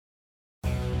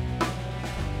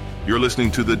You're listening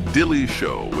to The Dilley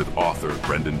Show with author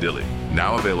Brenden Dilley,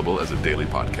 now available as a daily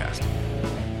podcast.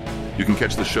 You can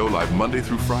catch the show live Monday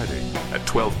through Friday at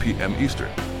 12 p.m.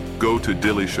 Eastern. Go to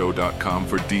DilleyShow.com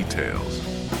for details.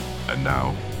 And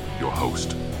now, your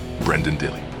host, Brenden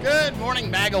Dilley. Good morning,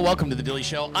 MAGA. Welcome to The Dilley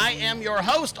Show. I am your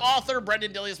host, author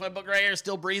Brenden Dilley. It's my book right here,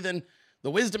 Still Breathing,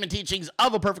 The Wisdom and Teachings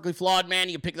of a Perfectly Flawed Man.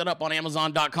 You can pick that up on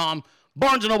Amazon.com,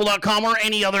 BarnesandNoble.com, or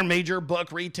any other major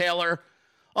book retailer.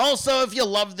 Also, if you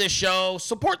love this show,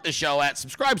 support the show at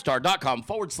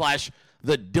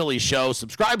subscribestar.com/The Dilley Show.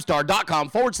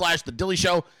 Subscribestar.com/The Dilley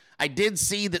Show. I did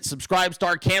see that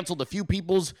Subscribestar canceled a few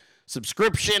people's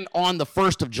subscription on the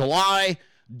 1st of July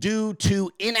due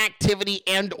to inactivity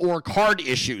and or card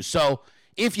issues. So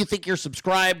if you think you're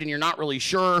subscribed and you're not really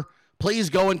sure, please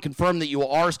go and confirm that you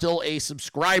are still a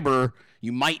subscriber.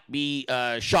 You might be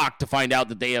shocked to find out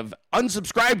that they have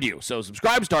unsubscribed you. So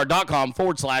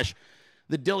subscribestar.com/The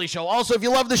Dilley Show. Also, if you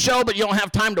love the show but you don't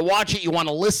have time to watch it, you want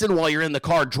to listen while you're in the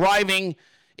car driving,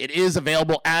 it is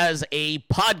available as a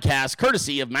podcast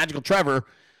courtesy of Magical Trevor,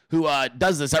 who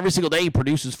does this every single day. He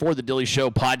produces for the Dilley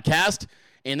Show podcast,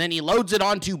 and then he loads it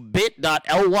onto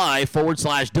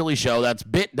bit.ly/Dilley Show. That's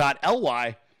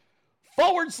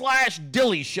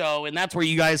bit.ly/Dilley Show, and that's where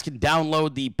you guys can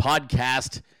download the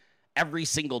podcast every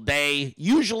single day,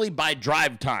 usually by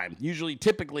drive time,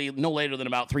 typically no later than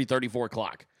about 3:30, 4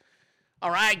 o'clock. All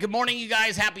right, good morning, you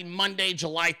guys. Happy Monday,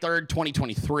 July 3rd,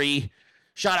 2023.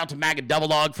 Shout out to MAGA Double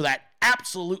Dog for that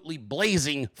absolutely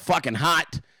blazing fucking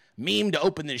hot meme to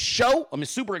open this show. I'm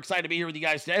super excited to be here with you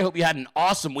guys today. I hope you had an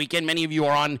awesome weekend. Many of you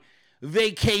are on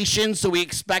vacation, so we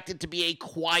expect it to be a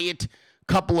quiet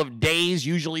couple of days.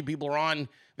 Usually people are on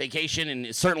vacation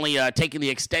and certainly taking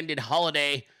the extended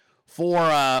holiday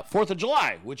for 4th of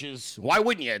July, which is, why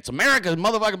wouldn't you? It's America's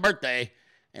motherfucking birthday,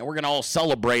 and we're going to all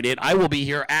celebrate it. I will be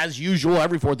here as usual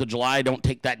every 4th of July. I don't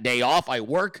take that day off. I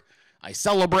work, I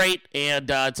celebrate,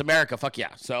 and it's America. Fuck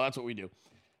yeah. So that's what we do.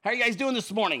 How are you guys doing this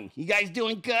morning? You guys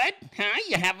doing good? Huh?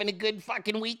 You having a good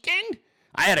fucking weekend?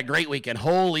 I had a great weekend.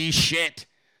 Holy shit.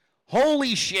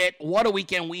 Holy shit. What a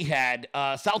weekend we had.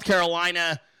 South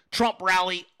Carolina, Trump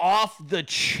rally off the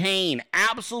chain.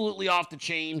 Absolutely off the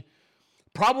chain.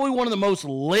 Probably one of the most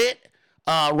lit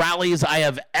rallies I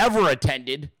have ever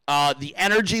attended. The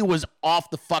energy was off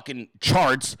the fucking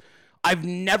charts. I've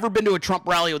never been to a Trump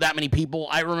rally with that many people.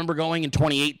 I remember going in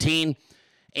 2018.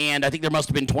 And I think there must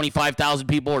have been 25,000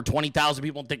 people or 20,000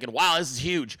 people thinking, wow, this is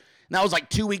huge. And that was like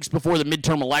 2 weeks before the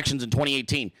midterm elections in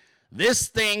 2018. This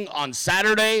thing on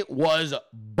Saturday was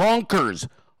bonkers.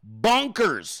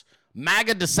 Bonkers.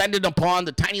 MAGA descended upon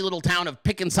the tiny little town of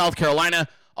Pickens, South Carolina.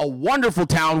 A wonderful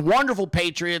town, wonderful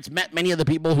patriots. Met many of the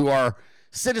people who are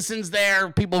citizens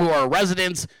there, people who are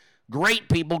residents. Great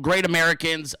people, great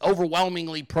Americans,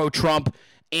 overwhelmingly pro-Trump.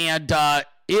 And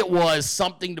it was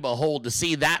something to behold to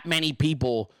see that many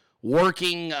people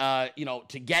working,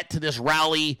 to get to this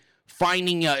rally,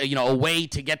 finding, a way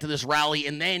to get to this rally,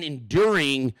 and then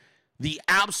enduring the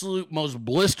absolute most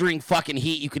blistering fucking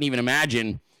heat you can even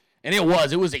imagine. And it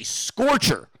was a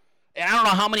scorcher. And I don't know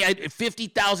how many,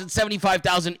 50,000,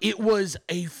 75,000. It was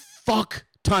a fuck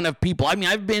ton of people. I mean,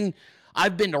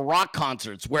 I've been to rock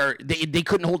concerts where they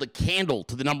couldn't hold a candle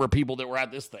to the number of people that were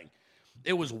at this thing.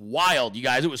 It was wild, you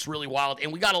guys. It was really wild.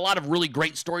 And we got a lot of really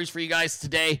great stories for you guys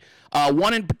today.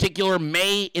 One in particular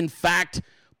may, in fact,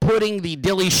 putting the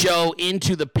Dilley Show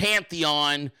into the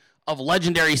pantheon of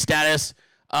legendary status,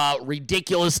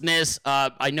 ridiculousness.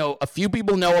 I know a few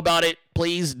people know about it.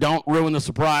 Please don't ruin the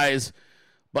surprise.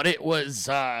 But it was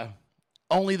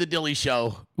only the Dilley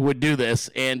Show would do this.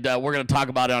 And we're going to talk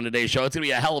about it on today's show. It's going to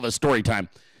be a hell of a story time.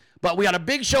 But we got a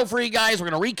big show for you guys.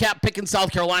 We're going to recap Pickens,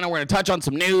 South Carolina. We're going to touch on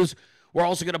some news. We're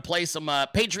also going to play some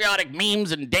patriotic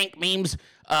memes and dank memes,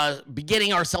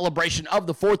 beginning our celebration of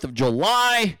the 4th of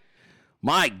July.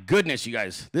 My goodness, you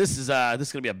guys, this is going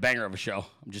to be a banger of a show.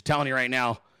 I'm just telling you right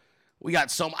now. I got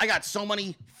so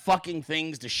many fucking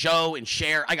things to show and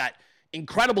share. I got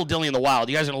incredible Dilley in the Wild.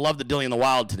 You guys are going to love the Dilley in the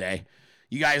Wild today.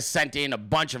 You guys sent in a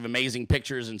bunch of amazing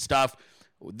pictures and stuff.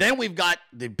 Then we've got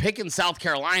the Pickens, South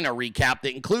Carolina recap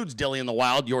that includes Dilley in the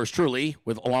Wild, yours truly,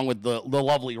 along with the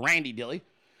lovely Randy Dilley.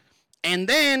 And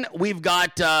then we've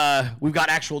got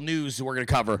actual news that we're going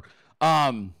to cover.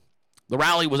 The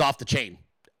rally was off the chain.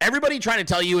 Everybody trying to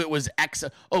tell you it was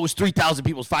it was 3,000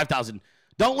 people, it was 5,000.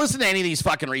 Don't listen to any of these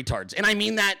fucking retards. And I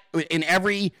mean that in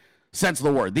every sense of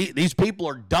the word. These people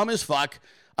are dumb as fuck.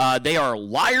 They are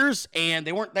liars, and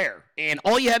they weren't there. And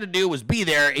all you had to do was be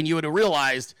there, and you would have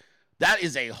realized that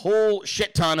is a whole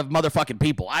shit ton of motherfucking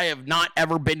people. I have not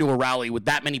ever been to a rally with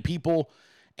that many people,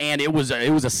 and it was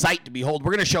a sight to behold.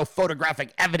 We're going to show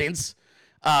photographic evidence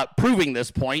proving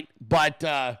this point. But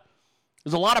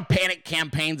there's a lot of panic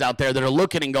campaigns out there that are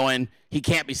looking and going, he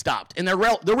can't be stopped. And they're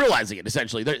realizing it,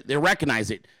 essentially. They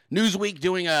recognize it. Newsweek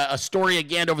doing a story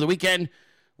again over the weekend.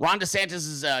 Ron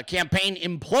DeSantis' campaign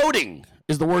imploding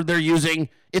is the word they're using.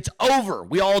 It's over.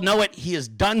 We all know it. He is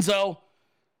donezo.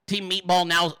 Team Meatball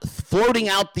now floating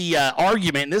out the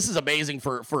argument. And this is amazing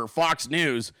for Fox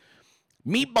News.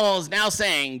 Meatball is now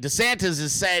saying, DeSantis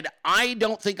has said, I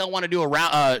don't think I want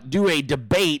to do a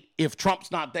debate if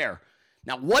Trump's not there.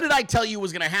 Now, what did I tell you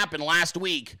was going to happen last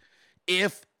week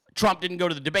if Trump didn't go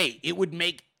to the debate? It would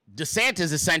make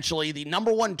DeSantis essentially the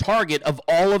number one target of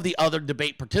all of the other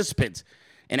debate participants.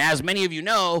 And as many of you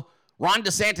know, Ron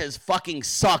DeSantis fucking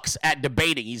sucks at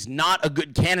debating. He's not a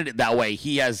good candidate that way.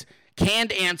 He has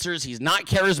canned answers. He's not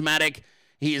charismatic.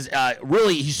 He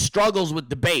struggles with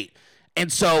debate. And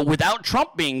so without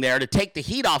Trump being there to take the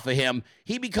heat off of him,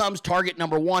 he becomes target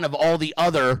number one of all the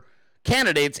other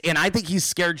candidates. And I think he's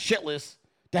scared shitless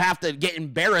to have to get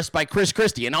embarrassed by Chris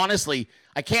Christie. And honestly,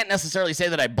 I can't necessarily say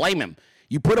that I blame him.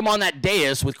 You put him on that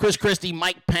dais with Chris Christie,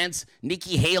 Mike Pence,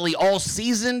 Nikki Haley, all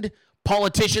seasoned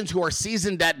politicians who are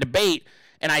seasoned at debate,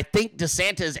 and I think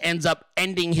DeSantis ends up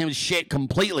ending his shit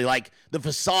completely. Like, the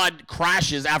facade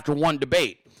crashes after one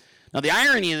debate. Now, the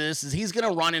irony of this is he's going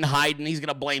to run and hide, and he's going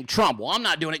to blame Trump. Well, I'm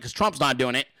not doing it because Trump's not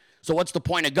doing it, so what's the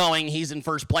point of going? He's in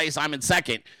first place, I'm in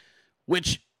second,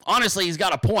 which, honestly, he's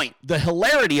got a point. The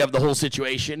hilarity of the whole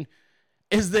situation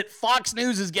is that Fox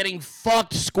News is getting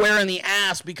fucked square in the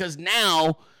ass because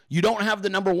now you don't have the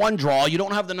number one draw. You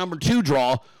don't have the number two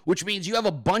draw, which means you have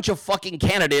a bunch of fucking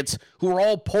candidates who are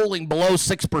all polling below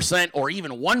 6% or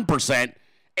even 1%,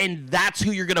 and that's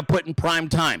who you're going to put in prime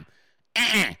time.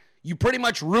 You pretty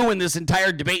much ruined this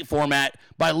entire debate format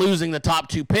by losing the top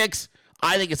two picks.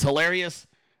 I think it's hilarious,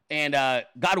 and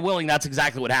God willing, that's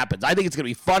exactly what happens. I think it's going to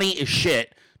be funny as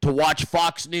shit to watch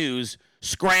Fox News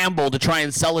scramble to try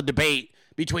and sell a debate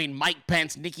between Mike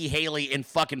Pence, Nikki Haley, and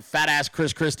fucking fat-ass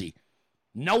Chris Christie.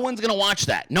 No one's going to watch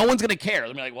that. No one's going to care.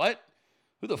 They'll be like, what?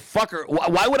 Who the fuck are...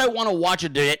 Why would I want to watch a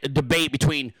debate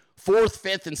between 4th,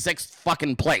 5th, and 6th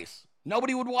fucking place?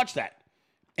 Nobody would watch that.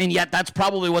 And yet, that's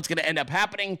probably what's going to end up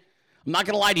happening. I'm not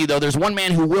going to lie to you, though. There's one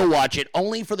man who will watch it,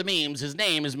 only for the memes. His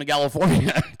name is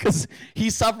Megalifornia, because he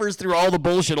suffers through all the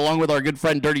bullshit along with our good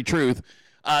friend Dirty Truth,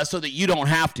 so that you don't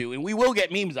have to. And we will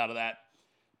get memes out of that.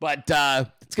 But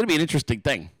it's going to be an interesting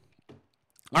thing.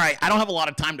 All right, I don't have a lot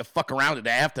of time to fuck around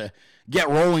today. I have to get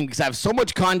rolling because I have so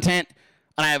much content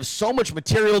and I have so much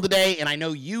material today, and I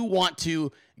know you want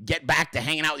to get back to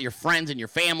hanging out with your friends and your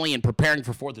family and preparing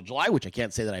for 4th of July, which I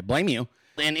can't say that I blame you.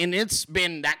 And it's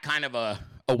been that kind of a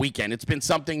weekend. It's been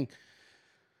something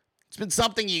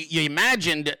you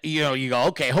imagined, you go,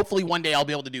 okay, hopefully one day I'll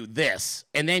be able to do this.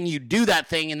 And then you do that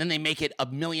thing, and then they make it a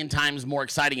million times more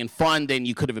exciting and fun than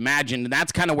you could have imagined. And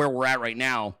that's kind of where we're at right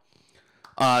now.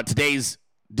 Today's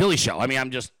Dilley show. I mean,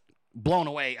 I'm just blown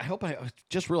away. I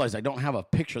just realized I don't have a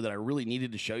picture that I really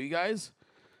needed to show you guys.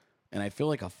 And I feel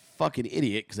like a fucking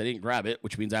idiot because I didn't grab it,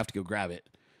 which means I have to go grab it.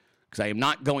 Because I am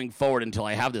not going forward until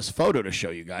I have this photo to show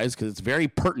you guys, because it's very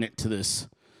pertinent to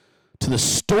the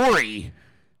story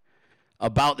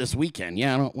about this weekend.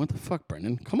 Yeah, what the fuck,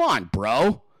 Brenden? Come on,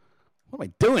 bro. What am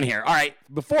I doing here? All right,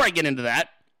 before I get into that,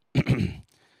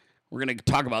 we're going to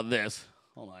talk about this.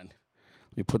 Hold on.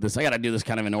 Let me put this. I got to do this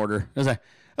kind of in order. There's a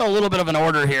little bit of an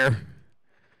order here.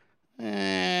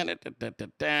 Yeah, I'm going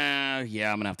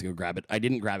to have to go grab it. I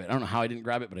didn't grab it. I don't know how I didn't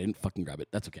grab it, but I didn't fucking grab it.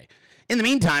 That's okay. In the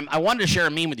meantime, I wanted to share a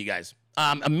meme with you guys.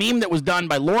 A meme that was done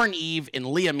by Lauren Eve and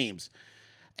Leah Memes.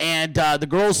 And the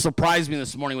girls surprised me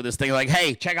this morning with this thing, like,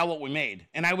 hey, check out what we made.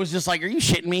 And I was just like, are you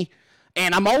shitting me?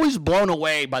 And I'm always blown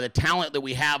away by the talent that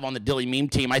we have on the Dilley meme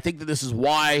team. I think that this is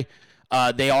why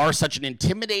they are such an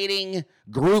intimidating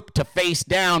group to face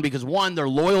down, because, one, they're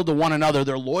loyal to one another.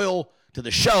 They're loyal to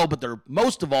the show, but they're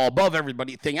most of all, above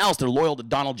everything else, they're loyal to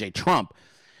Donald J. Trump.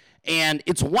 And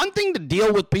it's one thing to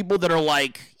deal with people that are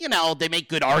like, they make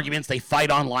good arguments. They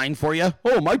fight online for you.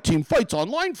 Oh, my team fights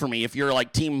online for me. If you're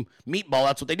like Team Meatball,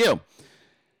 that's what they do.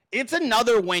 It's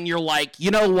another when you're like,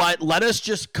 you know what? Let us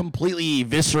just completely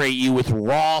eviscerate you with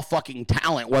raw fucking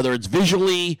talent, whether it's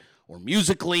visually or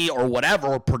musically or whatever,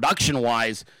 or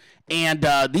production-wise. And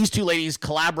these two ladies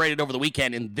collaborated over the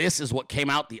weekend, and this is what came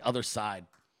out the other side.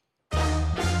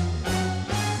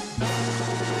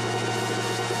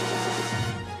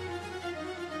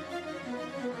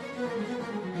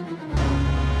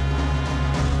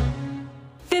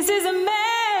 This is a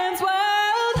man's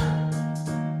world.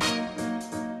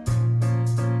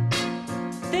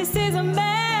 This is a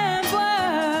man's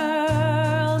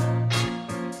world.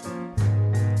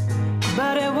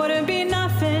 But it wouldn't be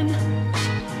nothing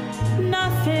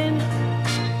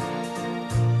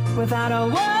without a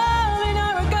woman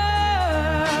or a girl.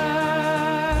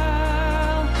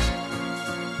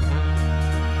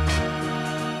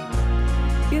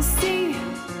 You see,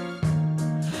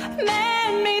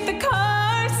 man made the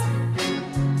cars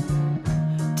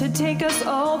to take us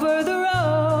over the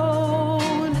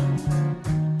road.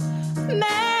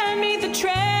 Man made the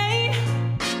train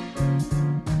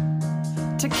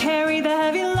to carry the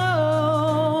heavy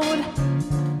load.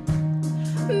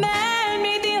 Man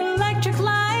made the electric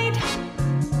light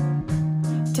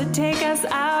to take us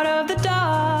out of the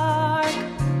dark.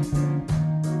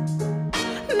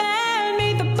 Man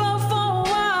made the boat for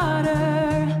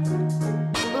water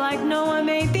like Noah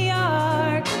made the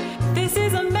ark. This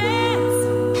is a man's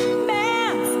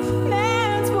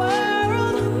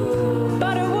world.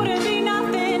 But it wouldn't be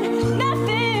nothing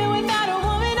without a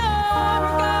woman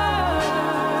or a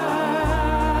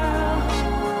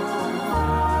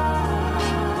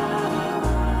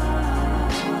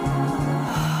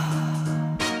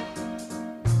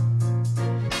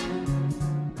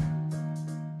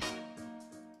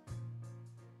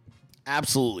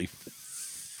Absolutely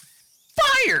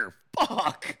fire.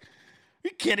 Fuck. Are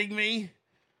you kidding me?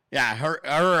 Yeah,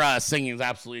 her singing is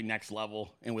absolutely next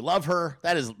level, and we love her.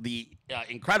 That is the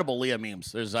incredible Leah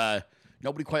memes. There's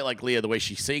nobody quite like Leah the way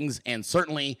she sings, and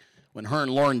certainly when her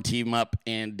and Lauren team up,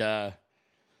 and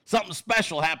something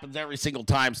special happens every single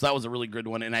time. So that was a really good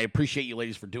one, and I appreciate you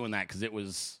ladies for doing that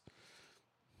because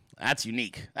that's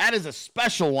unique. That is a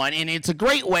special one, and it's a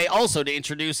great way also to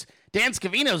introduce Dan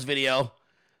Scavino's video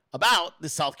about the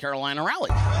South Carolina rally.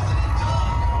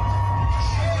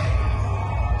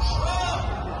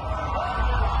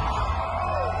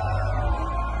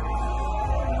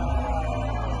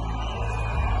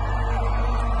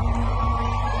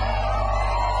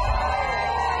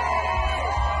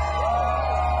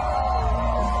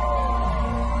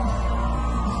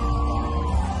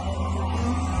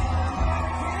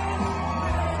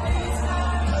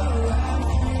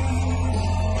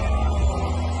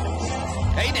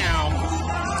 Hey now.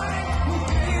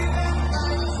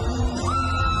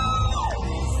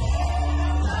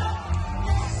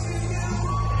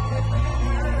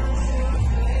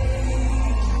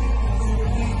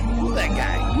 Who's that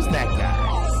guy? Who's that guy?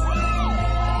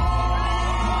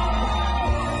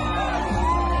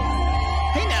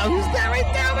 Hey now, who's that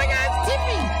right there? Oh my God, it's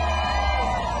Tiffy.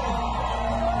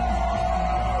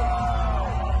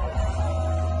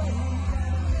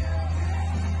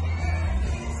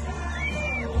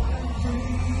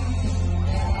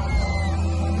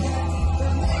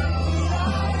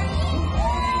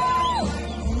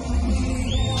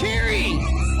 Cherry.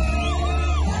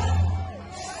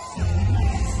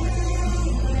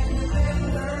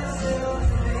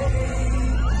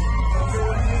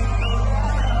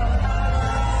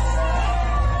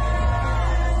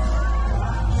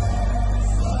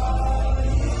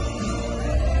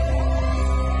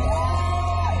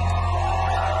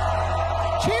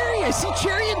 Cherry, I see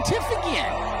Cherry and Tiff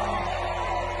again.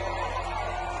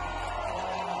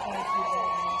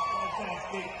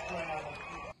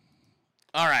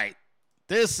 All right.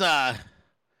 This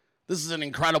is an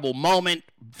incredible moment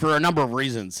for a number of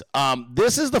reasons.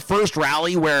 This is the first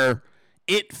rally where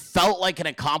it felt like an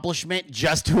accomplishment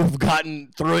just to have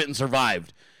gotten through it and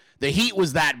survived. The heat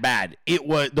was that bad.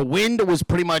 The wind was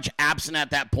pretty much absent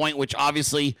at that point, which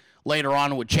obviously later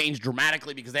on would change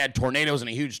dramatically because they had tornadoes and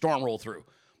a huge storm roll through.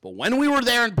 But when we were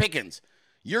there in Pickens,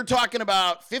 you're talking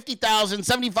about 50,000,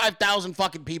 75,000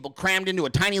 fucking people crammed into a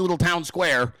tiny little town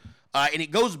square. And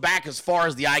it goes back as far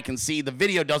as the eye can see. The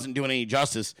video doesn't do it any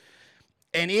justice.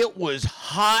 And it was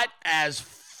hot as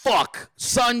fuck.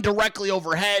 Sun directly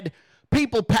overhead.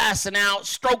 People passing out,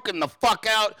 stroking the fuck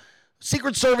out.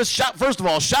 Secret Service, first of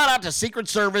all, shout out to Secret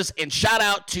Service and shout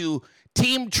out to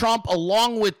Team Trump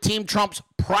along with Team Trump's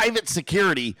private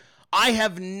security. I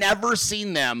have never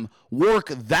seen them work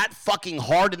that fucking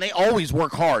hard, and they always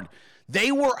work hard.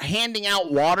 They were handing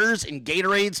out waters and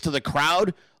Gatorades to the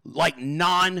crowd like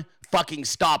non-fucking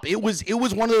stop. It was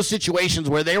one of those situations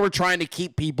where they were trying to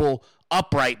keep people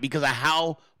upright because of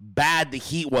how bad the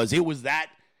heat was. It was that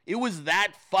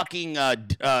fucking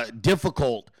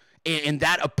difficult and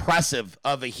that oppressive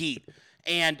of a heat.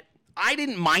 And I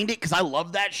didn't mind it because I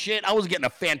love that shit. I was getting a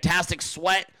fantastic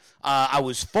sweat. I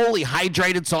was fully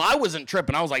hydrated, so I wasn't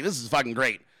tripping. I was like, this is fucking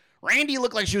great. Randy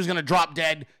looked like she was going to drop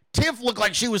dead. Tiff looked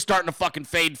like she was starting to fucking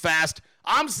fade fast.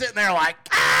 I'm sitting there like,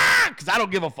 because I don't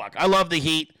give a fuck. I love the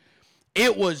heat.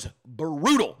 It was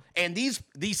brutal. And these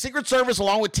Secret Service,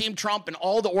 along with Team Trump and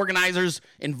all the organizers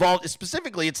involved,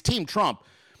 specifically it's Team Trump,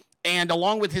 and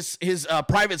along with his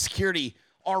private security,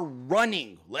 are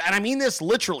running, and I mean this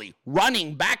literally,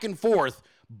 running back and forth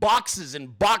boxes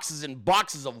and boxes and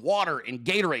boxes of water and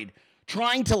Gatorade,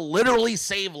 trying to literally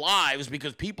save lives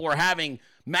because people are having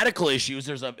medical issues.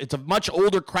 It's a much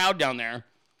older crowd down there.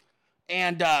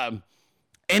 And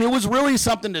it was really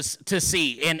something to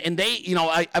see. And they,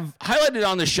 I've highlighted it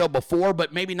on the show before,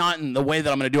 but maybe not in the way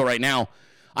that I'm going to do it right now.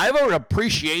 I have an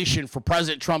appreciation for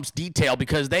President Trump's detail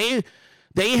because they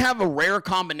have a rare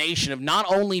combination of not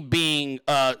only being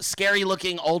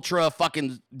scary-looking, ultra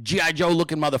fucking G.I.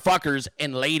 Joe-looking motherfuckers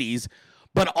and ladies,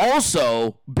 but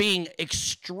also being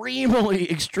extremely,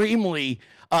 extremely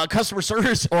customer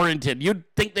service-oriented. You'd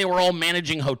think they were all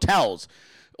managing hotels,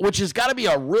 which has got to be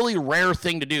a really rare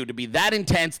thing to do, to be that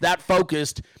intense, that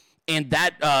focused, and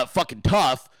that fucking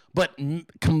tough, but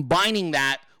combining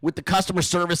that with the customer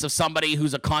service of somebody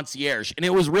who's a concierge. And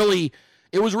it was really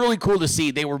cool to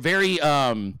see. They were very,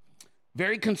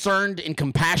 very concerned and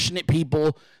compassionate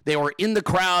people. They were in the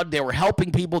crowd. They were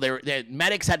helping people. The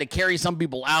medics had to carry some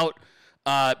people out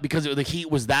because the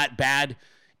heat was that bad.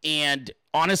 And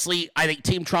honestly, I think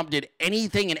Team Trump did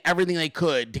anything and everything they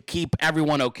could to keep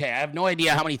everyone okay. I have no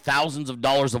idea how many thousands of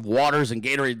dollars of waters and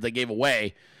Gatorade they gave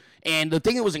away. And the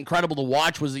thing that was incredible to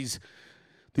watch was these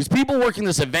people working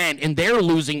this event, and they're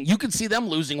losing. You could see them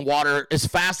losing water as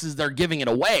fast as they're giving it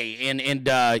away. And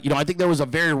I think there was a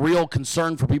very real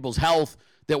concern for people's health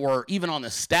that were even on the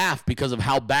staff because of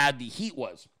how bad the heat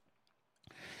was.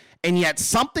 And yet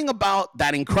something about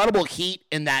that incredible heat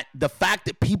and that the fact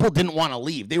that people didn't want to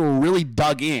leave, they were really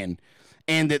dug in.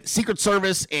 And the Secret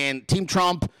Service and Team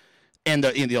Trump and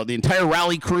the entire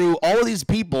rally crew, all of these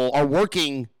people are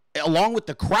working along with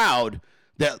the crowd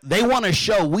that they want to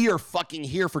show we are fucking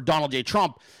here for Donald J.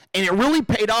 Trump. And it really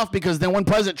paid off because then when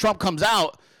President Trump comes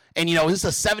out and, this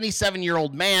is a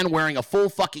 77-year-old man wearing a full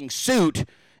fucking suit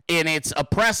and it's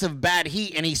oppressive bad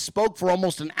heat, and he spoke for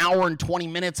almost an hour and 20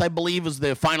 minutes, I believe, was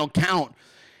the final count.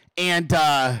 And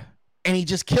he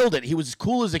just killed it. He was as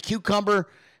cool as a cucumber.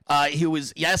 He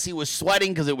was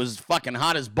sweating because it was fucking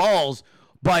hot as balls.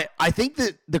 But I think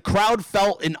that the crowd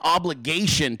felt an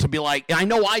obligation to be like, and I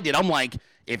know I did. I'm like,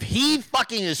 if he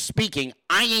fucking is speaking,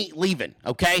 I ain't leaving,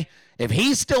 okay? If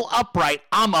he's still upright,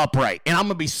 I'm upright, and I'm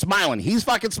going to be smiling. He's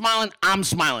fucking smiling, I'm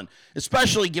smiling,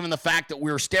 especially given the fact that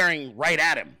we were staring right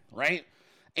at him, right?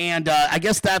 And I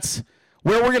guess that's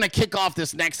where we're going to kick off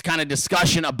this next kind of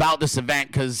discussion about this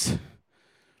event, because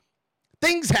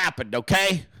things happened,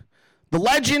 okay? The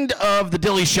legend of the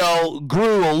Dilley Show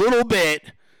grew a little bit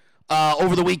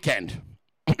over the weekend.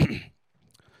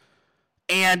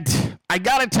 And I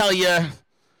got to tell you,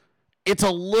 it's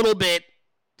a little bit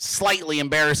slightly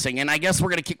embarrassing, and I guess we're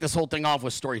going to kick this whole thing off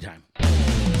with story time.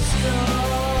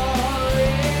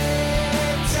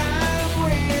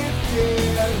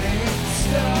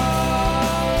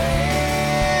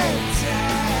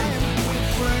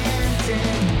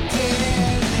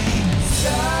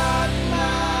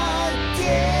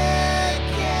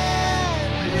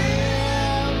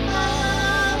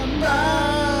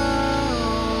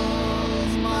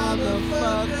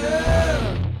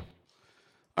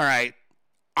 All right,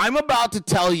 I'm about to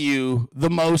tell you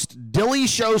the most Dilley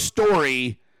Show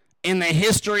story in the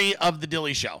history of the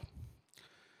Dilley Show.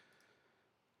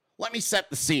 Let me set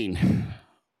the scene.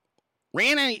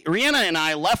 Rihanna and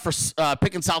I left for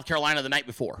Pickens, South Carolina the night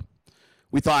before.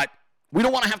 We thought, we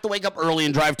don't want to have to wake up early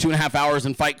and drive 2.5 hours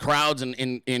and fight crowds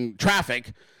in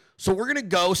traffic, so we're going to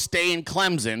go stay in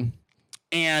Clemson,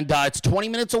 and it's 20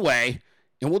 minutes away,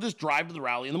 and we'll just drive to the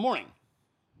rally in the morning.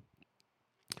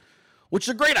 Which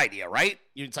is a great idea, right?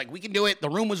 It's like, we can do it. The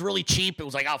room was really cheap. It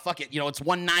was like, oh, fuck it. It's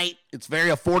one night. It's very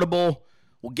affordable.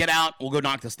 We'll get out. We'll go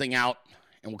knock this thing out,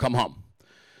 and we'll come home.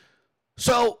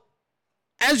 So,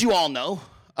 as you all know,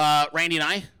 Randy and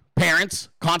I, parents,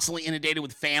 constantly inundated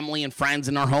with family and friends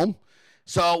in our home.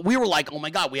 So we were like, oh,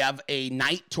 my God, we have a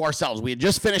night to ourselves. We had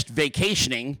just finished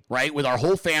vacationing, right, with our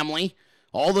whole family,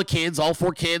 all the kids, all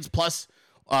 4 kids, plus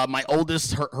my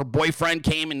oldest, her boyfriend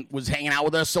came and was hanging out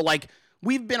with us. So, like,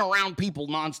 we've been around people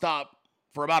nonstop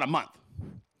for about a month.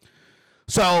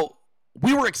 So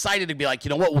we were excited to be like, you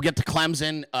know what, we'll get to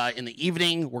Clemson in the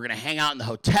evening. We're going to hang out in the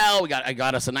hotel. I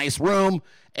got us a nice room,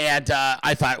 and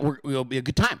I thought it'll be a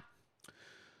good time.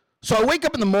 So I wake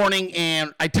up in the morning,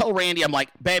 and I tell Randy, I'm like,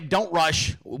 babe, don't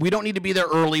rush. We don't need to be there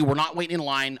early. We're not waiting in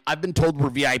line. I've been told we're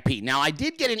VIP. Now, I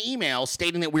did get an email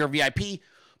stating that we were VIP,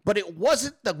 but it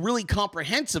wasn't the really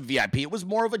comprehensive VIP. It was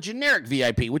more of a generic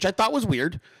VIP, which I thought was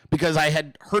weird because I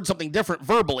had heard something different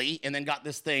verbally and then got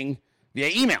this thing via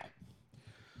email.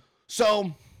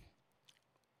 So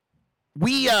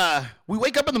we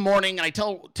wake up in the morning, and I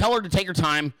tell her to take her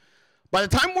time. By the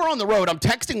time we're on the road, I'm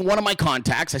texting one of my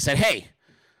contacts. I said, hey,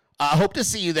 Hope to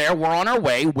see you there. We're on our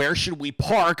way. Where should we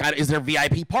park? Is there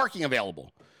VIP parking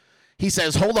available? He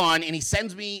says, hold on, and he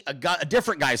sends me a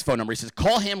different guy's phone number. He says,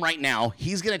 call him right now.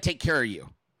 He's going to take care of you.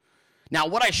 Now,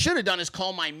 what I should have done is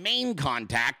call my main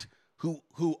contact who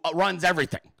runs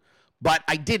everything. But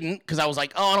I didn't because I was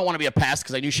like, oh, I don't want to be a pest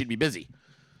because I knew she'd be busy.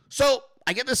 So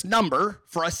I get this number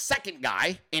for a second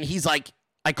guy, and he's like,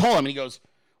 I call him, and he goes,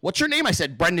 what's your name? I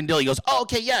said, Brenden Dilley. He goes, oh,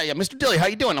 okay, yeah, Mr. Dilley, how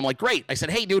you doing? I'm like, great. I said,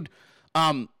 hey, dude,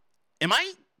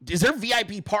 is there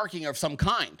VIP parking of some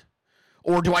kind?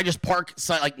 Or do I just park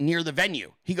like near the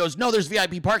venue? He goes, no, there's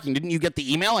VIP parking. Didn't you get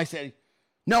the email? I said,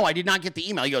 no, I did not get the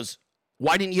email. He goes,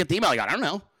 why didn't you get the email? I go, I don't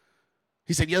know.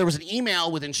 He said, yeah, there was an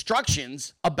email with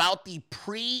instructions about the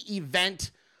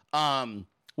pre-event,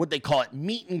 what they call it,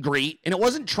 meet and greet. And it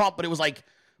wasn't Trump, but it was like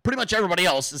pretty much everybody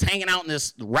else is hanging out in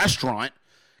this restaurant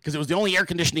because it was the only air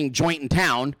conditioning joint in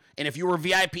town. And if you were a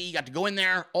VIP, you got to go in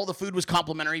there. All the food was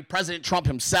complimentary. President Trump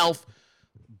himself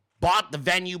bought the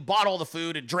venue, bought all the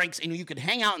food and drinks, and you could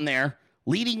hang out in there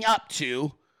leading up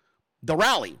to the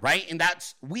rally, right? And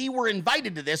we were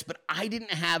invited to this, but I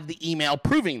didn't have the email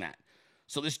proving that.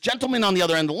 So this gentleman on the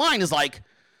other end of the line is like,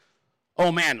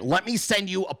 oh man, let me send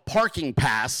you a parking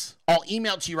pass. I'll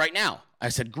email it to you right now. I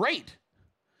said, great.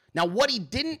 Now, what he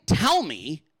didn't tell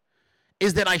me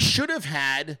is that I should have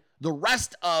had the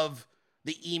rest of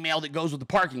the email that goes with the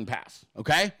parking pass,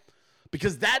 okay?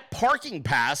 Because that parking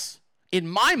pass, in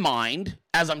my mind,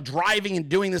 as I'm driving and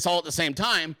doing this all at the same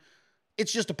time,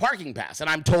 it's just a parking pass. And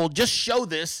I'm told, just show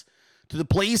this to the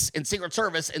police and Secret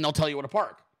Service, and they'll tell you where to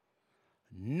park.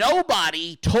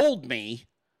 Nobody told me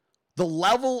the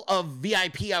level of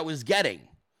VIP I was getting.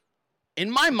 In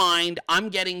my mind, I'm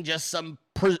getting just some,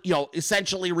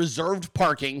 essentially reserved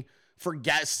parking for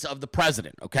guests of the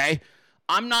president, okay?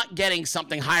 I'm not getting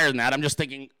something higher than that. I'm just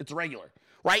thinking it's regular,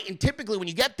 right? And typically when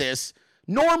you get this,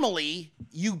 normally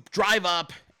you drive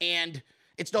up and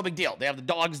it's no big deal. They have the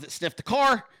dogs that sniff the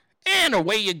car and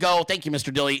away you go. Thank you,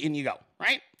 Mr. Dilley, and you go,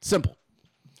 right? Simple.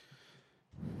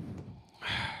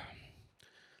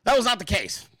 That was not the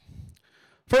case.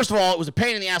 First of all, it was a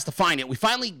pain in the ass to find it. We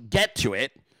finally get to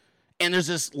it, and there's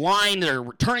this line. They're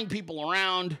turning people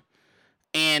around,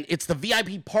 and it's the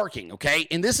VIP parking, okay?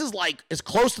 And this is like as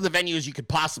close to the venue as you could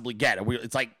possibly get.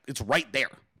 It's like it's right there.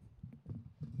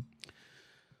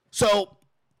 So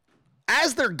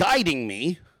as they're guiding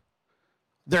me,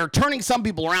 they're turning some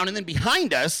people around, and then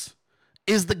behind us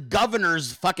is the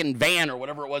governor's fucking van or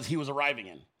whatever it was he was arriving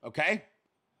in, okay?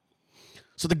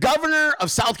 So the governor of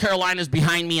South Carolina is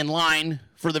behind me in line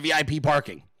for the VIP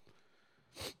parking.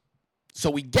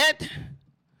 So we get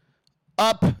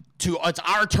up to, it's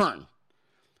our turn.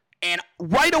 And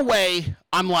right away,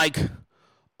 I'm like,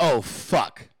 oh,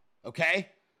 fuck, okay?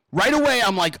 Right away,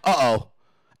 I'm like, uh-oh.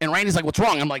 And Randy's like, what's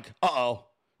wrong? I'm like, uh-oh.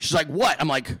 She's like, what? I'm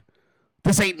like,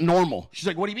 this ain't normal. She's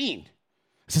like, what do you mean?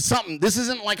 I said, this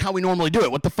isn't like how we normally do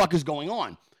it. What the fuck is going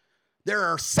on? There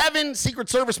are 7 Secret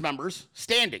Service members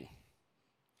standing.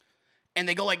 And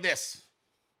they go like this.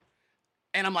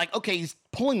 And I'm like, okay, he's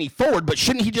pulling me forward, but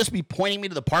shouldn't he just be pointing me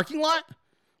to the parking lot?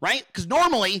 Right? Because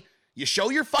normally, you show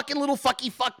your fucking little fuck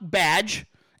badge,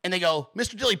 and they go,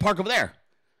 Mr. Dilley, park over there.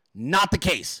 Not the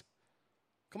case.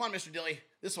 Come on, Mr. Dilley,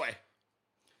 this way.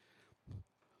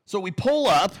 So we pull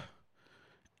up,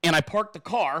 and I park the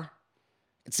car,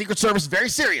 and Secret Service is very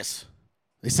serious.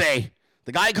 They say,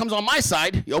 the guy comes on my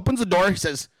side, he opens the door, he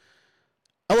says,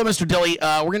 hello, Mr. Dilley,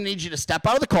 we're going to need you to step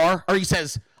out of the car, or he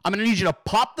says, I'm going to need you to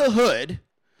pop the hood,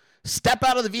 step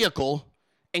out of the vehicle,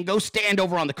 and go stand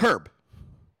over on the curb.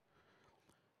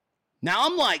 Now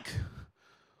I'm like,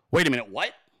 wait a minute,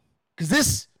 what?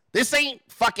 Because this ain't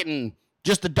fucking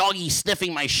just a doggy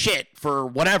sniffing my shit for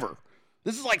whatever.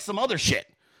 This is like some other shit.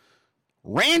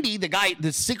 Randy,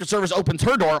 the Secret Service opens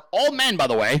her door. All men, by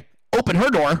the way, open her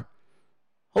door.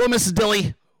 Hello, Mrs.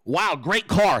 Dilley. Wow, great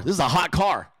car. This is a hot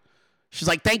car. She's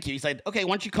like, thank you. He said, okay, why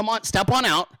don't you come on, step on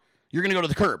out. You're going to go to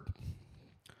the curb.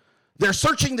 They're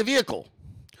searching the vehicle.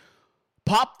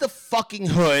 Pop the fucking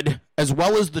hood as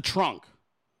well as the trunk.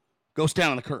 Go stand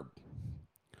on the curb.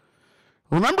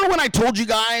 Remember when I told you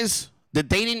guys that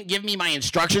they didn't give me my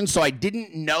instructions, so I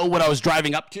didn't know what I was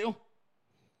driving up to?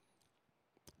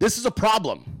 This is a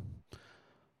problem.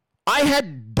 I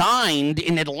had dined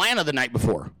in Atlanta the night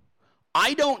before.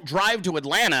 I don't drive to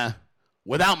Atlanta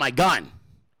without my gun.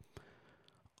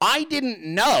 I didn't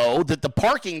know that the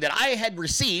parking that I had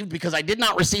received, because I did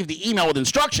not receive the email with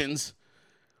instructions,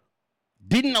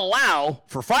 didn't allow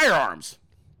for firearms.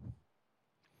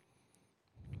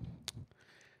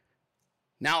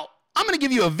 Now, I'm going to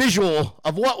give you a visual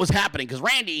of what was happening, because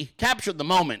Randy captured the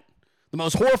moment, the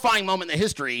most horrifying moment in the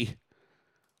history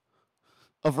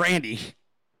of Randy.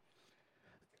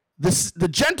 the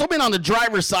gentleman on the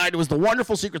driver's side was the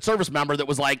wonderful Secret Service member that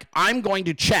was like, I'm going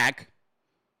to check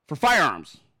for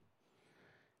firearms.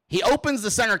 He opens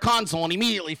the center console and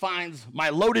immediately finds my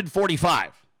loaded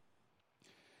 .45.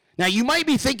 Now, you might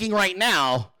be thinking right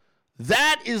now,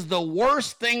 that is the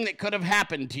worst thing that could have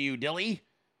happened to you, Dilley.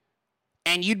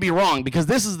 And you'd be wrong, because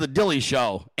this is the Dilley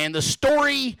Show, and the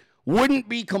story wouldn't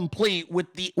be complete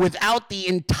without the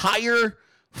entire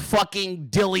fucking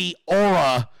Dilley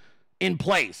aura in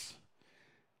place.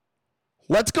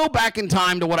 Let's go back in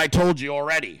time to what I told you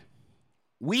already.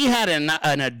 We had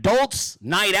an adults'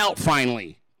 night out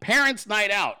finally. Parents'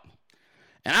 night out.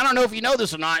 And I don't know if you know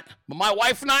this or not, but my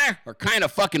wife and I are kind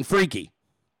of fucking freaky.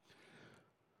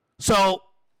 So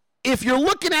if you're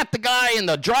looking at the guy in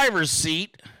the driver's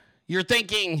seat, you're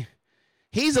thinking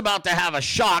he's about to have a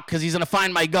shock because he's going to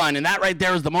find my gun. And that right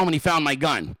there is the moment he found my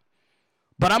gun.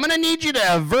 But I'm going to need you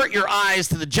to avert your eyes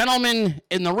to the gentleman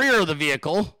in the rear of the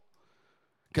vehicle,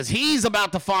 because he's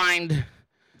about to find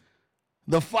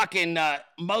the fucking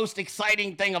most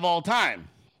exciting thing of all time.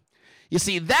 You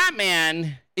see, that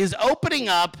man is opening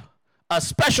up a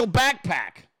special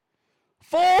backpack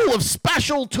full of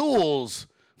special tools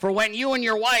for when you and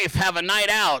your wife have a night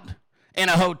out in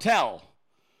a hotel.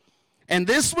 And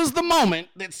this was the moment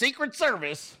that Secret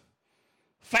Service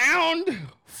found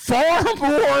far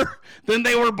more than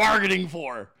they were bargaining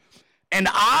for. And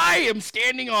I am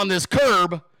standing on this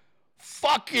curb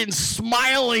fucking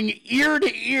smiling ear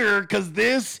to ear because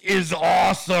this is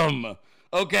awesome.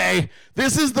 Okay?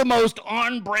 This is the most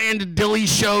on-brand Dilley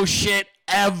Show shit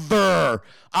ever.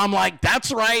 I'm like,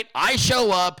 that's right. I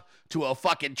show up to a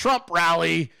fucking Trump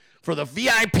rally for the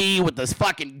VIP with this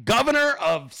fucking governor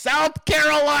of South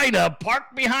Carolina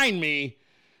parked behind me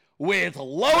with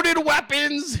loaded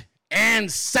weapons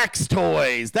and sex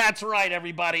toys. That's right,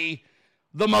 everybody.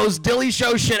 The most Dilley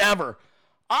Show shit ever.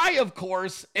 I, of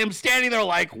course, am standing there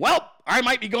like, well, I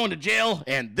might be going to jail,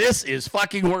 and this is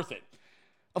fucking worth it.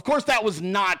 Of course, that was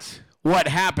not what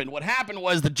happened. What happened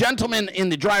was the gentleman in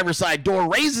the driver's side door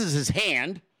raises his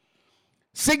hand,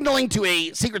 signaling to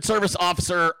a Secret Service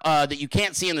officer that you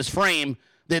can't see in this frame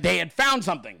that they had found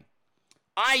something.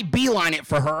 I beeline it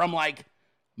for her. I'm like,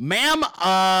 ma'am,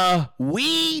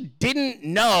 we didn't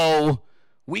know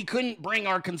we couldn't bring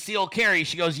our concealed carry.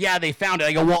 She goes, yeah, they found it.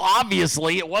 I go, well,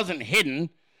 obviously it wasn't hidden.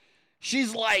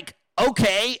 She's like,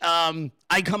 okay.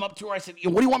 I come up to her. I said,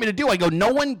 what do you want me to do? I go,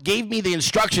 no one gave me the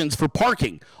instructions for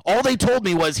parking. All they told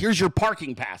me was, here's your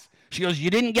parking pass. She goes, you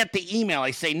didn't get the email.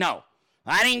 I say, no,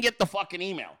 I didn't get the fucking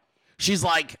email. She's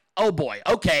like, oh boy,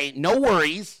 okay, no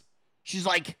worries. She's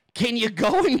like, can you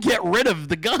go and get rid of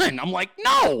the gun? I'm like,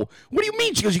 no. What do you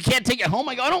mean? She goes, you can't take it home?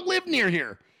 I go, I don't live near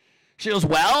here. She goes,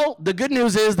 well, the good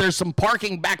news is there's some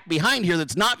parking back behind here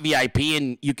that's not VIP,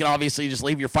 and you can obviously just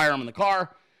leave your firearm in the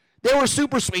car. They were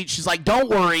super sweet. She's like, don't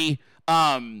worry.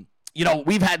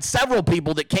 We've had several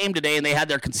people that came today, and they had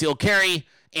their concealed carry,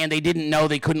 and they didn't know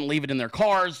they couldn't leave it in their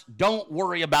cars. Don't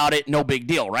worry about it. No big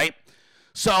deal, right?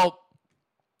 So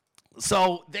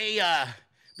they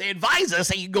advise us,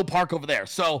 hey, you can go park over there.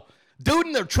 So dude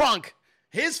in the trunk,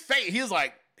 his face, he was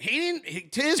like,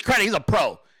 to his credit, he's a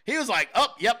pro. He was like, oh,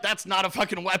 yep, that's not a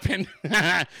fucking weapon,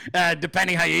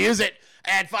 depending how you use it.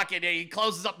 And fucking, he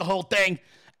closes up the whole thing.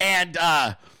 And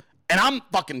I'm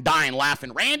fucking dying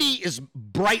laughing. Randy is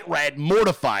bright red,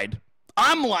 mortified.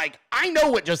 I'm like, I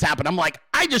know what just happened. I'm like,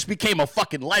 I just became a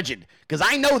fucking legend. Because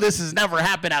I know this has never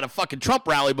happened at a fucking Trump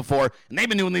rally before. And they've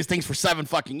been doing these things for 7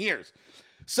 fucking years.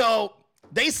 So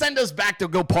they send us back to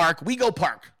go park. We go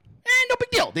park. No big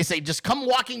deal. They say, just come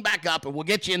walking back up and we'll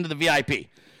get you into the VIP.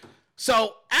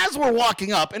 So as we're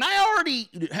walking up, and I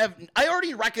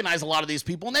already recognize a lot of these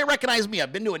people, and they recognize me.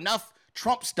 I've been to enough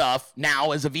Trump stuff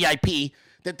now as a VIP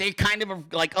that they kind of are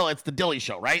like, oh, it's the Dilley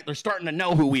Show, right? They're starting to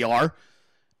know who we are.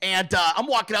 And I'm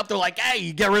walking up. They're like, hey,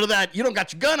 you get rid of that. You don't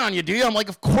got your gun on you, do you? I'm like,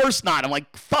 of course not. I'm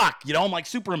like, fuck. I'm like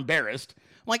super embarrassed.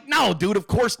 I'm like, no, dude, of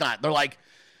course not. They're like,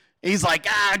 he's like,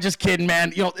 just kidding,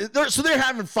 man. So they're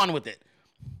having fun with it.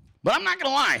 But I'm not going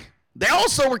to lie. They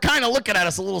also were kind of looking at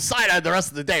us a little side-eyed the rest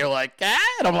of the day. They're like,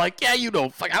 and I'm like, yeah,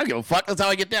 fuck. I don't give a fuck. That's how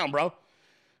I get down, bro.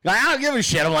 Like, I don't give a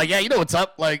shit. I'm like, yeah, you know what's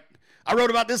up. Like, I wrote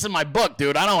about this in my book,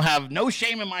 dude. I don't have no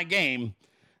shame in my game.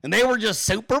 And they were just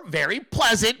very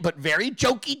pleasant, but very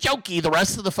jokey the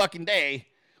rest of the fucking day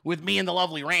with me and the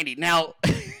lovely Randy. Now,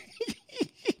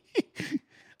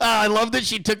 I love that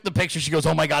she took the picture. She goes,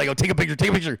 oh my God. I go, take a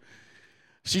picture.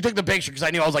 She took the picture because I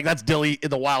knew, I was like, that's Dilley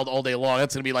in the wild all day long.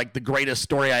 That's going to be like the greatest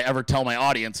story I ever tell my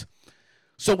audience.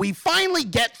 So we finally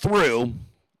get through.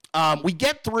 We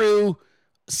get through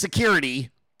security.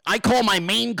 I call my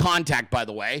main contact, by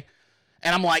the way.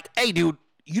 And I'm like, hey, dude,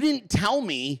 you didn't tell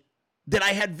me that I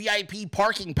had VIP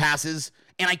parking passes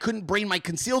and I couldn't bring my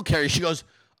concealed carry. She goes,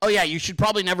 oh, yeah, you should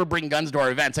probably never bring guns to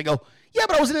our events. I go, yeah,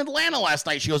 but I was in Atlanta last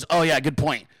night. She goes, oh, yeah, good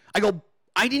point. I go,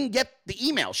 I didn't get the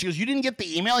email. She goes, you didn't get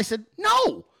the email? I said,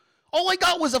 no. All I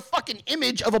got was a fucking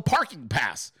image of a parking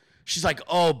pass. She's like,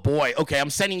 oh, boy. Okay, I'm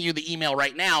sending you the email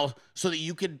right now so that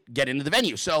you could get into the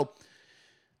venue. So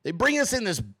they bring us in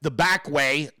the back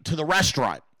way to the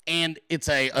restaurant. And it's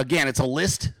a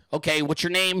list. Okay, what's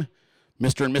your name?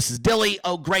 Mr. and Mrs. Dilley.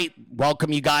 Oh, great.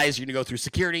 Welcome, you guys. You're going to go through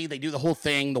security. They do the whole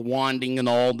thing, the wanding and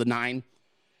all, the nine.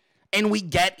 And we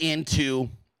get into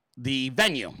the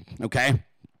venue, okay?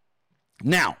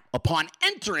 Now, upon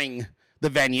entering the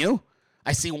venue,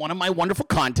 I see one of my wonderful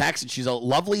contacts, and she's a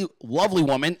lovely, lovely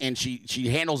woman, and she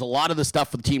handles a lot of the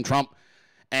stuff for the Team Trump,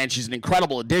 and she's an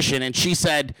incredible addition. And she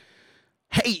said,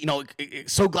 hey,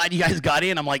 so glad you guys got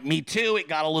in. I'm like, me too. It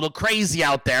got a little crazy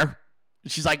out there.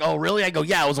 She's like, oh, really? I go,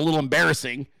 yeah, it was a little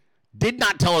embarrassing. Did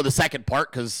not tell her the second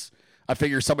part because I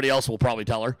figure somebody else will probably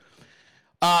tell her.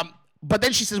 But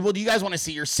then she says, well, do you guys want to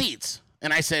see your seats?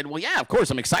 And I said, well, yeah, of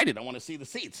course. I'm excited. I want to see the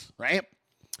seats, right?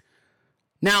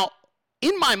 Now,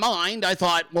 in my mind, I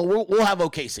thought, well, we'll have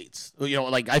okay seats.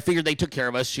 I figured they took care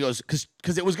of us. She goes,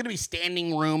 because it was going to be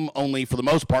standing room only for the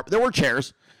most part. But there were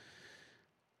chairs.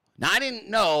 Now, I didn't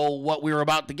know what we were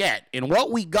about to get. And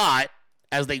what we got,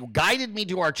 as they guided me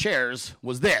to our chairs,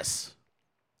 was this.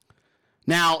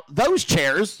 Now, those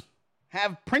chairs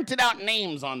have printed out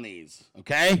names on these,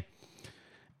 okay?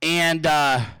 And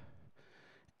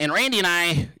Randy and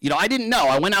I didn't know.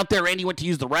 I went out there. Randy went to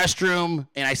use the restroom,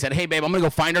 and I said, hey, babe, I'm going to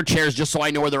go find our chairs just so I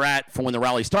know where they're at for when the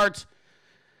rally starts.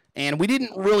 And we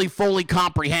didn't really fully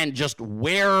comprehend just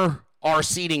where our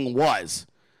seating was.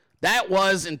 That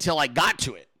was until I got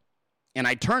to it. And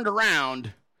I turned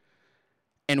around,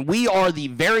 and we are the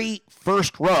very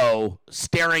first row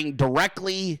staring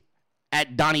directly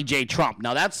at Donnie J. Trump.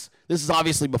 Now, this is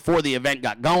obviously before the event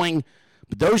got going,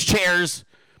 but those chairs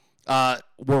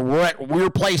we were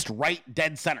placed right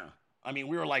dead center. I mean,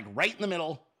 we were like right in the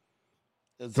middle.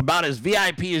 It's about as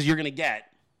VIP as you're going to get.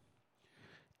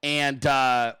 And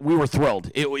we were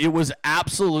thrilled. It was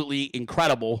absolutely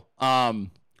incredible.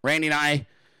 Randy and I,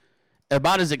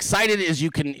 about as excited as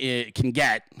you can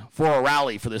get for a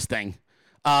rally for this thing.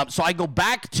 So I go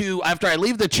back after I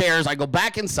leave the chairs, I go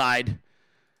back inside,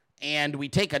 and we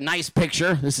take a nice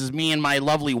picture. This is me and my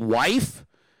lovely wife.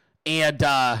 And,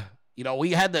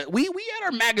 we had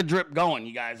our MAGA drip going,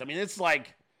 you guys. I mean, it's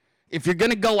like, if you're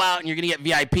going to go out and you're going to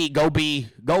get VIP, go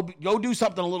do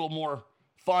something a little more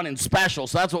fun and special.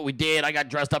 So that's what we did. I got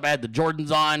dressed up. I had the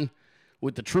Jordans on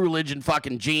with the True Religion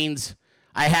fucking jeans.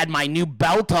 I had my new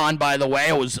belt on, by the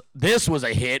way. This was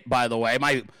a hit, by the way.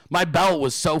 My belt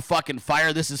was so fucking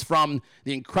fire. This is from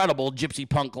the incredible Gypsy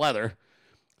Punk Leather.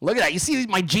 Look at that. You see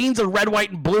my jeans are red, white,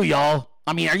 and blue, y'all.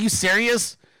 I mean, are you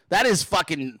serious? That is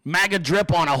fucking MAGA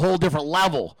drip on a whole different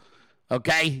level.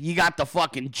 Okay? You got the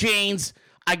fucking jeans.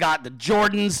 I got the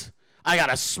Jordans. I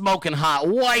got a smoking hot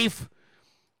wife.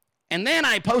 And then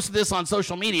I posted this on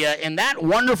social media, and that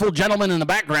wonderful gentleman in the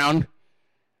background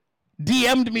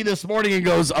DM'd me this morning and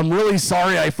goes, I'm really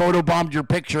sorry I photobombed your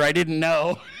picture. I didn't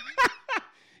know.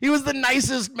 He was the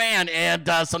nicest man. And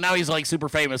so now he's like super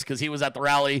famous because he was at the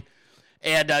rally.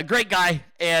 And great guy.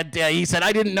 And he said,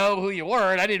 I didn't know who you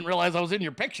were, and I didn't realize I was in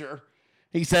your picture.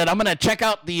 He said, I'm going to check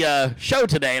out the show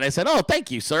today. And I said, oh,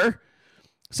 thank you, sir.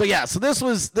 So, yeah, so this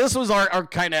was our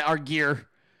kind of our gear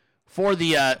for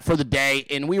the day.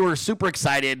 And we were super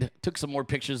excited. Took some more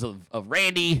pictures of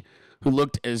Randy, who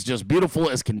looked as just beautiful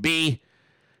as can be.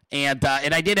 And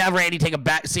I did have Randy take a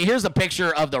back. See, here's a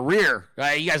picture of the rear.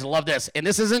 You guys will love this. And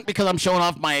this isn't because I'm showing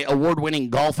off my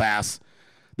award-winning golf ass.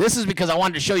 This is because I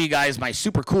wanted to show you guys my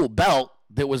super cool belt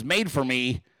that was made for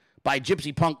me by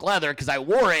Gypsy Punk Leather because I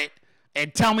wore it.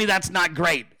 And tell me that's not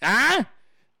great. Huh?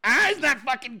 Isn't that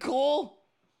fucking cool?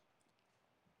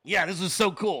 Yeah, this was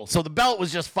so cool. So the belt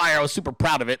was just fire. I was super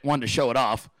proud of it. Wanted to show it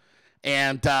off.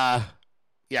 And,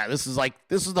 yeah, this is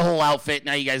the whole outfit.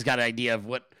 Now you guys got an idea of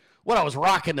what I was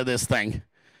rocking to this thing.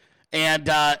 And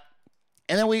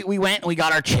then we went and we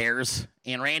got our chairs.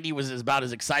 And Randy was about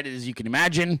as excited as you can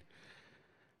imagine.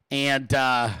 And,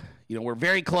 we're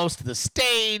very close to the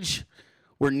stage.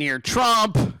 We're near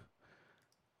Trump.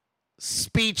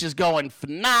 Speech is going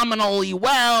phenomenally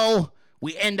well.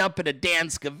 We end up in a Dan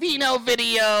Scavino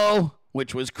video,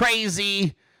 which was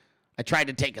crazy. I tried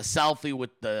to take a selfie with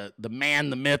the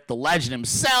man, the myth, the legend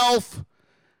himself,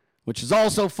 which is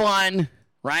also fun,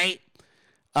 right?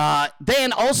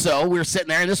 Then also we were sitting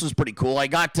there, and this was pretty cool. I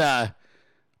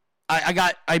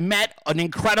met an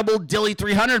incredible Dilley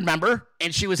 300 member,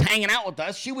 and she was hanging out with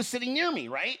us. She was sitting near me,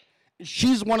 right?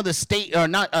 she's one of the state, or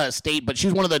not state, but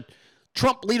she's one of the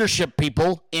Trump leadership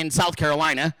people in South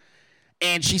Carolina.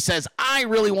 And she says, I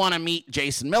really want to meet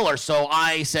Jason Miller. So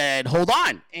I said, hold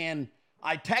on. And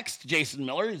I text Jason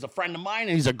Miller. He's a friend of mine,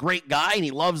 and he's a great guy, and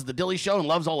he loves the Dilley Show and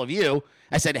loves all of you.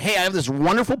 I said, hey, I have this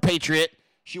wonderful patriot.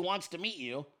 She wants to meet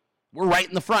you. We're right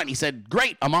in the front. He said,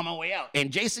 great, I'm on my way out.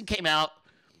 And Jason came out,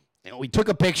 and we took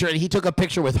a picture, and he took a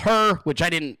picture with her, which I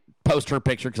didn't post her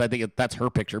picture because I think that's her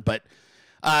picture. But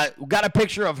we got a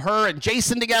picture of her and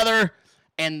Jason together,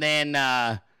 and then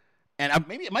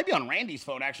maybe it might be on Randy's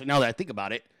phone, actually, now that I think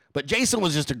about it. But Jason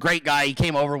was just a great guy. He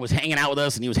came over and was hanging out with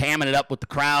us, and he was hamming it up with the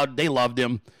crowd. They loved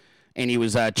him. And he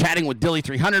was chatting with Dilley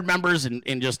 300 members,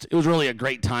 and just, it was really a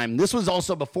great time. This was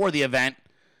also before the event.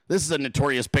 This is a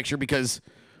notorious picture because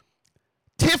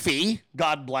Tiffy,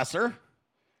 God bless her,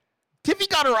 Tiffy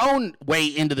got her own way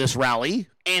into this rally,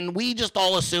 and we just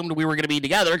all assumed we were going to be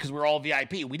together because we were all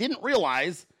VIP. We didn't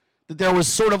realize that there was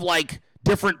sort of like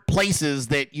different places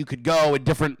that you could go and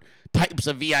different types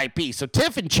of VIP. So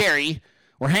Tiff and Cherry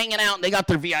were hanging out, and they got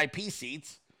their VIP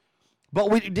seats. But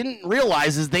what we didn't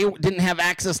realize is they didn't have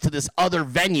access to this other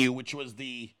venue, which was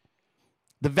the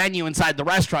venue inside the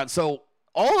restaurant. So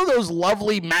all of those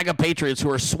lovely MAGA patriots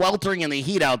who are sweltering in the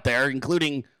heat out there,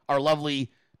 including our lovely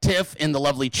Tiff and the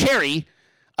lovely Cherry,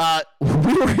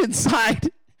 we were inside,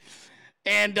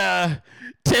 and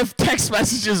Tiff text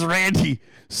messages Randy,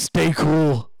 stay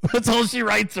cool. That's all she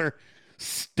writes her,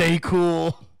 stay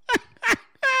cool.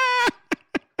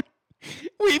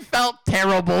 We felt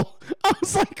terrible. I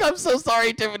was like, I'm so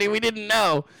sorry, Tiffany. We didn't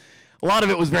know. A lot of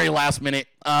it was very last minute.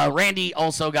 Randy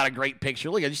also got a great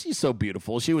picture. Look at her. She's so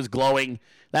beautiful. She was glowing.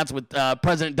 That's with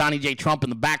President Donnie J. Trump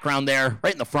in the background there,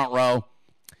 right in the front row.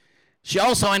 She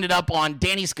also ended up on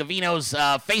Danny Scavino's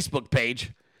Facebook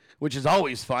page, which is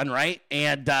always fun, right?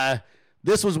 And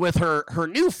this was with her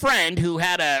new friend who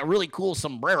had a really cool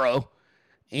sombrero.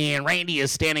 And Randy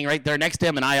is standing right there next to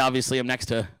him, and I obviously am next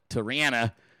to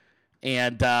Rihanna.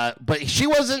 And but she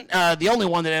wasn't the only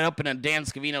one that ended up in a Dan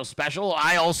Scavino special.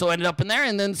 I also ended up in there,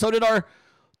 and then so did our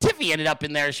Tiffy ended up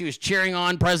in there. She was cheering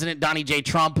on President Donnie J.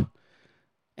 Trump,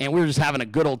 and we were just having a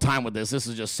good old time with this. This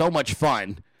is just so much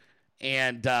fun.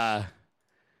 And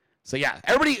so, yeah,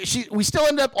 we still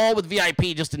ended up all with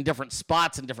VIP, just in different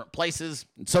spots and different places,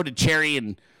 and so did Cherry,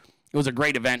 and it was a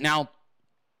great event. Now,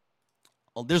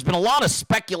 there's been a lot of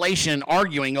speculation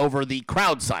arguing over the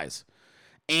crowd size.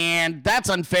 And that's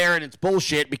unfair, and it's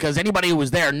bullshit because anybody who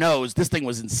was there knows this thing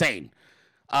was insane.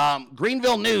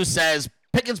 Greenville News says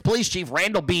Pickens Police Chief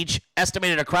Randall Beach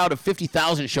estimated a crowd of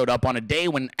 50,000 showed up on a day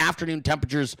when afternoon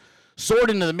temperatures soared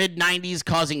into the mid-90s,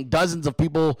 causing dozens of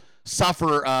people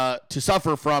to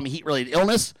suffer from heat-related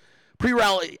illness.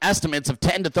 Pre-rally estimates of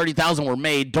 10 to 30,000 were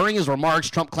made. During his remarks,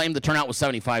 Trump claimed the turnout was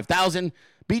 75,000.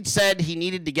 Beach said he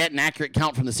needed to get an accurate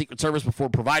count from the Secret Service before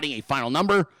providing a final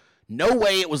number. No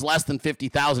way it was less than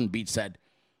 50,000, Beach said.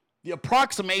 The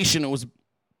official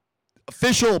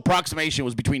approximation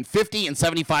was between 50 and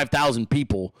 75,000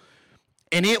 people,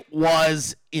 and it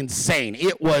was insane.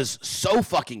 It was so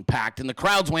fucking packed, and the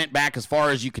crowds went back as far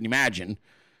as you can imagine.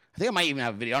 I think I might even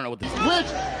have a video. I don't know what this is.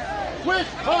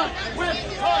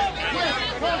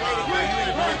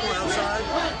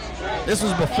 This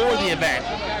was before the event.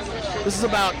 This is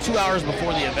about 2 hours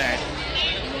before the event.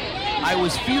 I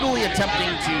was futilely attempting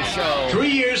to show... 3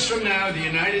 years from now, the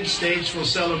United States will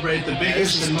celebrate the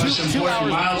biggest and most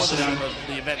important milestone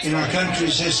in our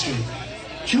country's history.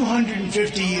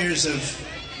 250 years of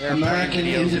American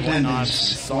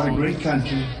independence. What a great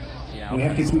country. Yeah, we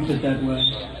have to keep it that way.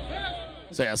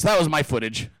 So that was my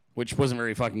footage, which wasn't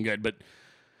very fucking good. But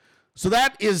so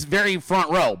that is very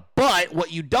front row. But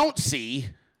what you don't see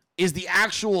is the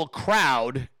actual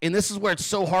crowd, and this is where it's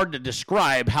so hard to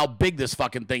describe how big this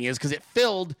fucking thing is, because it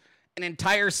filled an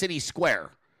entire city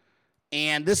square.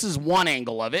 And this is one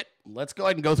angle of it. Let's go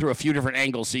ahead and go through a few different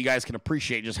angles so you guys can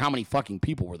appreciate just how many fucking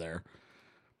people were there.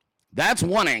 That's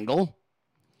one angle.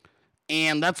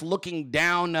 And that's looking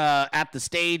down at the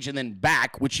stage and then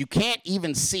back, which you can't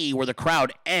even see where the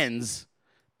crowd ends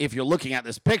if you're looking at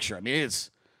this picture. I mean,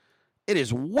 it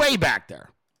is way back there.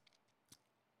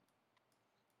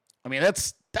 I mean,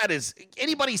 that is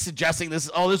anybody suggesting this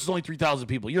is only 3,000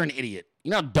 people. You're an idiot. You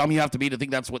know how dumb you have to be to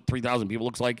think that's what 3,000 people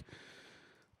looks like?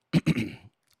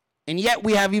 And yet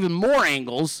we have even more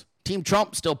angles. Team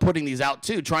Trump still putting these out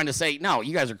too, trying to say, no,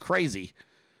 you guys are crazy.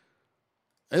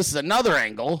 This is another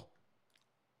angle.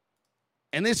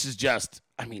 And this is just,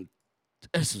 I mean,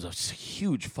 this is a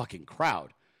huge fucking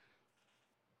crowd.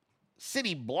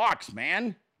 City blocks,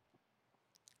 man.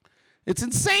 It's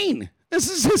insane. This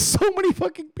is just so many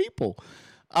fucking people.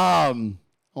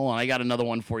 Hold on, I got another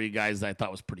one for you guys that I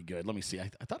thought was pretty good. Let me see. I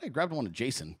thought I grabbed one of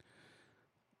Jason.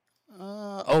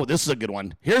 This is a good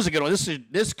one. Here's a good one.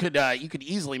 This could you could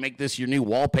easily make this your new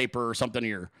wallpaper or something, or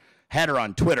your header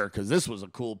on Twitter, because this was a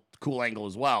cool angle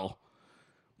as well.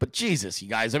 But Jesus, you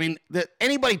guys, I mean,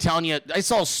 anybody telling you, I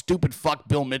saw stupid fuck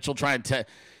Bill Mitchell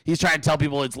he's trying to tell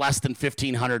people it's less than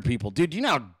 1,500 people. Dude, you know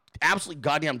how absolutely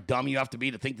goddamn dumb you have to be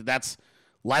to think that that's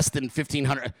less than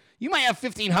 1,500. You might have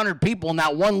 1,500 people in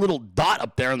that one little dot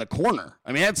up there in the corner.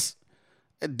 I mean,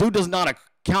 dude does not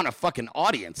count a fucking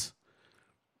audience.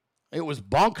 It was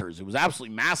bonkers. It was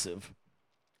absolutely massive.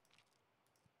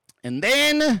 And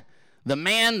then the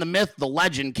man, the myth, the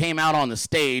legend came out on the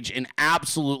stage and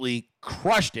absolutely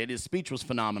crushed it. His speech was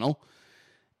phenomenal.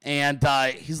 And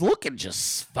he's looking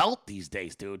just svelte these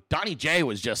days, dude. Donnie J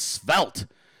was just svelte.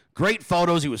 Great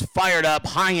photos. He was fired up,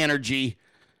 high energy,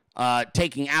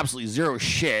 taking absolutely zero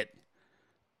shit.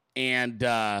 And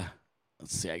let's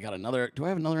see. I got another. Do I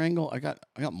have another angle? I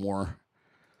got more.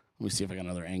 Let me see if I got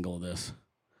another angle of this.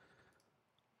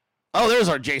 Oh, there's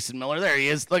our Jason Miller. There he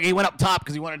is. Look, he went up top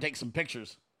because he wanted to take some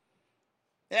pictures.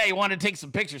 Yeah, he wanted to take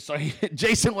some pictures. So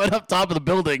Jason went up top of the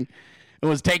building and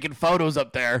was taking photos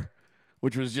up there,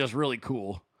 which was just really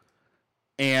cool.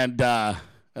 And that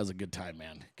was a good time,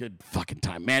 man. Good fucking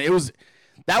time, man.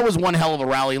 That was one hell of a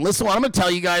rally. And listen, what I'm going to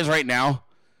tell you guys right now,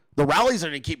 the rallies are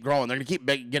going to keep growing. They're going to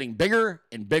keep getting bigger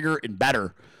and bigger and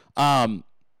better.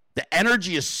 The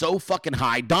energy is so fucking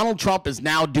high. Donald Trump is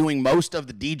now doing most of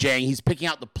the DJing. He's picking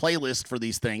out the playlist for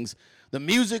these things. The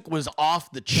music was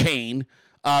off the chain.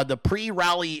 The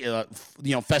pre-rally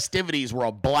festivities were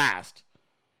a blast.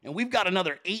 And we've got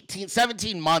another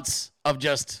 17 months of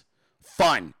just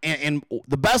fun. And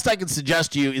the best I can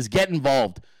suggest to you is get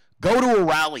involved. Go to a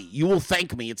rally. You will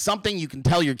thank me. It's something you can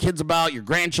tell your kids about, your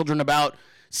grandchildren about,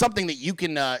 something that you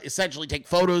can essentially take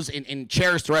photos and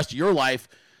cherish the rest of your life,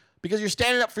 because you're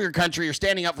standing up for your country. You're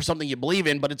standing up for something you believe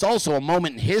in, but it's also a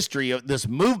moment in history of this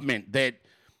movement that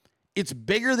it's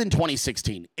bigger than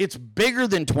 2016. It's bigger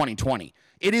than 2020.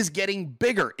 It is getting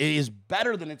bigger. It is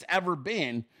better than it's ever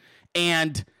been.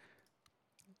 And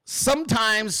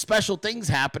sometimes special things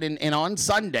happen, and on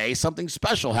Sunday, something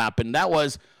special happened. That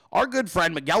was our good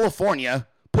friend California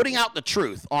putting out the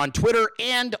truth on Twitter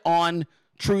and on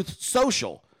Truth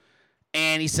Social.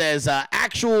 And he says,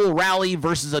 actual rally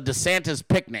versus a DeSantis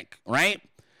picnic, right?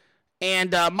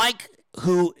 And Mike,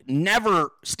 who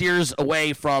never steers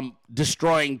away from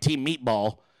destroying Team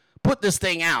Meatball, put this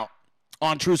thing out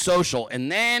on Truth Social.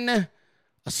 And then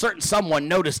a certain someone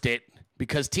noticed it,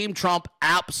 because Team Trump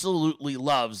absolutely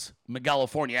loves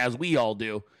California, as we all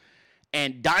do.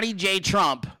 And Donnie J.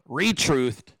 Trump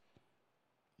retruthed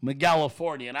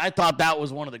California. And I thought that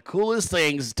was one of the coolest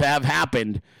things to have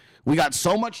happened. We got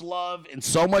so much love and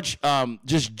so much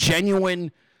just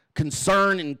genuine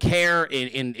concern and care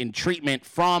and treatment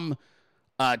from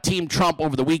Team Trump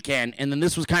over the weekend. And then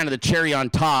this was kind of the cherry on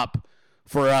top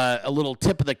for a little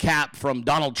tip of the cap from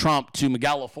Donald Trump to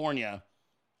California.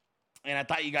 And I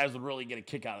thought you guys would really get a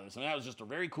kick out of this. And that was just a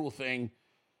very cool thing.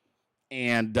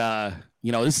 And,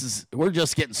 we're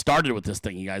just getting started with this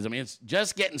thing, you guys. I mean, it's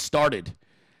just getting started.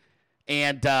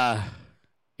 And,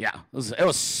 it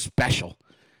was special.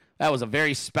 That was a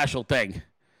very special thing.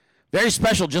 Very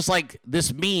special, just like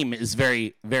this meme is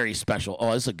very, very special.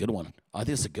 Oh, this is a good one. I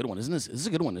think it's a good one, isn't this? This is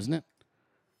a good one, isn't it?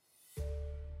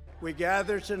 We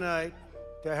gather tonight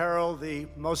to herald the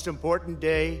most important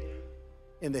day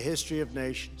in the history of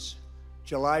nations,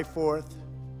 July 4th,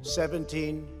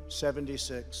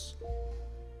 1776.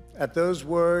 At those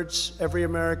words, every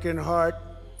American heart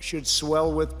should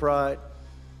swell with pride.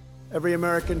 Every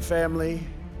American family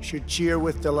should cheer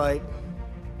with delight.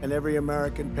 And every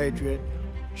American patriot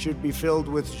should be filled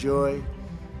with joy,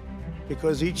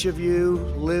 because each of you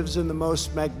lives in the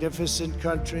most magnificent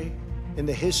country in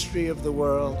the history of the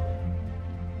world,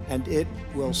 and it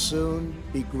will soon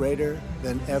be greater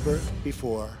than ever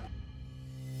before.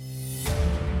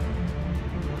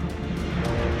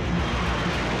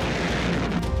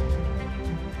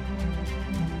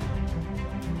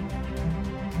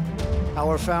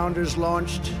 Our founders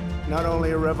launched not only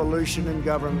a revolution in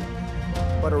government,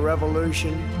 but a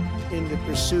revolution in the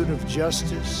pursuit of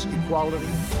justice, equality,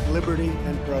 liberty,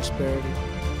 and prosperity.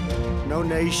 No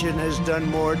nation has done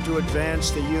more to advance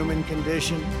the human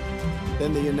condition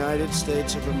than the United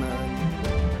States of America.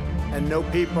 And no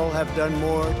people have done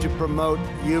more to promote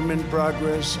human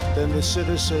progress than the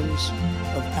citizens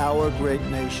of our great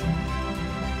nation.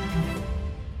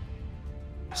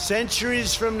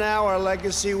 Centuries from now, our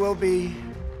legacy will be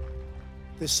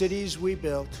the cities we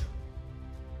built,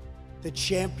 the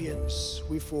champions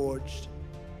we forged,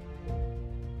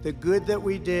 the good that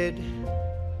we did,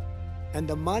 and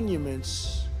the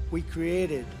monuments we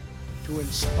created to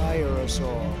inspire us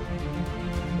all.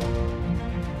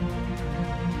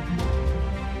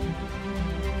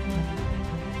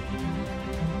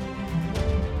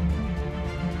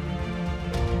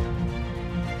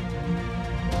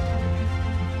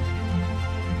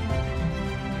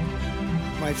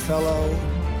 My fellow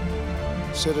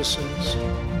citizens,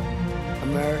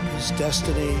 America's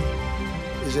destiny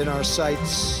is in our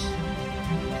sights.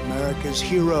 America's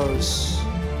heroes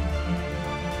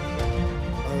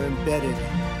are embedded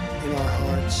in our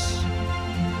hearts.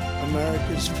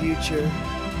 America's future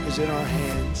is in our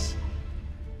hands.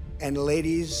 And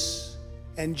ladies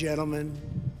and gentlemen,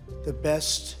 the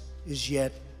best is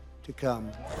yet to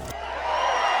come.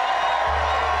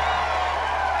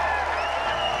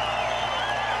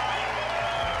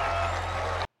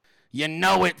 You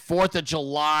know it, 4th of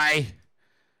July.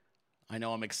 I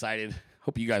know I'm excited.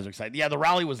 Hope you guys are excited. Yeah, the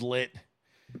rally was lit.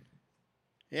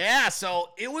 Yeah, so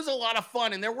it was a lot of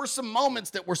fun, and there were some moments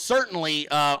that were certainly,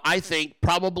 I think,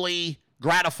 probably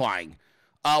gratifying.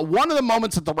 One of the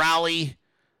moments at the rally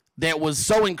that was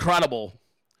so incredible,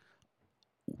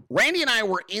 Randy and I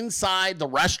were inside the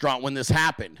restaurant when this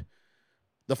happened.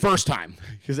 The first time,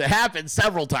 because it happened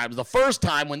several times. The first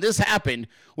time when this happened,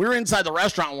 we were inside the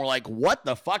restaurant and we're like, what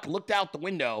the fuck? Looked out the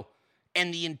window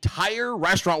and the entire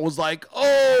restaurant was like,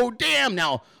 oh, damn.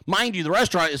 Now, mind you, the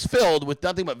restaurant is filled with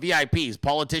nothing but VIPs,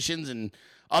 politicians and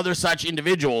other such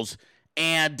individuals.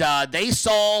 And they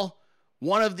saw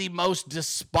one of the most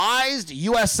despised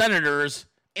U.S. senators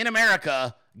in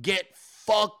America get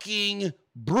fucking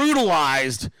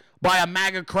brutalized by a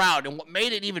MAGA crowd. And what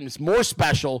made it even more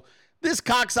special, this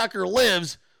cocksucker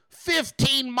lives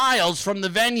 15 miles from the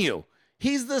venue.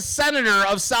 He's the senator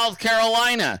of South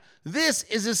Carolina. This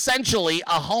is essentially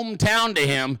a hometown to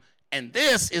him, and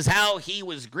this is how he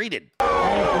was greeted.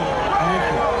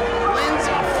 Thank you.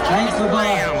 Lindsey Thanks for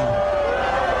Graham.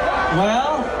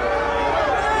 Well,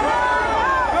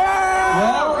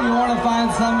 you want to find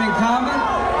something in common?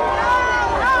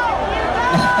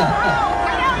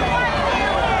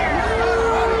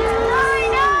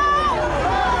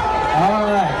 All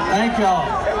right, thank you all.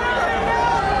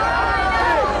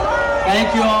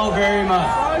 Thank you all very much.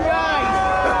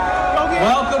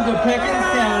 Welcome to Pickens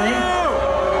County.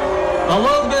 A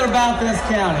little bit about this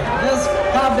county. Just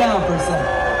calm down for a second.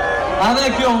 I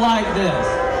think you'll like this.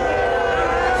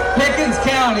 Pickens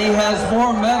County has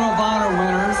more Medal of Honor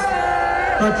winners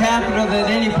per capita than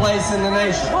any place in the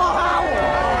nation.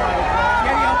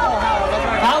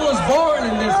 I was born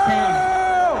in this county.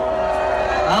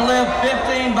 I live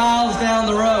 15 miles down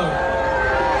the road.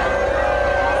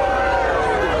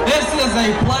 This is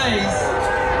a place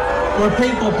where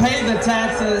people pay the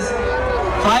taxes,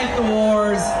 fight the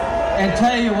wars, and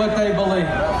tell you what they believe.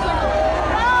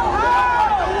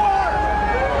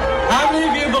 How many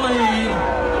of you believe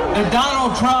that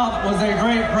Donald Trump was a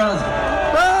great president?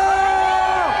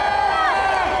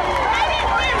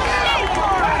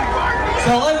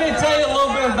 So let me tell you a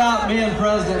little bit about me and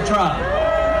President Trump.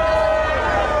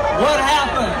 What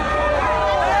happened?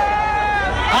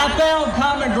 I found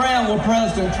common ground with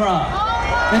President Trump.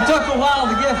 It took a while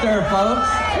to get there, folks.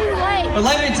 But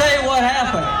let me tell you what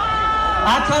happened.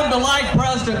 I come to like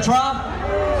President Trump,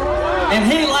 and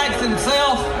he likes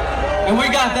himself, and we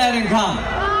got that in common.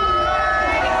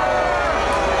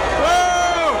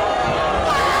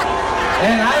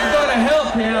 And I'm going to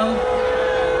help him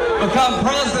become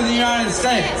President of the United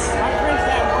States.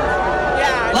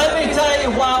 Let me tell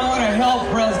you why I want to help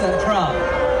President Trump.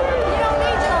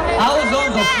 I was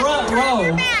on the front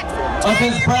row of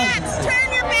his presidency.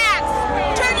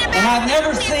 And I've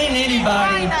never seen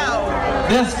anybody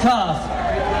this tough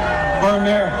for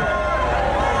America.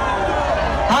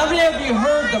 How many of you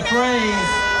heard the phrase,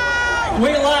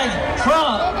 we like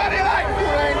Trump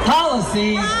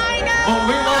policies, but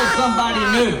we want somebody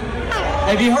new?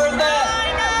 Have you heard that?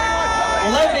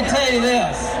 Well, let me tell you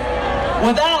this.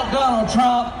 Without Donald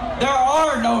Trump, there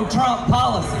are no Trump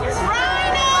policies.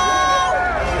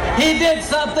 He did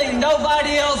something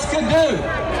nobody else could do.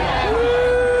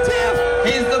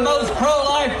 He's the most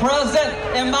pro-life president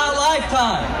in my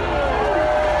lifetime.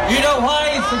 You know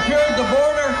why he secured the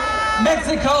border?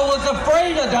 Mexico was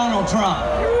afraid of Donald Trump.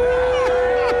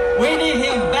 We need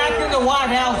him back in the White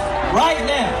House right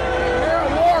now.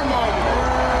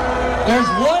 There's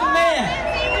one man,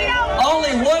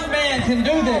 only one man can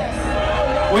do this.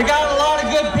 We got a lot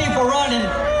of good people running,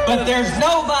 but there's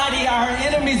nobody our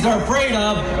enemies are afraid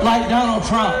of like Donald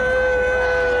Trump.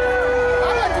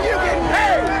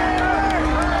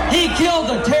 He killed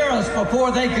the terrorists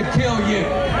before they could kill you.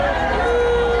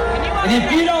 And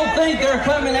if you don't think they're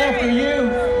coming after you,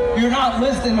 you're not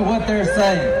listening to what they're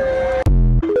saying.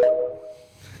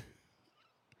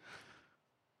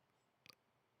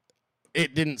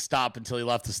 It didn't stop until he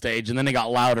left the stage, and then it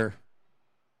got louder.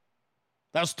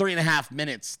 That was 3.5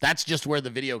 minutes. That's just where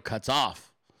the video cuts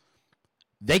off.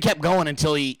 They kept going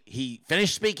until he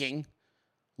finished speaking,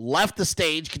 left the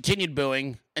stage, continued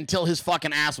booing, until his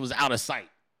fucking ass was out of sight.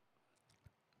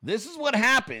 This is what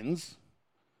happens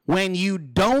when you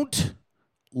don't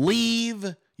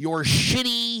leave your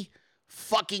shitty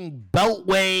fucking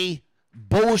beltway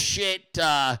bullshit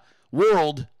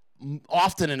world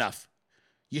often enough.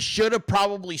 You should have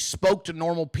probably spoke to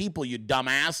normal people, you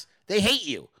dumbass. They hate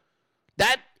you.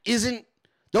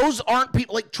 Those aren't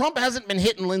people. Like, Trump hasn't been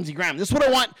hitting Lindsey Graham. This is what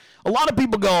I want. A lot of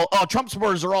people go, oh, Trump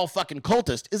supporters are all fucking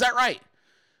cultists. Is that right?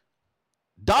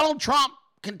 Donald Trump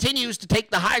continues to take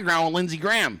the high ground with Lindsey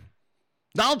Graham.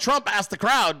 Donald Trump asked the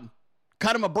crowd,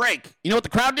 cut him a break. You know what the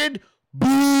crowd did?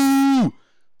 Boo!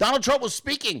 Donald Trump was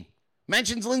speaking.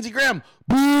 Mentions Lindsey Graham.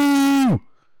 Boo!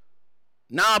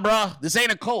 Nah, bruh. This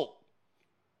ain't a cult.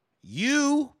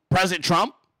 You, President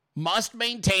Trump, must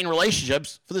maintain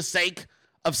relationships for the sake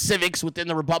of civics within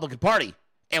the Republican Party,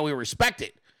 and we respect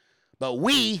it. But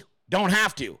we don't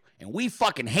have to, and we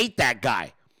fucking hate that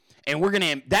guy. And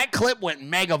that clip went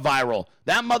mega viral.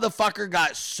 That motherfucker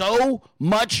got so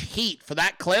much heat for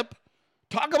that clip.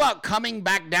 Talk about coming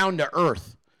back down to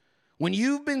earth. When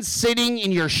you've been sitting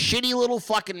in your shitty little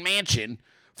fucking mansion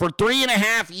for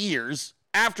 3.5 years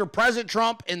after President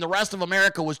Trump and the rest of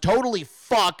America was totally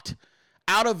fucked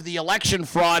out of the election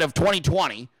fraud of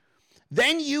 2020,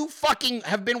 then you fucking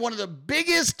have been one of the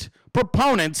biggest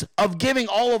proponents of giving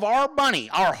all of our money,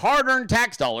 our hard-earned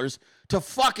tax dollars, to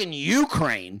fucking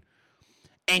Ukraine,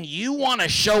 and you want to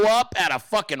show up at a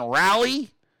fucking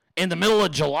rally in the middle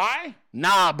of July?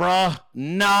 Nah, bruh.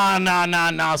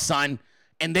 Nah, son.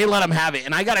 And they let him have it.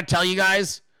 And I got to tell you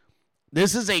guys,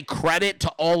 this is a credit to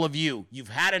all of you. You've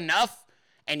had enough,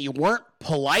 and you weren't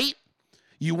polite.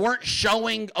 You weren't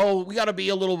showing, oh,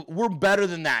 we're better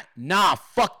than that. Nah,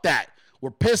 fuck that. We're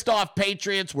pissed off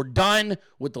patriots. We're done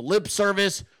with the lip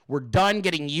service. We're done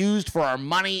getting used for our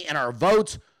money and our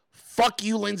votes. Fuck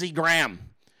you, Lindsey Graham.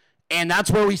 And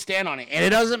that's where we stand on it. And it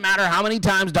doesn't matter how many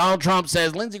times Donald Trump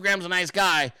says Lindsey Graham's a nice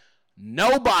guy.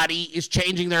 Nobody is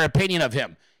changing their opinion of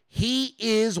him. He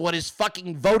is what his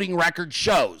fucking voting record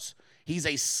shows. He's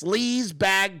a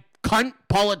sleazebag cunt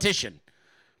politician.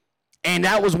 And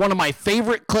that was one of my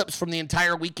favorite clips from the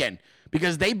entire weekend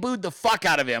because they booed the fuck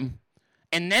out of him.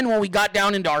 And then when we got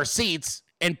down into our seats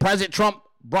and President Trump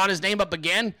brought his name up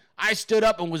again, I stood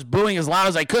up and was booing as loud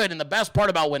as I could. And the best part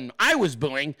about when I was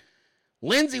booing,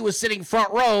 Lindsey was sitting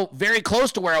front row, very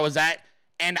close to where I was at,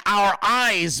 and our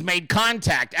eyes made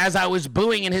contact as I was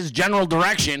booing in his general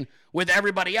direction with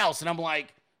everybody else. And I'm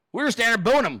like, we were standing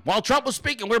there booing him. While Trump was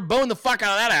speaking, we were booing the fuck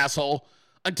out of that asshole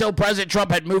until President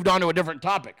Trump had moved on to a different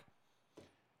topic.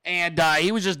 And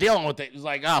he was just dealing with it. He was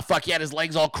like, oh, fuck, he had his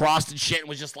legs all crossed and shit and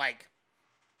was just like,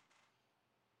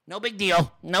 no big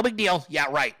deal. No big deal. Yeah,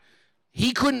 right.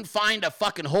 He couldn't find a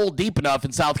fucking hole deep enough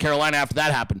in South Carolina after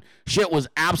that happened. Shit was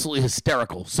absolutely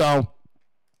hysterical. So,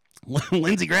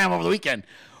 Lindsey Graham over the weekend.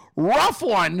 Rough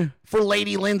one for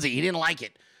Lady Lindsey. He didn't like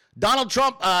it. Donald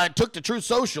Trump took to Truth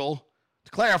Social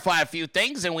to clarify a few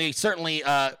things, and we certainly,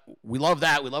 we love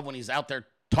that. We love when he's out there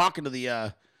talking to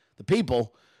the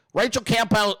people. Rachel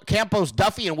Campos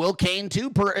Duffy and Will Cain,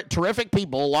 two terrific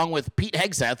people, along with Pete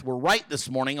Hegseth, were right this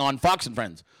morning on Fox and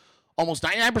Friends. Almost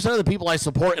 99% of the people I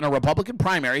support in a Republican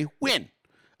primary win.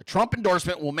 A Trump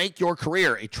endorsement will make your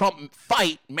career. A Trump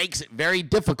fight makes it very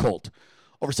difficult.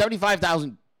 Over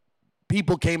 75,000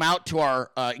 people came out to our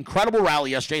incredible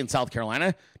rally yesterday in South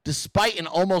Carolina. Despite an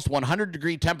almost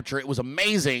 100-degree temperature, it was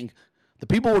amazing. The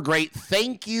people were great.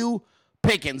 Thank you,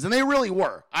 Pickens. And they really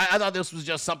were. I thought this was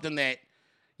just something that,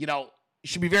 you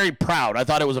should be very proud. I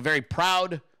thought it was a very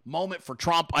proud moment for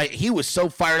Trump. He was so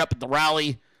fired up at the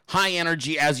rally. High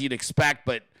energy, as you'd expect,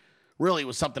 but really it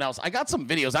was something else. I got some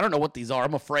videos. I don't know what these are.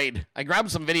 I'm afraid. I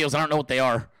grabbed some videos. I don't know what they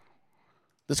are.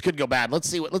 This could go bad. Let's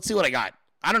see what I got.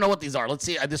 I don't know what these are. Let's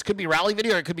see. This could be rally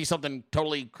video or it could be something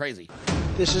totally crazy.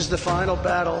 This is the final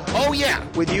battle. Oh, yeah.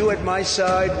 With you at my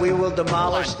side, we will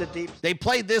demolish the deep. They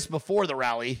played this before the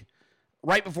rally,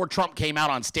 right before Trump came out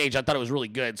on stage. I thought it was really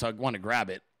good, so I wanted to grab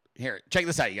it. Here, check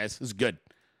this out, you guys. This is good.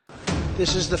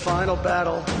 This is the final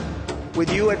battle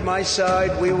With you at my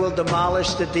side, we will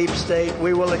demolish the deep state.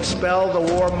 We will expel the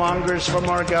warmongers from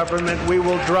our government. We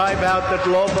will drive out the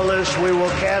globalists. We will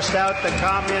cast out the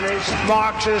communists,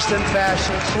 Marxists, and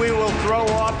fascists. We will throw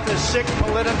off the sick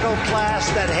political class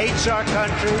that hates our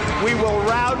country. We will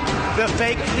rout the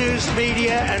fake news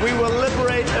media, and we will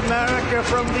liberate America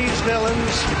from these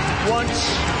villains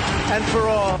once and for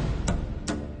all.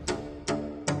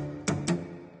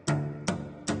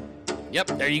 Yep,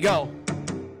 there you go.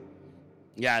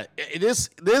 Yeah,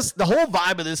 the whole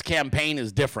vibe of this campaign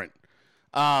is different.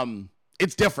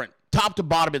 It's different. Top to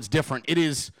bottom, it's different. It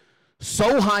is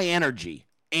so high energy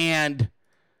and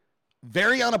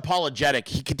very unapologetic.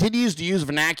 He continues to use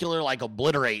vernacular like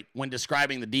obliterate when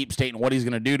describing the deep state and what he's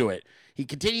going to do to it. He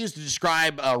continues to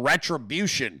describe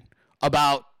retribution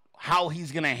about how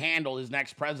he's going to handle his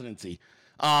next presidency.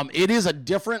 It is a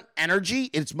different energy.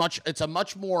 It's a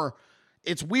much more...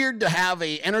 It's weird to have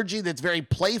a energy that's very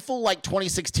playful like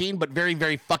 2016, but very,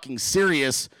 very fucking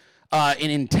serious and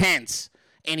intense.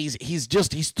 And he's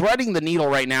threading the needle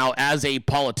right now as a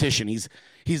politician.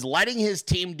 He's letting his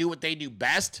team do what they do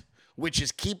best, which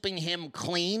is keeping him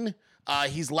clean.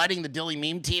 He's letting the Dilley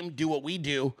meme team do what we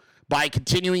do by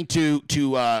continuing to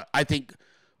I think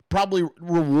probably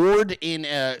reward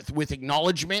with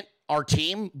acknowledgement our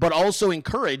team, but also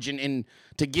encourage and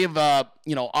to give,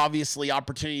 obviously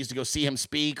opportunities to go see him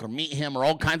speak or meet him or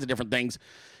all kinds of different things.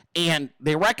 And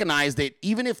they recognize that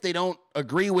even if they don't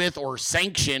agree with or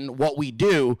sanction what we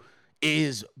do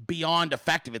is beyond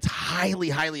effective. It's highly,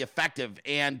 highly effective.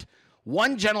 And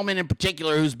one gentleman in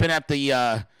particular who's been at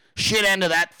the shit end of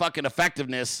that fucking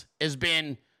effectiveness has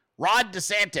been Rod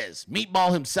DeSantis,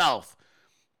 Meatball himself.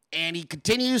 And he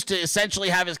continues to essentially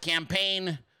have his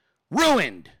campaign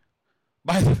ruined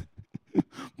by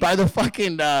the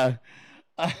fucking the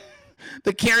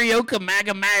karaoke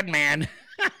MAGA madman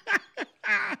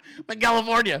in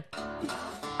California.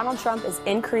 Donald Trump is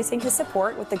increasing his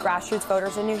support with the grassroots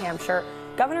voters in New Hampshire.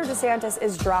 Governor DeSantis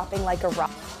is dropping like a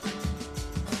rock.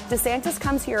 DeSantis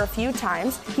comes here a few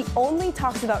times. He only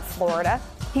talks about Florida.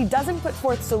 He doesn't put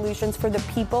forth solutions for the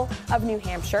people of New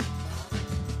Hampshire.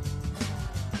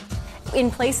 In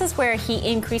places where he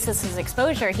increases his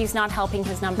exposure, he's not helping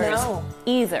his numbers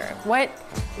either. What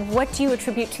do you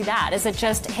attribute to that? Is it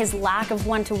just his lack of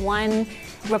one-to-one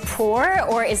rapport,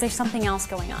 or is there something else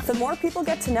going on? The more people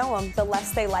get to know him, the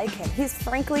less they like him. He's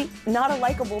frankly not a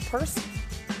likable person.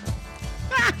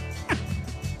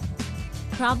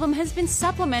 Problem has been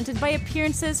supplemented by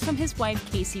appearances from his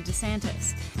wife, Casey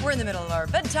DeSantis. We're in the middle of our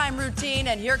bedtime routine,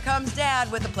 and here comes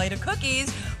Dad with a plate of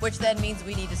cookies, which then means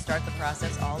we need to start the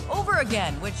process all over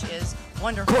again, which is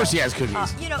wonderful. Of course he has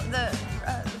cookies. The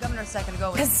governor a second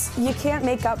ago Because you can't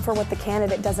make up for what the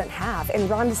candidate doesn't have, and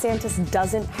Ron DeSantis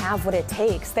doesn't have what it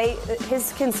takes.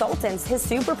 His consultants, his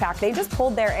super PAC, they just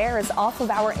pulled their airs off of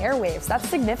our airwaves. That's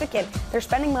significant. They're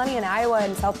spending money in Iowa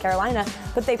and South Carolina,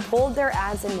 but they pulled their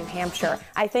ads in New Hampshire.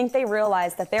 I think they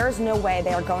realized that there is no way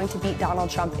they are going to beat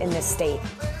Donald Trump in this state.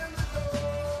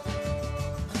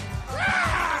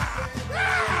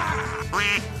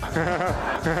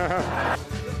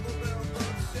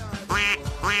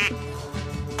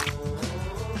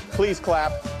 Please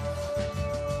clap.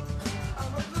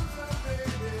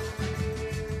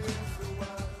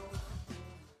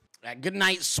 Good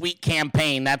night, sweet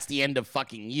campaign. That's the end of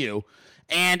fucking you.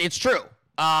 And it's true.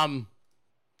 I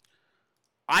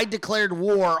declared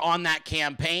war on that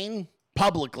campaign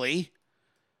publicly,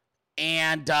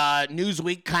 and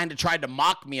Newsweek kind of tried to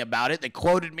mock me about it. They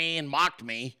quoted me and mocked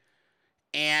me.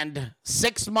 And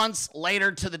 6 months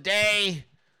later to the day,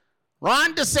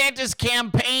 Ron DeSantis'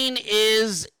 campaign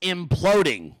is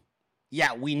imploding.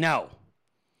 Yeah, we know.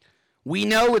 We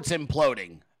know it's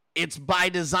imploding. It's by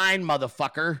design,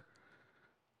 motherfucker.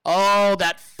 Oh,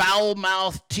 that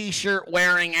foul-mouthed t-shirt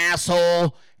wearing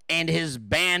asshole and his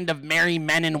band of merry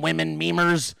men and women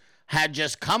memers had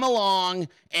just come along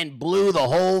and blew the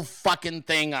whole fucking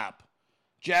thing up.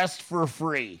 Just for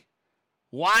free.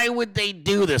 Why would they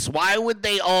do this? Why would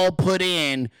they all put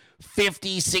in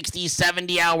 50, 60,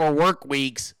 70-hour work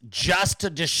weeks just to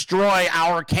destroy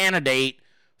our candidate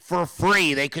for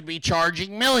free? They could be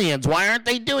charging millions. Why aren't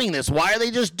they doing this? Why are they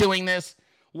just doing this?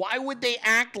 Why would they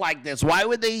act like this? Why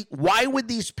would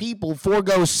these people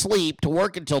forego sleep to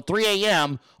work until 3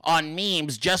 a.m. on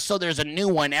memes just so there's a new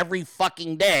one every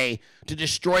fucking day to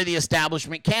destroy the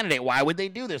establishment candidate? Why would they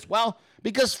do this? Well,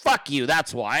 because fuck you,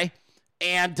 that's why.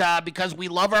 And because we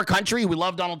love our country, we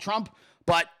love Donald Trump,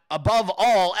 but above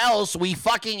all else, we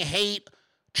fucking hate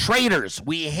traitors.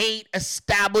 We hate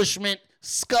establishment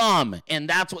scum, and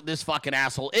that's what this fucking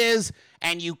asshole is.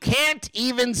 And you can't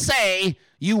even say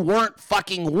you weren't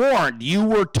fucking warned. You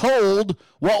were told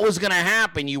what was going to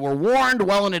happen. You were warned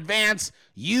well in advance.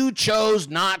 You chose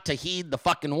not to heed the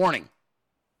fucking warning.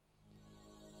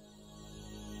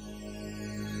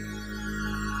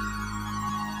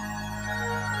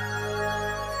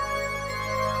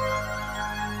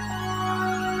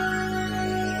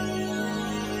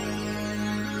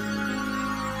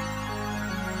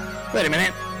 Wait a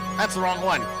minute. That's the wrong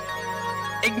one.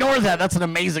 Ignore that. That's an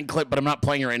amazing clip, but I'm not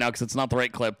playing it right now because it's not the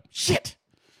right clip. Shit.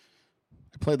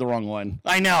 I played the wrong one.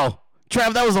 I know.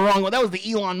 Trev, that was the wrong one. That was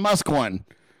the Elon Musk one.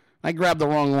 I grabbed the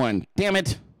wrong one. Damn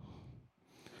it.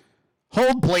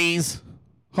 Hold, please.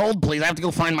 Hold, please. I have to go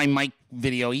find my Mike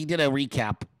video. He did a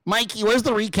recap. Mikey, where's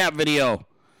the recap video?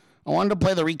 I wanted to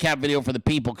play the recap video for the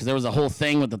people because there was a whole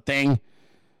thing with the thing.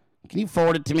 Can you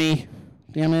forward it to me?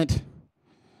 Damn it.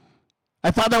 I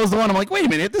thought that was the one. I'm like, wait a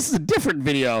minute. This is a different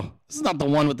video. This is not the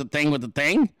one with the thing with the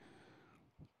thing.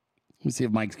 Let me see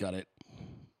if Mike's got it.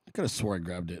 I could have swore I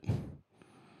grabbed it.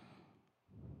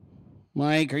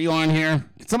 Mike, are you on here?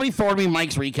 Can somebody forward me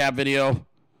Mike's recap video?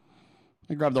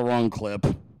 I grabbed the wrong clip.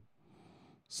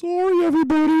 Sorry,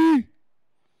 everybody.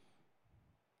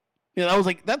 Yeah, I was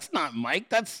like, that's not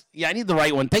Mike. Yeah, I need the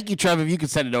right one. Thank you, Trev, if you could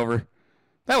send it over.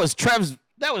 That was Trev's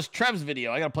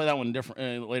video. I got to play that one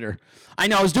different later. I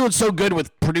know. I was doing so good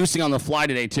with producing on the fly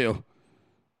today, too.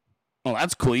 Oh,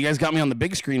 that's cool. You guys got me on the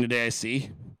big screen today, I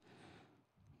see.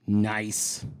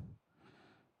 Nice.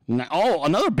 Oh,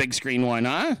 another big screen one,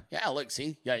 huh? Yeah, look,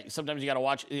 see? Yeah, sometimes you got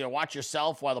to watch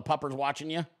yourself while the pupper's watching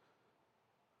you.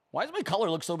 Why does my color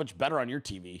look so much better on your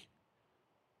TV?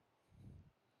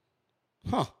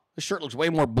 Huh. This shirt looks way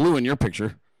more blue in your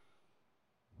picture.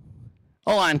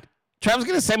 Hold on. Trev's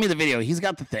going to send me the video. He's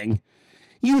got the thing.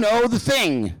 You know the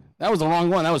thing. That was the wrong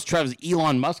one. That was Trev's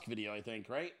Elon Musk video, I think,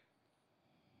 right?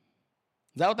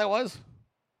 Is that what that was?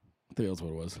 I think that's what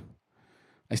it was.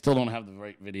 I still don't have the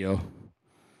right video.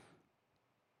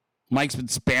 Mike's been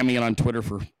spamming it on Twitter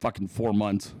for fucking 4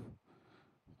 months.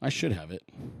 I should have it.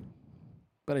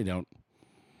 But I don't.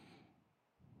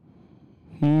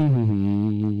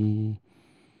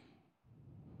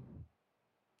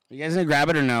 Are you guys going to grab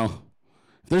it or no?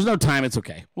 If there's no time, it's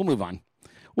okay. We'll move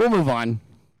on.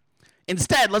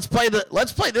 Instead, let's play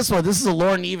this one. This is a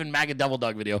Lauren Eve and MAGA Devil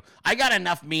Dog video. I got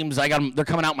enough memes. They're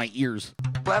coming out my ears.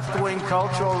 Left-wing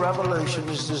cultural revolution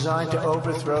is designed to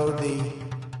overthrow the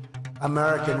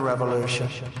American Revolution.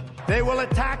 They will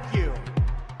attack you.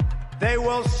 They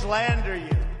will slander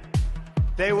you.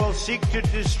 They will seek to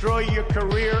destroy your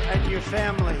career and your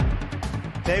family.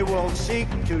 They will seek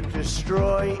to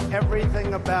destroy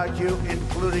everything about you,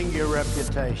 including your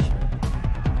reputation.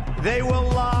 They will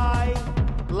lie,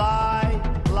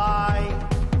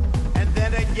 and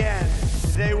then again,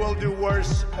 they will do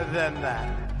worse than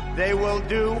that. They will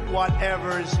do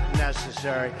whatever's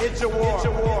necessary. It's a war. It's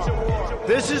a war.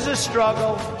 This is a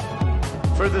struggle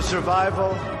for the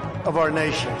survival of our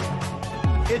nation.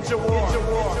 It's a war. It's a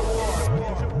war.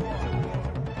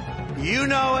 You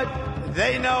know it.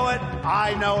 They know it.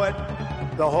 I know it.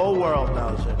 The whole world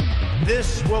knows it.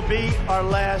 This will be our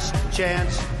last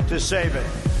chance to save it.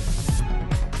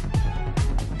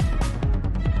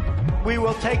 We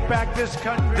will take back this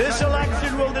country. This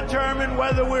election will determine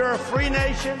whether we're a free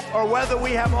nation or whether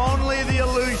we have only the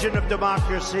illusion of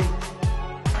democracy.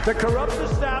 The corrupt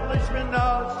establishment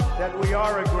knows that we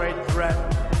are a great threat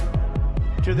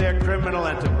to their criminal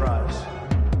enterprise.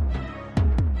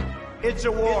 It's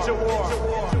a war. It's a war.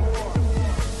 It's a war.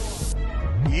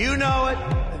 You know it.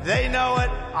 They know it.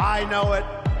 I know it.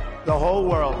 The whole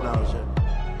world knows it.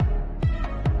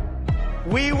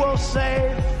 We will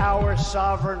save our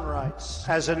sovereign rights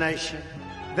as a nation.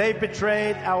 They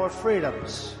betrayed our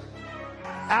freedoms.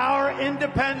 Our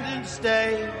Independence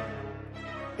Day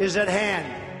is at hand.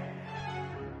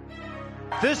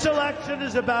 This election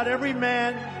is about every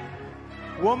man,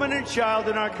 woman, and child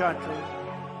in our country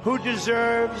who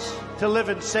deserves to live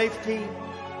in safety,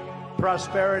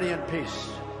 prosperity, and peace.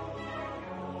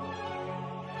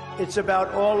 It's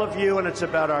about all of you, and it's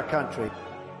about our country.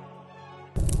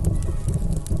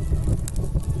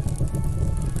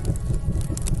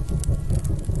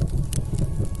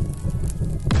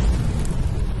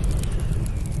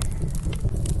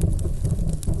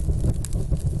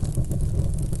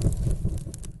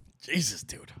 Jesus,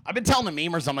 dude. I've been telling the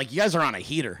memers, I'm like, you guys are on a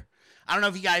heater. I don't know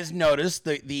if you guys noticed,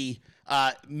 the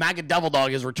MAGA Devil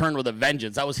Dog has returned with a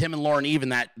vengeance. That was him and Lauren Eve in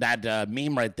that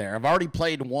meme right there. I've already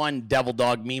played one Devil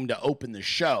Dog meme to open the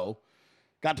show.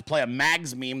 Got to play a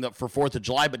Mags meme for 4th of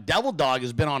July, but Devil Dog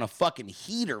has been on a fucking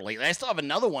heater lately. I still have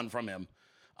another one from him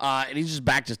And he's just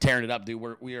back, just tearing it up, dude.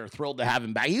 We are thrilled to have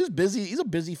him back. He was busy. He's a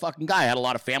busy fucking guy. Had a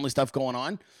lot of family stuff going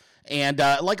on. And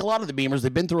like a lot of the Beamers,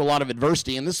 they've been through a lot of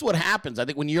adversity. And this is what happens. I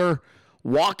think when you're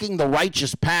walking the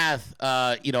righteous path,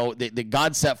 that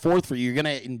God set forth for you, you're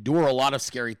going to endure a lot of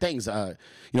scary things.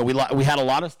 We had a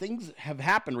lot of things have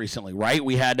happened recently, right?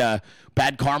 We had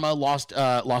Bad Karma lost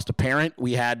a parent.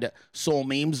 We had Soul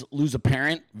Memes lose a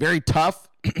parent. Very tough.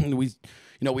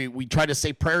 We tried to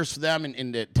say prayers for them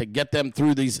and to get them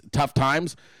through these tough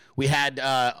times. We had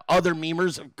other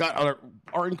memers, got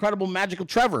our incredible Magical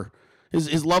Trevor.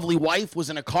 His lovely wife was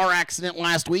in a car accident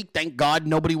last week. Thank God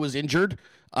nobody was injured.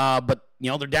 But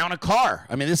they're down a car.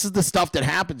 I mean, this is the stuff that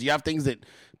happens. You have things that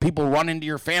people run into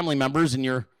your family members,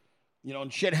 and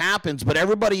and shit happens. But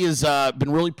everybody has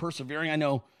been really persevering. I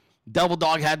know Devil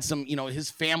Dog had some, his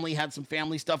family had some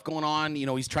family stuff going on.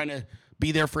 He's trying to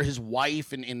be there for his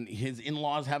wife, and his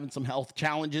in-laws having some health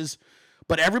challenges.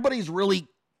 But everybody's really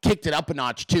kicked it up a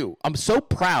notch too. I'm so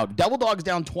proud. Devil Dog's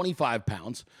down 25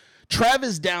 pounds. Trev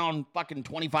is down fucking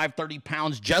 25, 30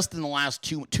 pounds just in the last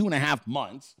two and a half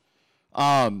months.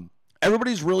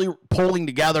 Everybody's really pulling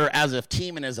together as a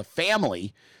team and as a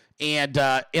family. And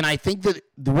I think that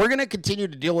we're going to continue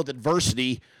to deal with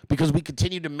adversity because we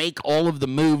continue to make all of the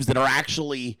moves that are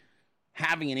actually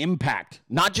having an impact,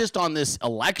 not just on this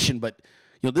election, but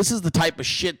this is the type of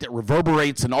shit that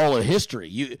reverberates in all of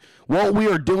history. What we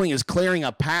are doing is clearing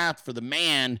a path for the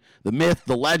man, the myth,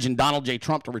 the legend, Donald J.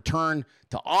 Trump to return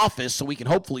to office so we can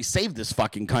hopefully save this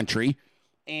fucking country.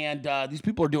 And these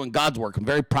people are doing God's work. I'm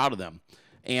very proud of them.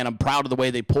 And I'm proud of the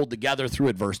way they pulled together through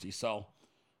adversity. So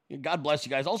God bless you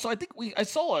guys. Also, I think I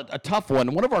saw a tough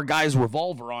one. One of our guys,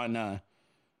 Revolver, on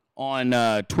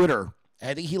Twitter,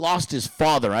 I think he lost his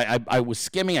father. I was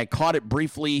skimming. I caught it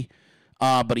briefly.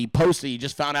 But he posted, he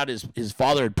just found out his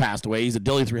father had passed away. He's a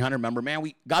Dilley 300 member.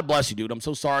 Man, God bless you, dude. I'm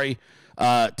so sorry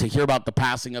to hear about the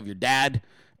passing of your dad.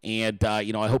 And,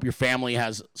 I hope your family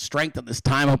has strength at this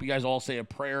time. I hope you guys all say a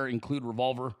prayer, include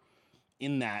Revolver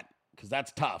in that, because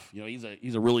that's tough.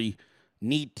 He's a really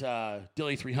neat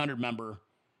Dilley 300 member.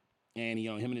 And,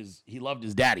 he loved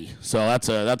his daddy. So that's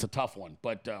a tough one.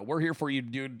 But we're here for you,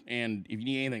 dude. And if you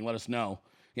need anything, let us know.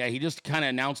 Yeah, he just kind of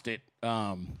announced it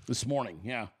this morning.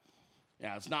 Yeah.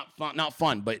 Yeah, it's not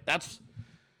fun, but that's,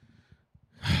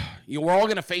 we're all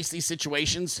going to face these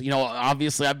situations.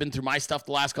 Obviously I've been through my stuff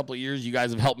the last couple of years. You guys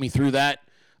have helped me through that.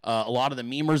 A lot of the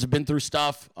memers have been through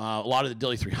stuff. A lot of the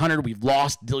Dilley 300, we've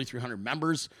lost Dilley 300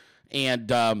 members.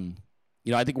 And,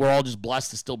 I think we're all just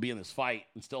blessed to still be in this fight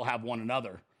and still have one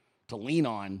another to lean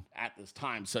on at this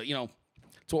time. So,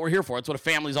 it's what we're here for. It's what a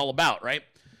family's all about, right?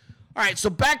 All right,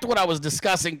 so back to what I was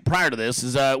discussing prior to this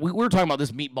is we were talking about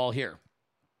this meatball here.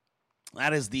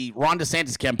 That is the Ron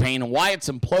DeSantis campaign and why it's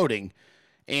imploding.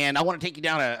 And I want to take you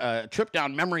down a trip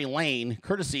down memory lane,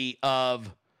 courtesy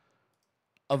of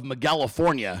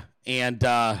California. And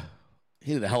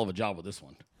he did a hell of a job with this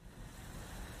one.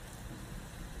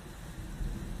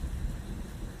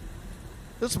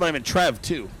 This might have been Trev,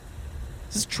 too.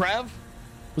 Is this Trev?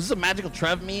 Was this a Magical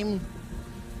Trev meme?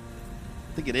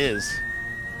 I think it is.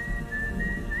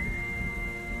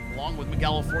 Along with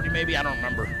California, maybe? I don't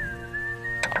remember.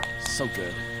 So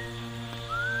good.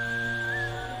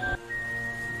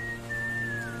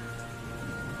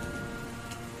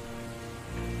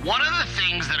 One of the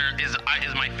things that is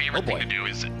my favorite thing to do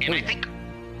is, and I think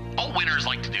all winners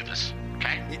like to do this,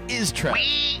 okay? It is true.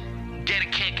 We get a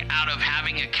kick out of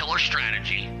having a killer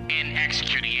strategy and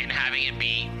executing it and having it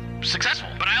be successful.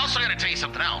 But I also got to tell you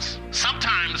something else.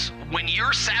 Sometimes when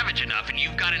you're savage enough and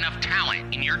you've got enough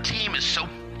talent and your team is so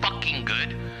fucking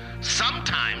good,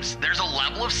 sometimes there's a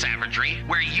level of savagery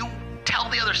where you tell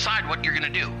the other side what you're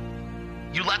going to do.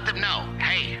 You let them know,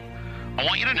 hey, I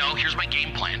want you to know, here's my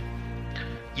game plan.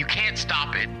 You can't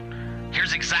stop it.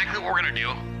 Here's exactly what we're going to do,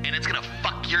 and it's going to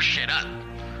fuck your shit up.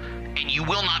 And you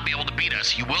will not be able to beat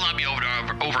us. You will not be able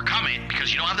to overcome it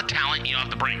because you don't have the talent, you don't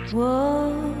have the brains.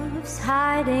 Wolves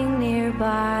hiding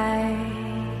nearby,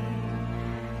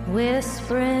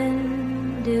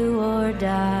 whispering, do or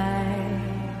die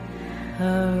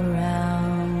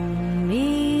around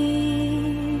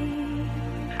me.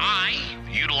 I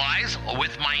utilize,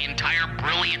 with my entire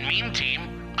brilliant meme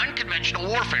team, unconventional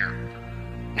warfare.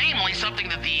 Namely, something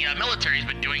that the military's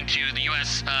been doing to the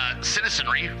U.S.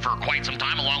 Citizenry for quite some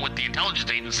time, along with the intelligence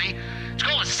agency. It's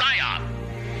called a PSYOP.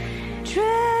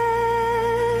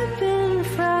 Dripping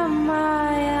from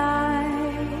my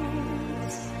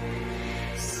eyes,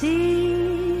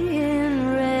 seeing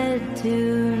red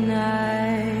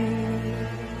tonight,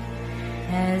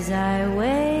 as I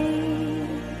wait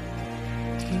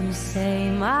to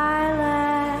say my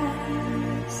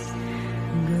last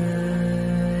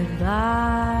goodbye.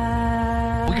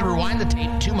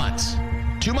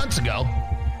 2 months ago,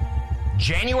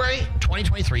 January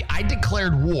 2023, I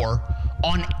declared war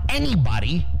on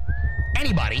anybody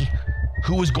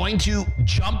who was going to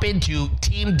jump into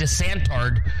Team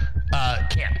DeSantard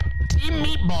camp. Team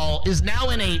Meatball is now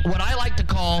in what I like to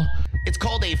call, it's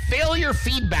called a failure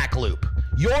feedback loop.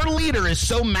 Your leader is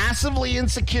so massively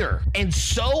insecure and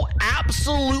so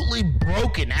absolutely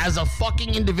broken as a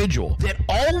fucking individual that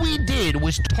all we did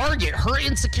was target her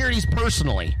insecurities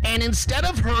personally. And instead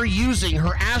of her using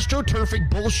her astroturfic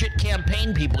bullshit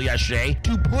campaign people yesterday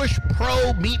to push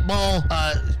pro Meatball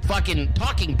fucking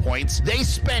talking points, they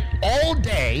spent all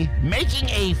day making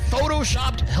a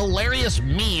photoshopped hilarious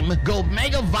meme go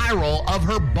mega viral of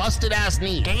her busted ass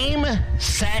knee. Game,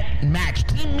 set, match.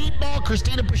 Team Meatball,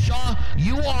 Christina Pashaw,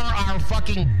 you are our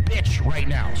fucking bitch right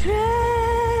now.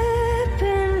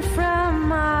 Dripping from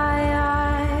my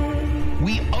eyes.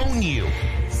 We own you.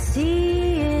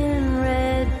 Seeing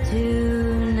red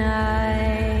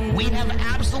tonight. We have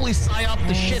absolutely psyoped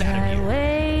the shit out of you.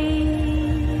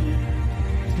 Wait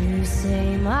to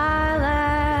say my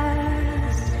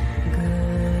last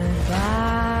goodbye.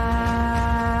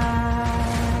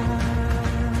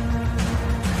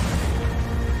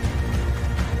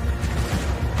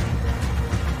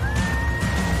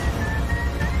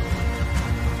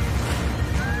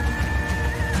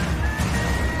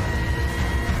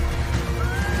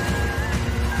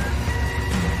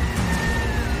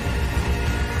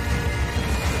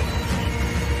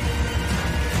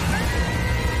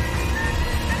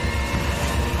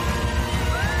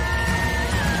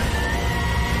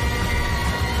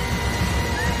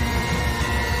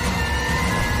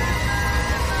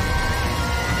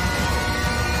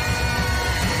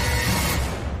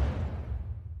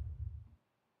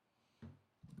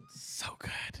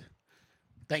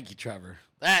 Thank you, Trevor.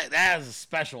 That is a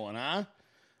special one, huh?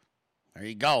 There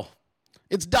you go.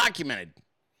 It's documented.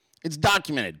 It's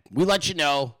documented. We let you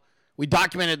know. We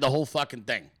documented the whole fucking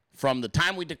thing. From the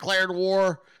time we declared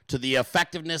war, to the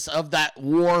effectiveness of that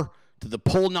war, to the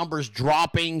poll numbers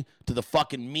dropping, to the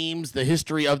fucking memes, the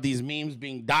history of these memes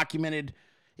being documented.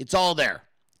 It's all there.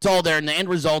 It's all there. And the end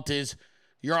result is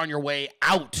you're on your way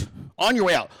out. On your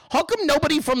way out. How come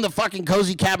nobody from the fucking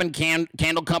Cozy Cabin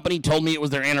Candle Company told me it was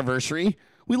their anniversary?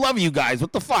 We love you guys.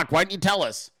 What the fuck? Why didn't you tell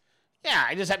us? Yeah,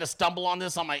 I just had to stumble on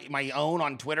this on my own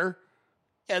on Twitter.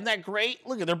 Yeah, isn't that great?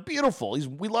 Look, they're beautiful.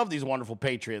 We love these wonderful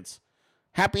patriots.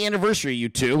 Happy anniversary, you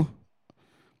two.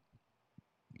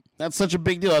 That's such a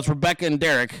big deal. That's Rebecca and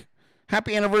Derek.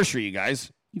 Happy anniversary, you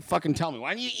guys. You fucking tell me.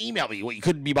 Why didn't you email me? What, you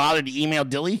couldn't be bothered to email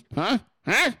Dilley? Huh?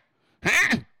 I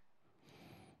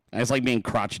just like being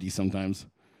crotchety sometimes.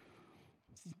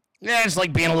 Yeah, I just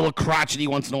like being a little crotchety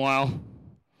once in a while.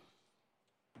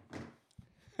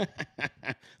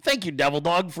 Thank you, Devil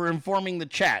Dog, for informing the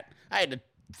chat. I had to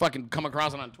fucking come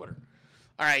across it on Twitter.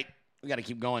 All right, we got to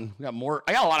keep going. We got more.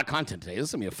 I got a lot of content today. This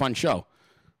is going to be a fun show.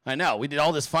 I know. We did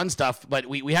all this fun stuff, but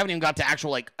we haven't even got to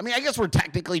actual, I guess we're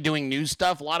technically doing news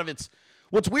stuff. A lot of it's,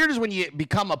 what's weird is when you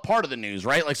become a part of the news,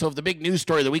 right? Like, so if the big news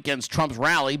story of the weekend's Trump's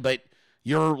rally, but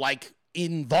you're,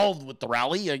 involved with the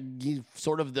rally,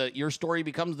 your story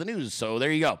becomes the news. So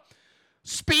there you go.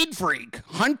 Speed freak.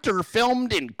 Hunter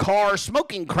filmed in car,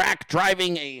 smoking crack,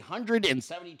 driving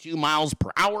 172 miles per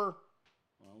hour.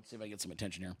 Well, let's see if I get some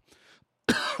attention here.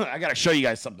 I got to show you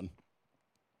guys something.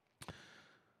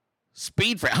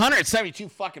 Speed freak. 172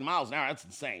 fucking miles an hour. That's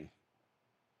insane.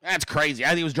 That's crazy. I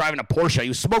think he was driving a Porsche. He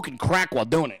was smoking crack while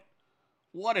doing it.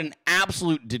 What an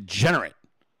absolute degenerate.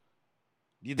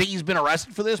 Do you think he's been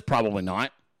arrested for this? Probably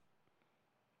not.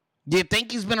 Do you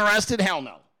think he's been arrested? Hell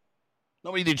no.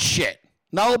 Nobody did shit.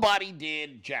 Nobody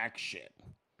did jack shit.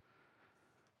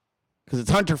 Because it's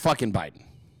Hunter fucking Biden.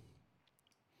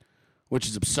 Which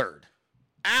is absurd.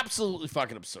 Absolutely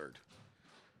fucking absurd.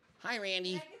 Hi,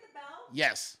 Randy. Can I get the bell?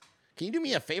 Yes. Can you do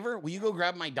me a favor? Will you go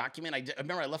grab my document? I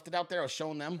remember I left it out there. I was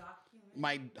showing them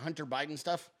my Hunter Biden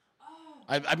stuff. Oh.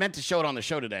 I meant to show it on the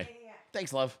show today. Yeah.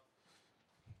 Thanks, love.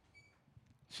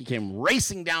 She came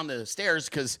racing down the stairs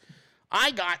because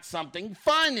I got something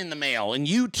fun in the mail, and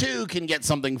you too can get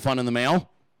something fun in the mail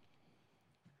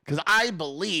because I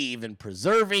believe in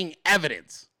preserving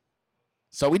evidence.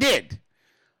 So we did.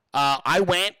 I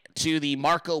went to the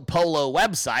Marco Polo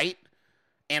website,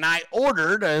 and I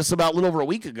ordered, this about a little over a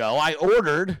week ago, I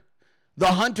ordered the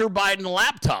Hunter Biden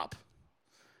laptop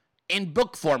in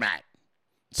book format.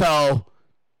 So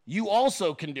you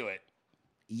also can do it.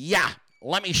 Yeah,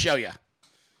 let me show you.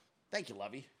 Thank you,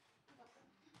 Lovey.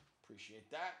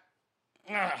 Appreciate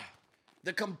that.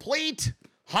 The complete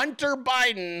Hunter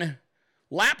Biden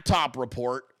laptop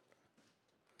report.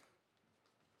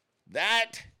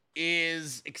 That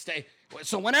is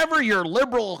so whenever your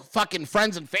liberal fucking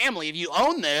friends and family, if you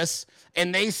own this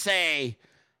and they say,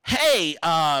 hey,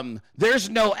 there's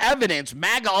no evidence,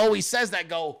 MAGA always says that,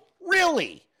 go,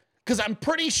 really? Because I'm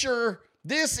pretty sure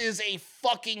this is a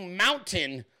fucking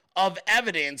mountain of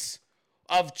evidence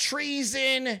of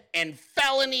treason and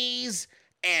felonies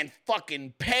and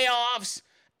fucking payoffs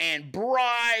and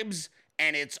bribes,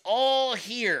 and it's all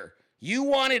here. You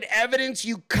wanted evidence,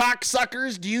 you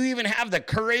cocksuckers? Do you even have the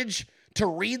courage to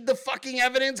read the fucking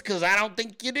evidence? Because I don't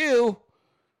think you do.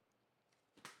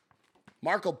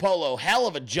 Marco Polo, hell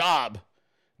of a job.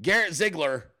 Garrett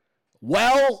Ziegler,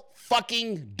 well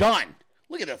fucking done.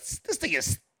 Look at this. This thing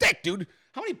is thick, dude.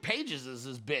 How many pages is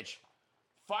this bitch?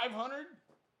 500?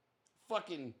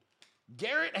 Fucking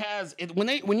Garrett has it.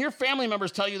 When your family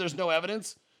members tell you there's no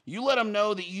evidence, you let them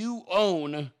know that you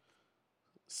own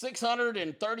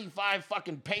 635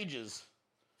 fucking pages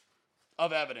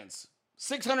of evidence.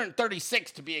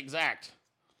 636 to be exact.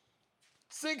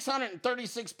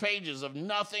 636 pages of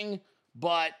nothing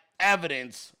but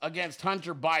evidence against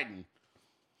Hunter Biden.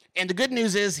 And the good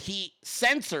news is he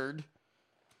censored,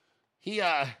 he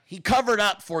covered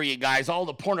up for you guys all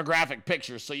the pornographic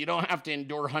pictures so you don't have to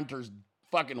endure Hunter's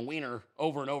fucking wiener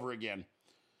over and over again.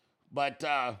 But,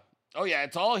 oh yeah,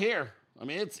 it's all here. I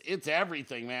mean, it's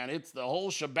everything, man. It's the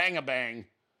whole shebang-a-bang.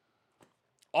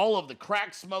 All of the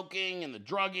crack smoking and the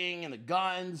drugging and the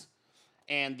guns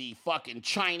and the fucking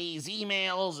Chinese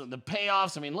emails and the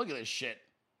payoffs. I mean, look at this shit.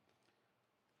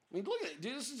 I mean, look at it,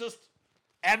 dude. This is just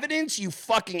evidence, you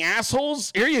fucking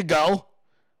assholes. Here you go.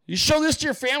 You show this to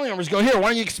your family members. Go, here, why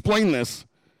don't you explain this?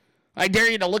 I dare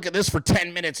you to look at this for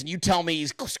 10 minutes and you tell me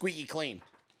he's squeaky clean.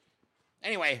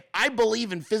 Anyway, I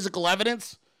believe in physical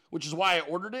evidence, which is why I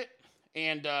ordered it.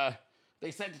 And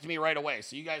they sent it to me right away,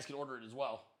 so you guys can order it as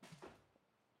well.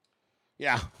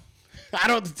 Yeah, I don't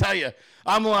know what to tell you.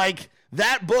 I'm like,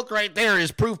 that book right there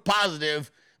is proof positive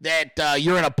that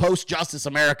you're in a post-justice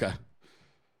America.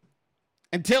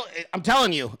 I'm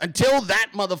telling you, until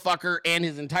that motherfucker and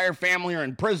his entire family are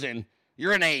in prison,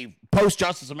 you're in a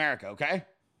post-justice America, okay?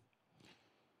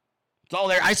 It's all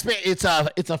there. It's a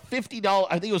 $50,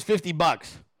 I think it was $50.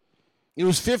 It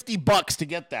was $50 to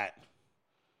get that.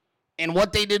 And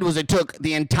what they did was they took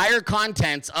the entire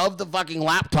contents of the fucking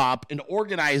laptop and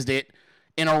organized it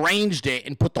and arranged it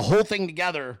and put the whole thing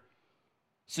together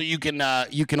so you can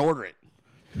order it.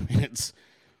 It's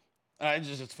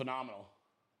phenomenal.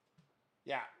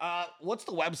 Yeah. What's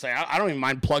the website? I don't even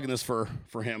mind plugging this for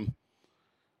him.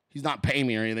 He's not paying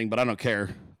me or anything, but I don't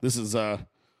care. This is you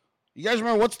guys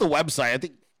remember what's the website? I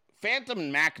think Phantom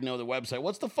and Mac know the website.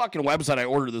 What's the fucking website I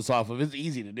ordered this off of? It's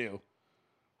easy to do.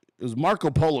 It was Marco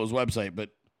Polo's website,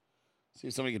 but see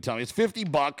if somebody can tell me. It's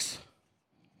 $50,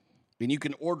 and you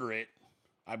can order it,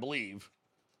 I believe.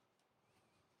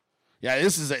 Yeah,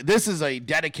 this is a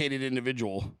dedicated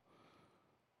individual.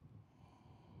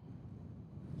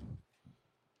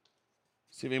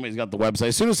 See if anybody's got the website.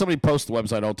 As soon as somebody posts the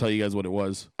website, I'll tell you guys what it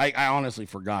was. I honestly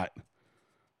forgot.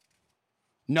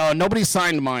 No, nobody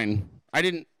signed mine. I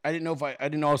didn't know I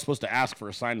was supposed to ask for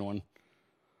a signed one.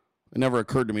 It never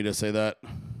occurred to me to say that.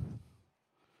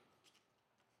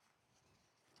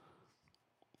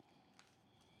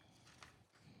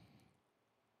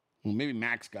 Well, maybe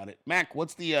Mac's got it. Mac,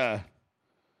 what's the, is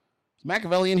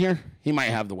Machiavelli in here? He might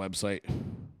have the website.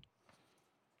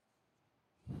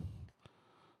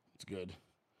 It's good.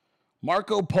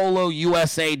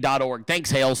 MarcoPoloUSA.org. Thanks,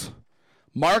 Hales.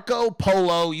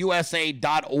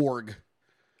 MarcoPoloUSA.org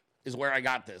is where I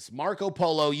got this.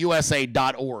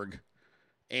 MarcoPoloUSA.org.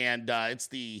 And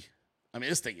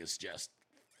this thing is just,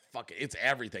 fuck it, it's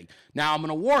everything. Now, I'm going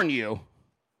to warn you.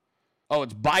 Oh,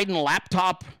 it's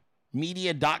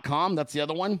BidenLaptopMedia.com. That's the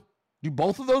other one. Do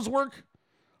both of those work?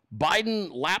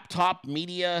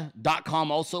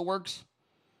 BidenLaptopMedia.com also works.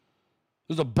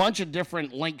 There's a bunch of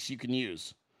different links you can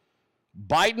use.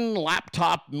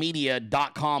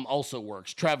 BidenLaptopMedia.com also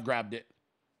works. Trev grabbed it.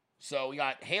 So we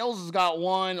got, Hales has got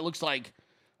one. It looks like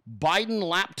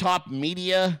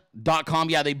BidenLaptopMedia.com.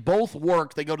 Yeah, they both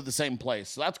work. They go to the same place.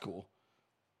 So that's cool.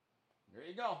 There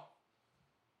you go.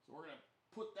 So we're going to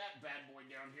put that bad boy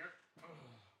down here.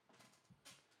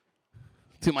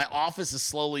 Dude, my office has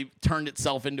slowly turned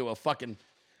itself into a fucking,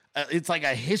 it's like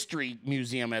a history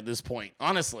museum at this point,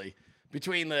 honestly.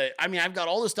 I've got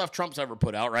all the stuff Trump's ever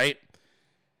put out, right?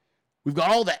 We've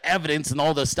got all the evidence and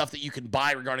all the stuff that you can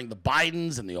buy regarding the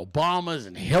Bidens and the Obamas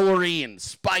and Hillary and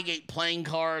Spygate playing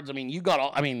cards. You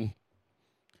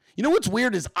know what's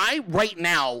weird is I, right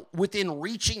now, within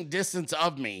reaching distance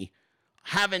of me,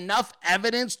 have enough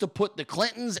evidence to put the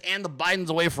Clintons and the Bidens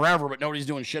away forever, but nobody's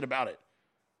doing shit about it.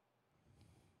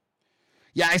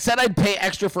 Yeah, I said I'd pay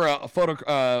extra for a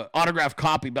photo autographed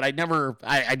copy, but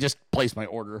I just placed my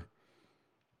order.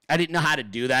 I didn't know how to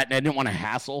do that, and I didn't want to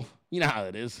hassle. You know how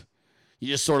it is. You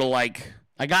just sort of like,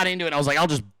 I got into it, and I was like, I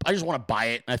just want to buy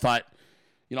it. And I thought,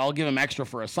 I'll give him extra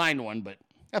for a signed one, but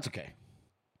that's okay.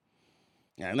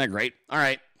 Yeah, isn't that great? All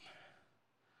right.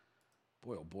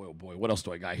 Boy, oh boy, oh boy. What else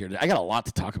do I got here today? I got a lot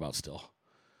to talk about still.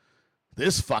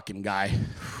 This fucking guy.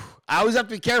 I always have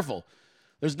to be careful.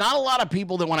 There's not a lot of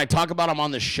people that when I talk about them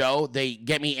on the show, they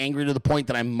get me angry to the point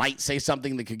that I might say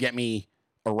something that could get me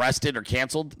arrested or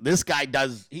canceled. This guy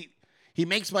does. He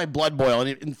makes my blood boil.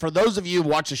 And for those of you who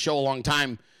watch the show a long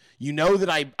time, you know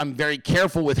that I'm very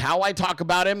careful with how I talk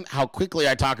about him, how quickly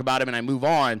I talk about him, and I move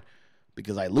on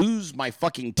because I lose my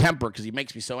fucking temper because he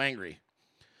makes me so angry.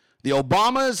 The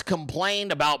Obamas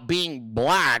complained about being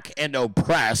black and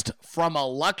oppressed from a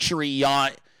luxury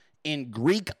yacht in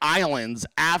Greek islands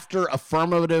after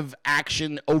affirmative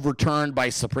action overturned by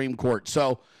Supreme Court.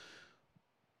 So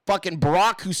fucking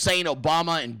Barack Hussein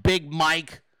Obama and Big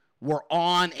Mike were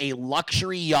on a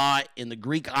luxury yacht in the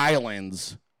Greek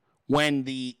islands when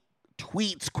the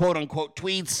tweets, quote unquote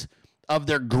tweets, of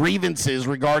their grievances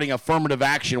regarding affirmative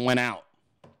action went out.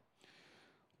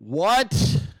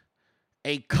 What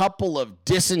a couple of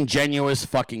disingenuous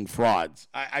fucking frauds.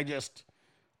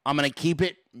 I'm going to keep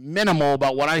it minimal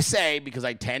about what I say because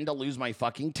I tend to lose my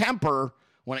fucking temper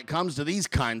when it comes to these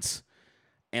cunts,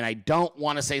 and I don't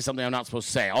want to say something I'm not supposed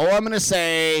to say. All I'm going to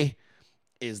say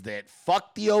is that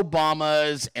fuck the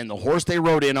Obamas and the horse they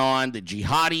rode in on. The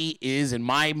jihadi is, in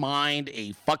my mind,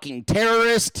 a fucking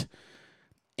terrorist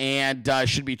and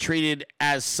should be treated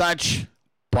as such,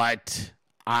 but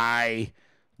I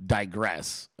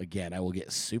digress. Again, I will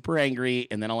get super angry,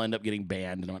 and then I'll end up getting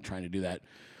banned, and I'm not trying to do that.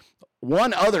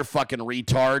 One other fucking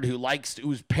retard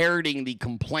who's parroting the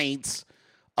complaints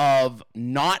of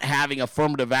not having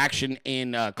affirmative action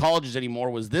in colleges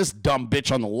anymore was this dumb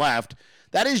bitch on the left.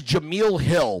 That is Jameel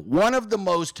Hill, one of the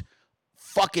most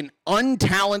fucking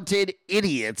untalented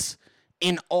idiots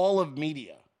in all of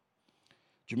media.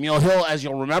 Jameel Hill, as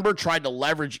you'll remember, tried to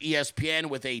leverage ESPN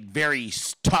with a very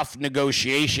tough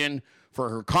negotiation for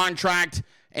her contract,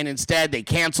 and instead they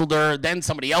canceled her. Then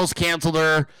somebody else canceled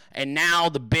her, and now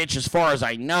the bitch, as far as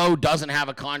I know, doesn't have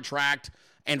a contract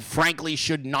and frankly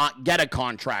should not get a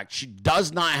contract. She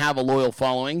does not have a loyal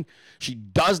following. She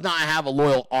does not have a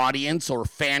loyal audience or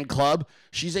fan club.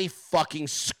 She's a fucking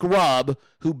scrub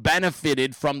who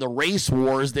benefited from the race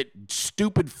wars that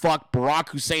stupid fuck Barack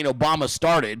Hussein Obama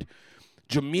started.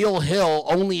 Jameel Hill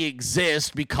only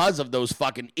exists because of those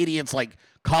fucking idiots like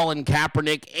Colin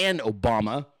Kaepernick and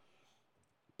Obama.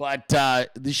 But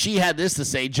she had this to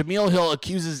say. Jameel Hill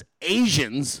accuses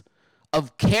Asians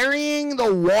of carrying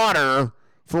the water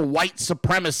for white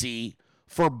supremacy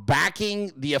for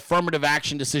backing the affirmative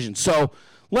action decision. So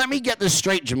let me get this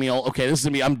straight, Jameel. Okay, this is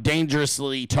me. I'm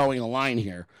dangerously towing a line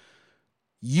here.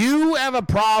 You have a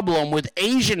problem with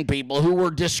Asian people who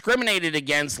were discriminated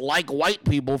against like white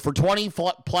people for 20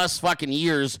 plus fucking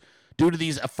years due to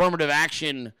these affirmative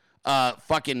action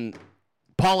fucking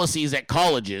policies at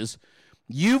colleges.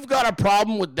 You've got a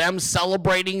problem with them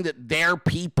celebrating that their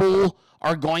people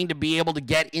are going to be able to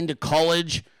get into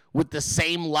college with the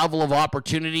same level of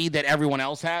opportunity that everyone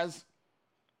else has?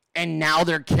 And now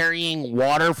they're carrying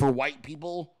water for white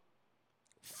people?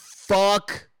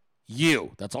 Fuck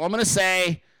you. That's all I'm going to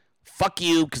say. Fuck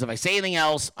you, because if I say anything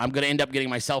else, I'm going to end up getting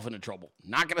myself into trouble.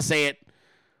 Not going to say it.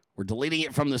 We're deleting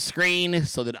it from the screen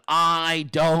so that I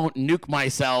don't nuke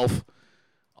myself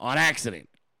on accident.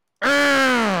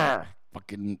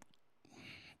 Fucking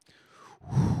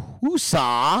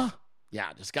woosah.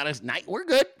 Yeah, just got us night. We're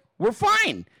good. We're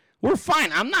fine. We're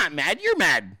fine. I'm not mad. You're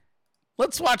mad.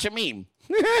 Let's watch a meme.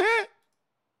 We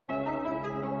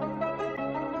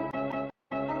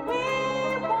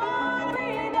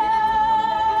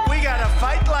gotta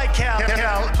fight like hell.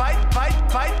 Fight like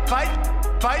hell.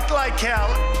 Fight like hell.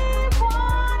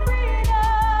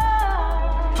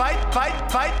 Fight. We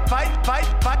gotta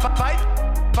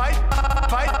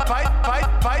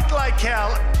fight like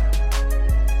hell.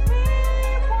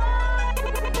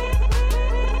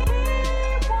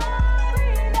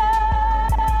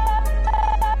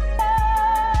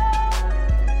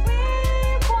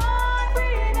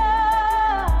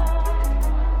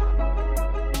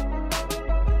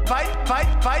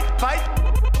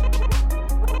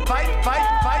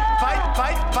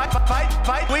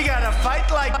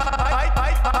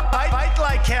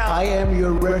 I am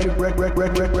your retribution.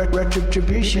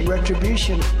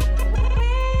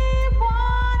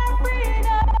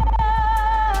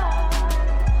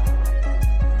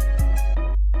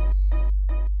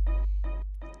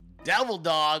 Devil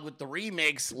Dog with the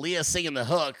remix, Leah singing the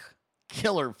hook.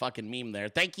 Killer fucking meme there.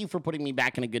 Thank you for putting me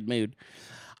back in a good mood.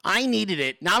 I needed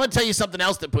it. Now I'm going to tell you something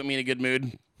else that put me in a good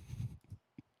mood.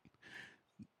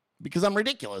 Because I'm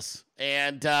ridiculous.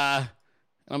 And I'm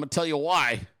going to tell you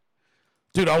why.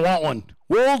 Dude, I want one.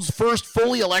 World's first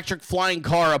fully electric flying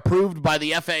car approved by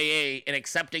the FAA and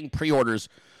accepting pre-orders.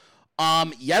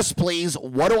 Yes, please.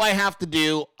 What do I have to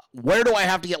do? Where do I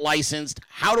have to get licensed?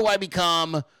 How do I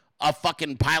become a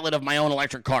fucking pilot of my own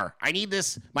electric car? I need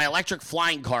this, my electric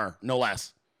flying car, no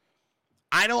less.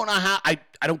 I don't know how. I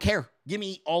don't care. Give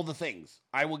me all the things.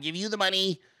 I will give you the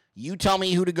money. You tell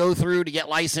me who to go through to get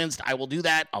licensed. I will do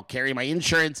that. I'll carry my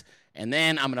insurance. And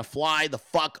then I'm going to fly the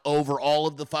fuck over all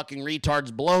of the fucking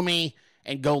retards below me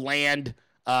and go land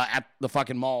at the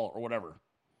fucking mall or whatever.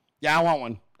 Yeah, I want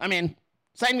one. I'm in.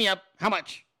 Sign me up. How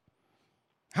much?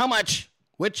 How much?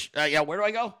 Which, where do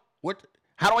I go?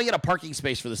 How do I get a parking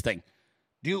space for this thing?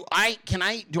 Do I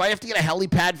have to get a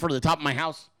helipad for the top of my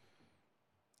house?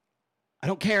 I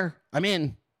don't care. I'm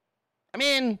in.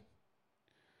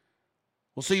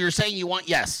 Well, so you're saying you want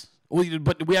yes.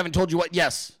 But we haven't told you what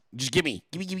yes. Just give me.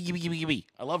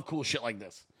 I love cool shit like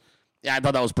this. Yeah, I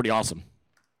thought that was pretty awesome.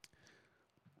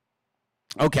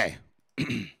 Okay.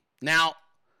 Now,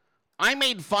 I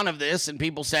made fun of this, and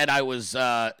people said I was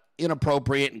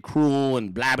inappropriate and cruel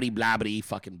and blabbity,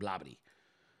 fucking blabbity.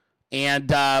 And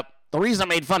the reason I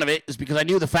made fun of it is because I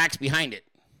knew the facts behind it.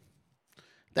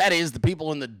 That is, the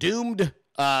people in the doomed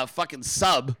fucking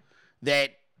sub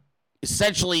that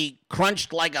essentially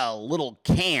crunched like a little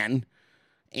can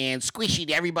and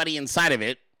squishied everybody inside of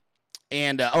it.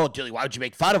 And, Dilley, why would you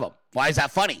make fun of them? Why is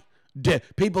that funny?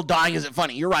 People dying isn't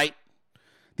funny. You're right.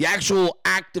 The actual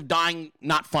act of dying,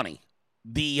 not funny.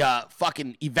 The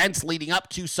fucking events leading up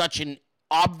to such an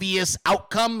obvious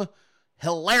outcome,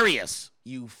 hilarious.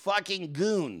 You fucking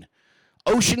goon.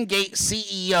 OceanGate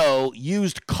CEO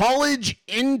used college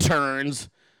interns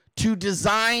to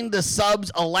design the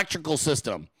sub's electrical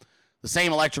system. The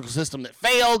same electrical system that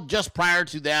failed just prior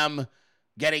to them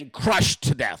getting crushed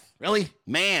to death. Really?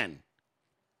 Man.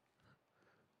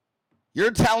 You're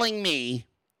telling me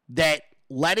that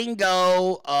letting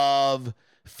go of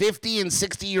 50 and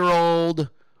 60-year-old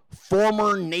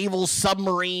former naval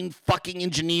submarine fucking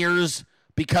engineers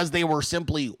because they were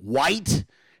simply white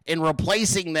and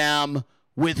replacing them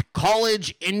with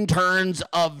college interns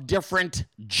of different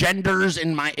genders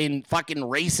in fucking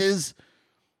races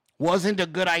wasn't a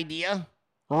good idea?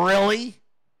 Really?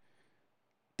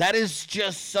 That is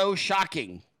just so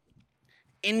shocking.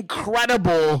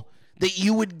 Incredible that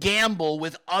you would gamble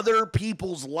with other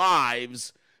people's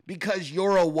lives because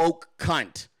you're a woke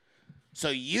cunt. So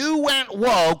you went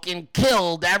woke and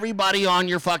killed everybody on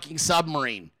your fucking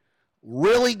submarine.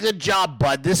 Really good job,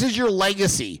 bud. This is your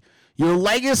legacy. Your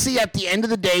legacy at the end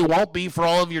of the day won't be for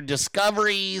all of your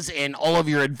discoveries and all of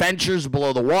your adventures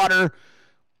below the water.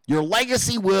 Your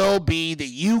legacy will be that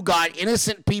you got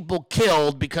innocent people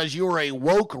killed because you were a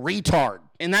woke retard.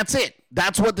 And that's it.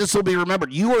 That's what this will be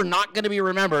remembered. You are not going to be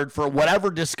remembered for whatever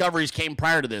discoveries came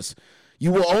prior to this.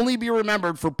 You will only be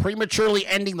remembered for prematurely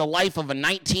ending the life of a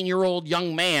 19-year-old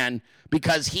young man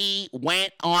because he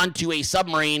went onto a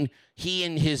submarine he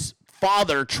and his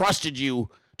father trusted you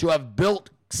to have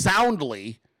built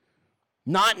soundly,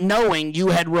 not knowing you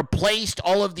had replaced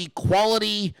all of the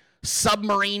quality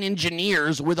submarine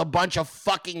engineers with a bunch of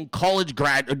fucking college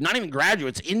not even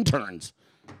graduates, interns.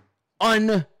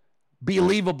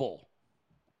 Unbelievable.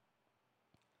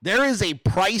 There is a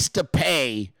price to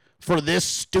pay for this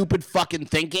stupid fucking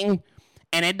thinking,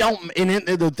 and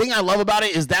the thing I love about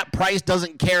it is that price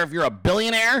doesn't care if you're a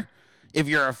billionaire, if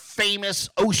you're a famous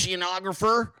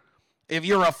oceanographer, if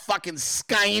you're a fucking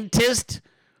scientist.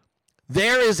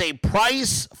 There is a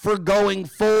price for going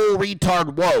full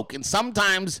retard woke, and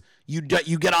sometimes you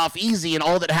get off easy, and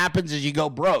all that happens is you go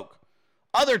broke.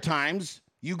 Other times,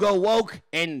 you go woke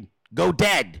and go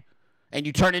dead, and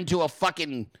you turn into a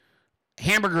fucking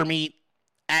hamburger meat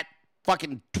at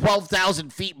fucking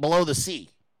 12,000 feet below the sea.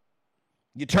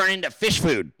 You turn into fish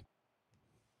food.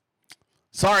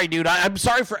 Sorry, dude. I'm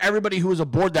sorry for everybody who was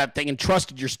aboard that thing and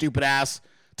trusted your stupid ass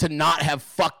to not have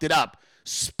fucked it up.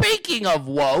 Speaking of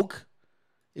woke,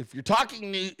 if you're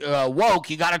talking woke,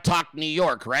 you got to talk New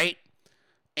York, right?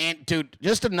 And, dude,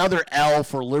 just another L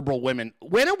for liberal women.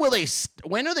 When are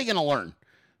they going to learn?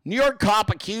 New York cop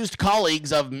accused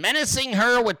colleagues of menacing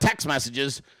her with text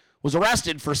messages was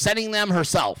arrested for sending them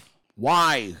herself.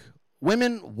 Why?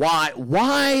 Women, why?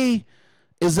 Why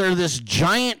is there this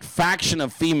giant faction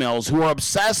of females who are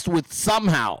obsessed with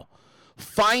somehow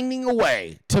finding a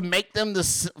way to make them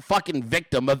the fucking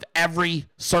victim of every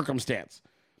circumstance?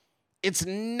 It's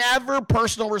never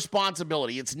personal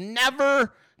responsibility. It's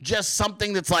never just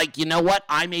something that's like, you know what?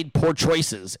 I made poor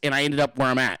choices and I ended up where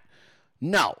I'm at.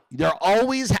 No, there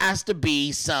always has to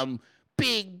be some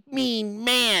big, mean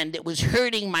man that was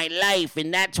hurting my life,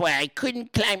 and that's why I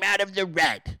couldn't climb out of the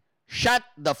rut. Shut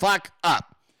the fuck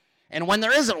up. And when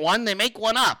there isn't one, they make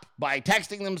one up by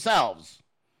texting themselves.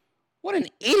 What an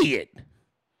idiot.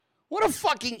 What a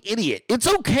fucking idiot. It's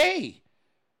okay.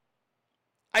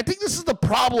 I think this is the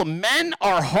problem. Men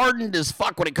are hardened as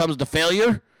fuck when it comes to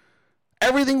failure.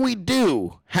 Everything we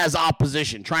do has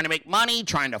opposition. Trying to make money,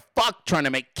 trying to fuck, trying to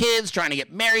make kids, trying to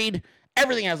get married.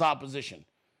 Everything has opposition.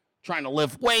 Trying to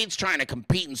lift weights, trying to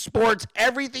compete in sports.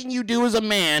 Everything you do as a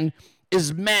man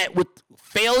is met with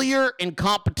failure and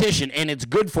competition, and it's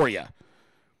good for you.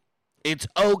 It's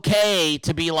okay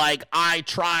to be like, I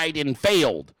tried and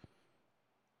failed.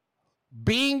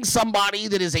 Being somebody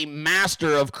that is a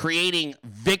master of creating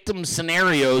victim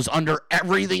scenarios under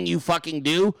everything you fucking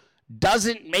do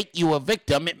doesn't make you a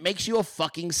victim. It makes you a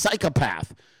fucking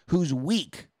psychopath who's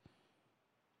weak.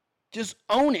 Just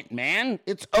own it, man.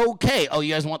 It's okay. Oh,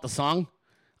 you guys want the song?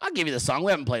 I'll give you the song.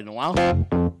 We haven't played it in a while.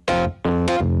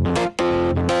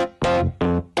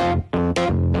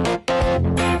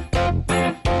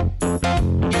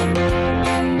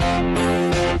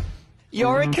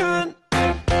 You're a cunt.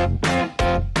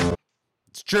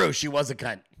 It's true. She was a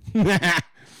cunt.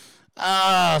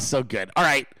 Oh, so good. All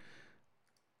right.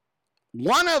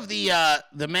 One of the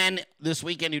men this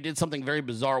weekend who did something very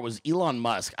bizarre was Elon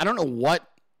Musk. I don't know what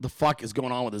the fuck is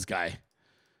going on with this guy.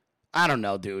 I don't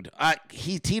know, dude.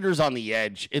 He teeters on the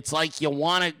edge. It's like you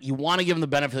want to give him the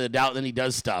benefit of the doubt, and then he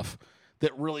does stuff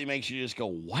that really makes you just go,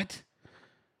 what?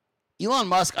 Elon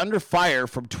Musk, under fire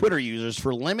from Twitter users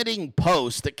for limiting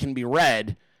posts that can be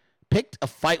read, picked a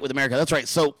fight with America. That's right.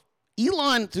 So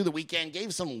Elon, through the weekend,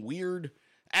 gave some weird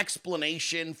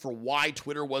explanation for why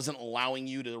Twitter wasn't allowing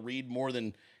you to read more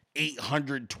than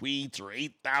 800 tweets or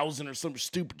 8,000 or some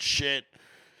stupid shit.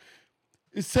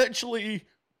 Essentially,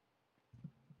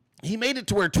 he made it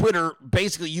to where Twitter,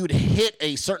 basically you'd hit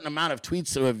a certain amount of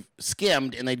tweets that have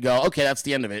skimmed and they'd go, okay, that's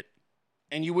the end of it.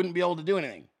 And you wouldn't be able to do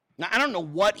anything. Now, I don't know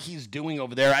what he's doing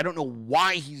over there. I don't know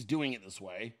why he's doing it this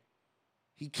way.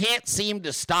 He can't seem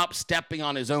to stop stepping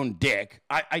on his own dick.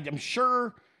 I'm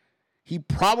sure he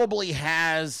probably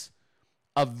has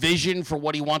a vision for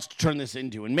what he wants to turn this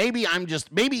into. And maybe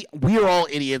we're all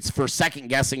idiots for second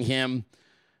guessing him.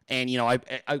 And, you know,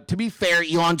 to be fair,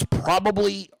 Elon's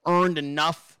probably earned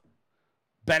enough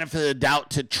benefit of the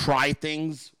doubt to try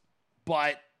things.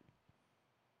 But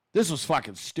this was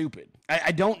fucking stupid.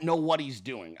 I don't know what he's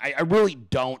doing. I really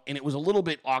don't. And it was a little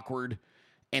bit awkward.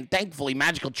 And thankfully,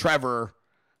 Magical Trevor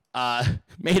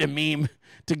made a meme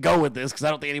to go with this because I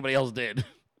don't think anybody else did.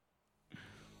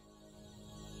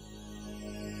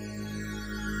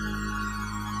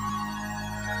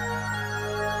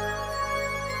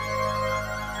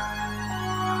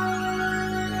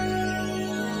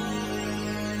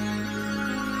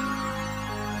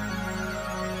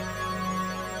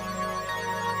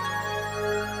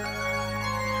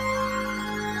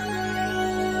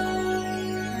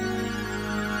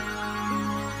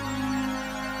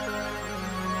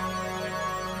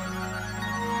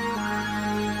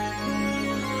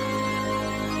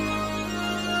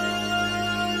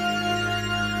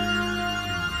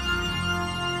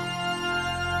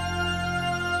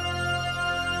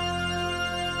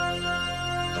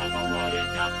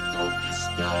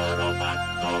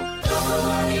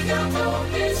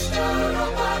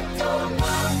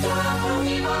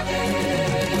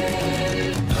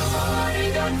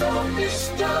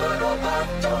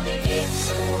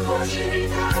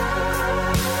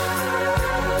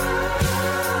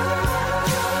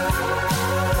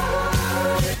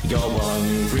 You're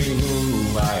wondering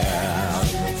who I am.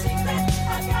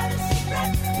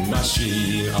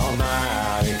 Machine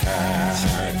automatic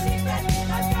cat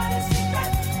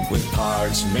with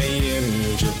parts made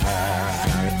in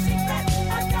Japan.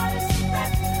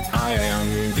 I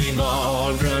am the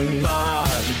modern man.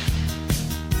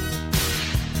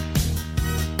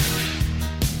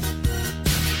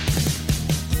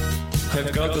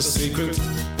 I've got the secret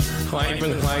I've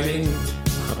been hiding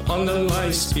under my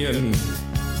skin.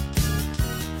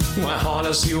 My heart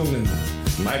is human,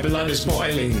 my blood is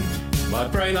boiling, my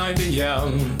brain I be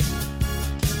young.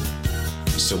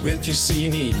 So if you see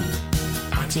me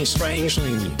acting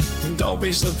strangely, don't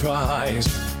be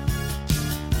surprised.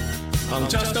 I'm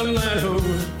just a man who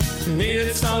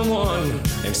needed someone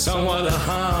and someone to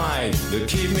hide to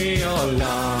keep me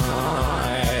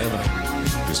alive.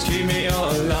 Just keep me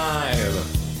alive.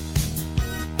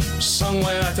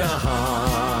 Somewhere to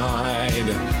hide.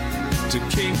 to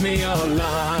keep me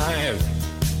alive.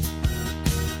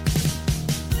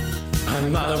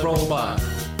 I'm not a robot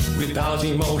without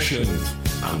emotion.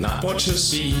 I'm not what you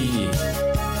see.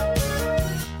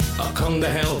 I'll come to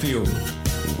help you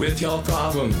with your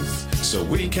problems so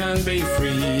we can be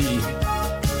free.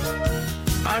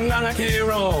 I'm not a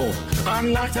hero,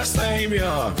 I'm not a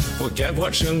savior. Forget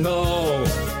what you know.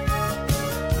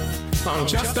 I'm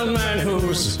just a man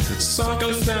whose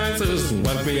circumstances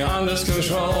went beyond his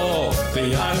control,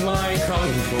 beyond my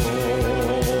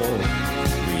control.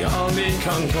 We all need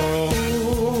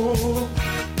control.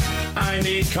 I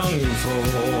need control.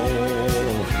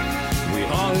 We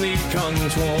all need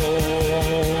control.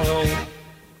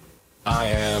 I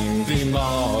am the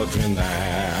modern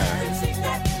man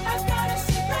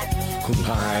who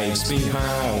hides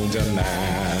behind a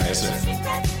mask,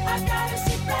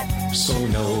 so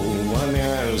no one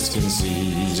else can see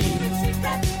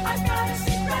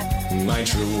my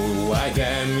true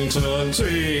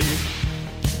identity.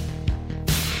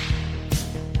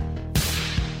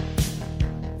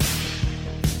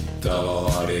 Double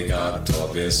arigato,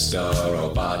 Mr.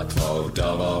 Roboto.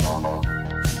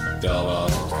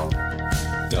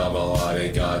 Double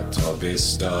arigato,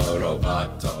 Mr.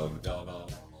 Roboto.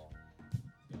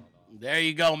 There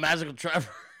you go, Magical Trevor.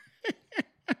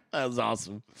 That was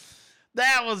awesome.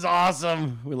 That was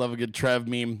awesome. We love a good Trev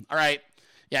meme. All right.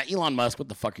 Yeah, Elon Musk, what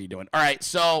the fuck are you doing? All right,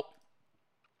 so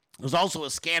there's also a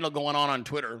scandal going on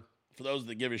Twitter, for those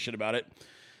that give a shit about it.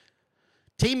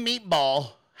 Team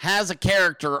Meatball has a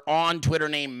character on Twitter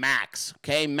named Max.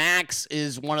 Okay, Max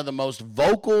is one of the most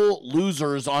vocal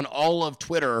losers on all of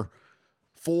Twitter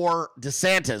for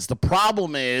DeSantis. The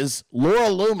problem is Laura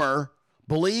Loomer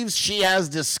believes she has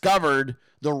discovered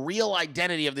the real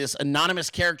identity of this anonymous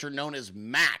character known as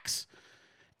Max.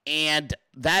 And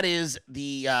that is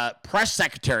the press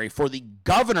secretary for the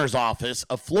governor's office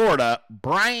of Florida,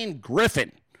 Brian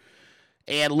Griffin.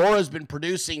 And Laura's been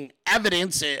producing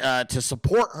evidence to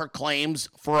support her claims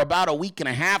for about a week and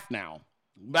a half now.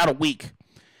 About a week.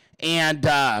 And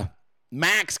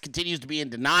Max continues to be in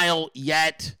denial,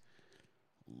 yet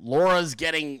Laura's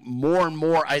getting more and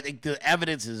more. I think the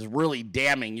evidence is really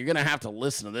damning. You're going to have to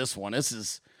listen to this one.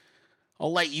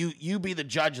 I'll let you be the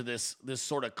judge of this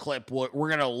sort of clip. We're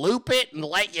going to loop it and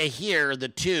let you hear the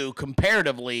two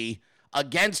comparatively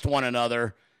against one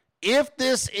another. If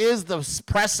this is the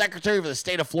press secretary of the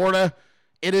state of Florida,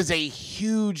 it is a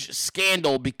huge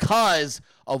scandal because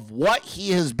of what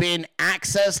he has been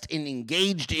accessed and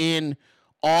engaged in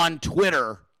on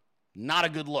Twitter. Not a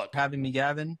good look. Having me,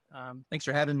 Gavin. Thanks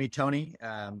for having me, Tony.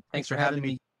 Thanks for having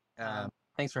me.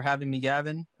 Thanks for having me,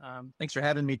 Gavin. Thanks for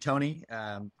having me, Tony.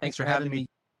 Thanks for having me.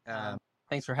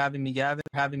 Thanks for having me, Gavin.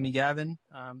 Having me, Gavin.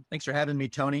 Thanks for having me,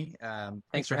 Tony.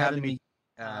 Thanks for having me.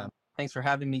 Thanks for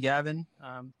having me, Gavin.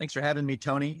 Thanks for having me,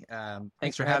 Tony.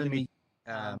 Thanks for having me.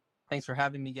 Thanks for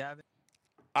having me, Gavin.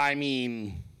 I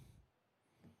mean,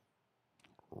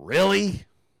 really?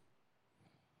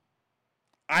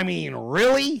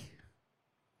 Really?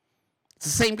 It's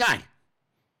the same guy.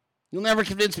 You'll never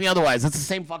convince me otherwise. It's the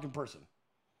same fucking person.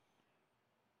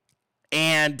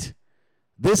 And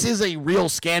this is a real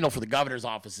scandal for the governor's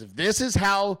office. If this is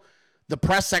how the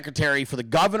press secretary for the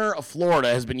governor of Florida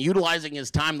has been utilizing his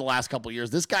time the last couple of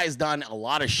years, this guy's done a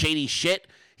lot of shady shit.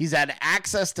 He's had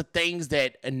access to things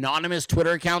that anonymous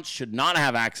Twitter accounts should not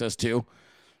have access to.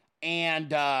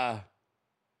 And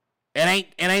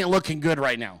it ain't looking good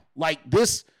right now. Like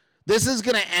this is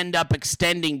going to end up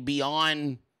extending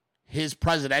beyond his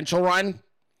presidential run.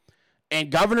 And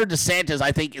Governor DeSantis,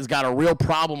 I think, has got a real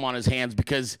problem on his hands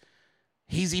because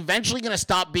he's eventually going to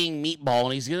stop being Meatball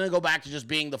and he's going to go back to just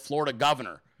being the Florida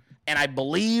governor. And I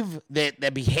believe that the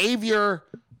behavior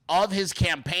of his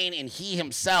campaign and he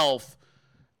himself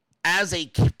as a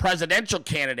presidential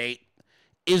candidate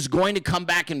is going to come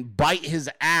back and bite his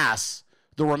ass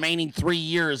the remaining 3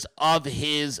 years of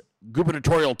his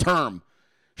gubernatorial term.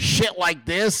 Shit like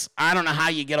this, I don't know how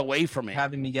you get away from it.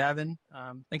 Having me, Gavin.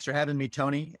 Thanks for having me,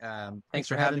 Tony. Thanks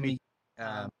for having me.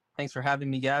 Thanks for having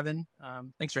me, Gavin.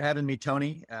 Thanks for having me,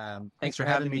 Tony. Thanks for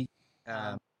having me.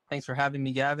 Thanks for having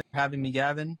me, Gavin. Having me,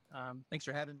 Gavin. Thanks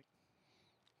for having me.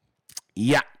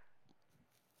 Yeah.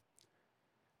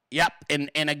 Yep. And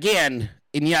again,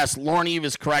 and yes, Lauren Eve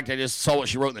is correct. I just saw what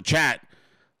she wrote in the chat.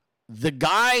 The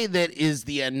guy that is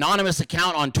the anonymous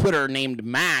account on Twitter named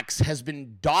Max has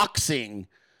been doxing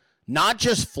not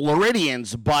just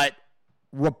Floridians, but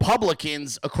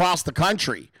Republicans across the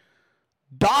country.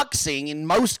 Doxing, in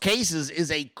most cases, is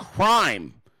a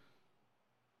crime.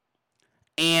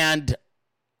 And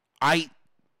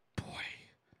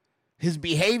his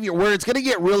behavior, where it's going to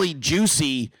get really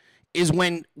juicy is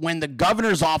when the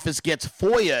governor's office gets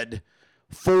FOIA'd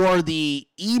for the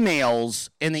emails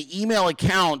and the email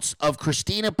accounts of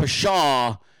Christina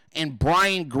Pashaw and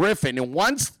Brian Griffin. And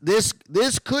once this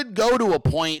could go to a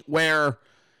point where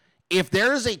if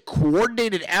there is a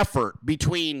coordinated effort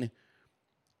between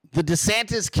the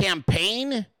DeSantis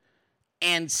campaign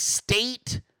and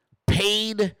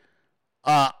state-paid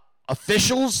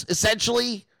officials,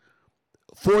 essentially,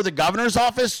 for the governor's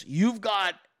office, you've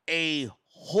got a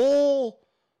whole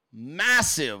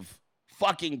massive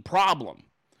fucking problem.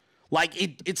 Like,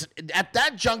 it's at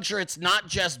that juncture, it's not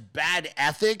just bad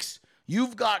ethics.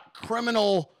 You've got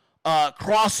criminal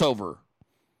crossover.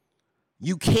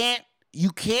 You can't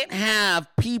have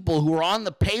people who are on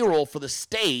the payroll for the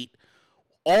state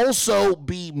also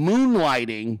be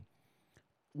moonlighting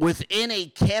within a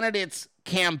candidate's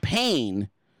campaign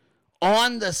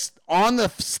on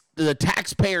the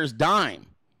taxpayer's dime.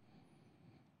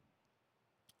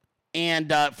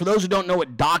 And for those who don't know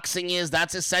what doxing is,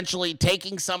 that's essentially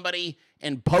taking somebody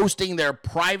and posting their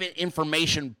private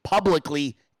information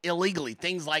publicly illegally.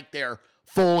 Things like their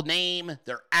full name,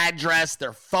 their address,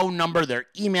 their phone number, their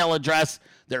email address,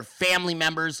 their family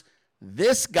members.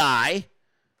 This guy,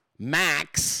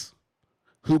 Max,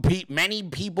 who many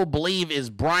people believe is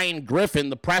Brian Griffin,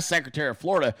 the press secretary of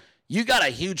Florida, you got a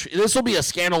huge, this will be a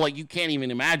scandal like you can't even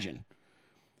imagine.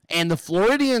 And the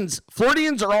Floridians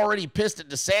are already pissed at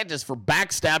DeSantis for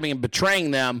backstabbing and betraying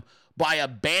them by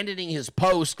abandoning his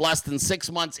post less than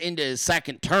 6 months into his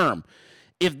second term.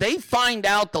 If they find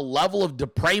out the level of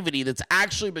depravity that's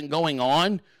actually been going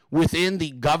on within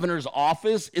the governor's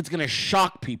office, it's going to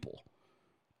shock people.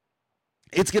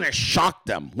 It's going to shock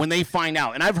them when they find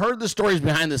out. And I've heard the stories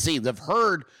behind the scenes. I've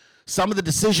heard some of the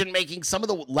decision-making, some of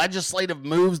the legislative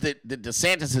moves that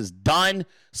DeSantis has done,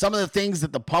 some of the things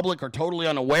that the public are totally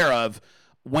unaware of.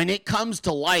 When it comes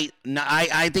to light,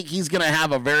 I think he's going to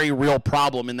have a very real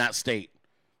problem in that state.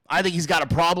 I think he's got a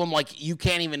problem like you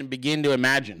can't even begin to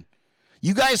imagine.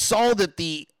 You guys saw that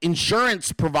the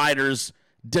insurance providers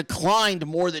declined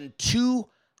more than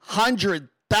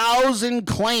 200,000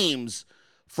 claims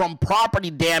from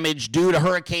property damage due to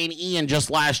Hurricane Ian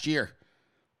just last year.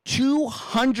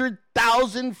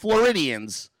 200,000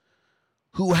 Floridians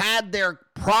who had their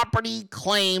property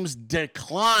claims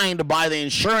declined by the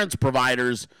insurance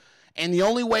providers, and the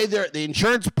only way the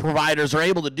insurance providers are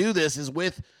able to do this is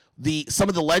with some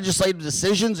of the legislative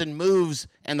decisions and moves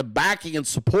and the backing and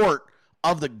support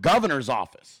of the governor's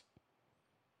office.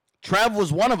 Trev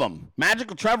was one of them.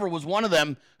 Magical Trevor was one of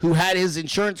them who had his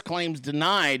insurance claims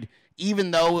denied, even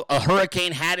though a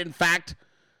hurricane had in fact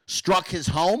struck his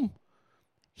home.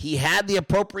 He had the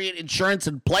appropriate insurance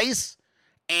in place,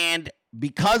 and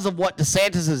because of what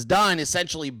DeSantis has done,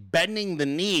 essentially bending the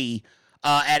knee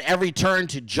at every turn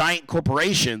to giant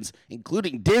corporations,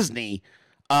 including Disney,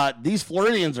 these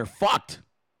Floridians are fucked.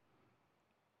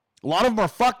 A lot of them are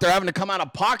fucked. They're having to come out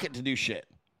of pocket to do shit.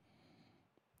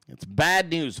 It's bad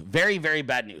news. Very, very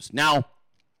bad news. Now,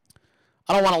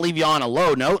 I don't want to leave you on a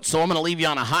low note, so I'm going to leave you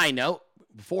on a high note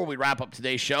before we wrap up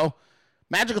today's show.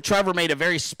 Magical Trevor made a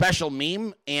very special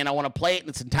meme, and I want to play it in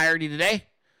its entirety today.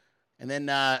 And then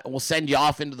we'll send you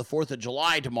off into the 4th of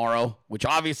July tomorrow, which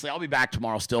obviously I'll be back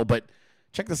tomorrow still, but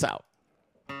check this out.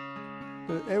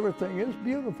 Everything is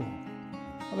beautiful.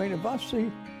 I mean, if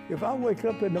I wake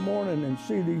up in the morning and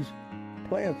see these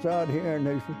plants out here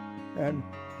and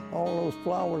all those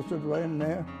flowers that are in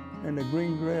there and the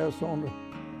green grass on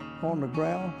the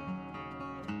ground,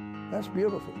 that's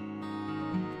beautiful.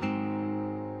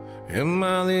 Am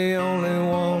I the only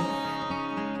one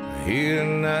here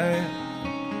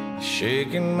tonight,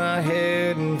 shaking my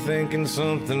head and thinking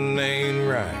something ain't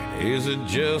right? Is it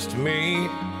just me?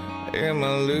 Am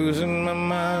I losing my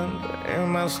mind?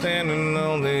 Am I standing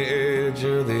on the edge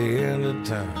of the end of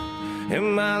time?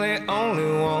 Am I the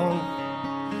only one?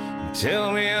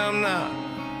 Tell me I'm not.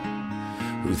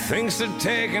 Who thinks of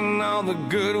taking all the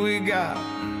good we got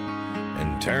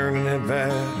and turning it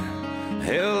bad?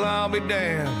 Hell, I'll be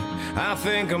damned. I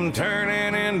think I'm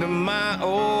turning into my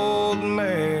old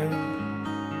man.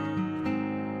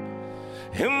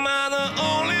 Am I the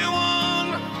only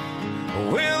one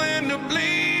willing to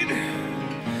bleed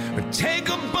or take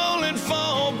a bullet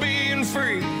for being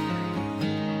free?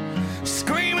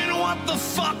 Screaming what the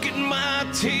fuck at my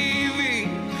TV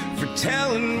for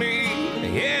telling me,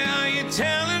 yeah, you're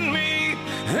telling me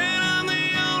that I'm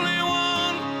the only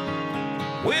one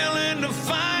willing to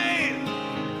fight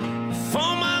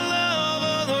for my love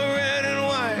of the red and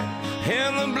white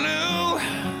and the blue,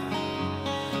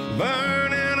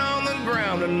 burning on the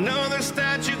ground, another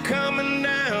statue coming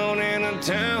down in a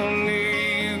town near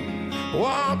you,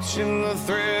 watching the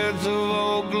threads of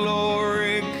old glory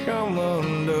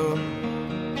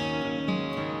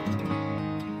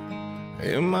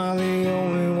Am I the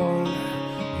only one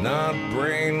not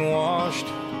brainwashed?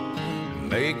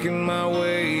 Making my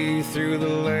way through the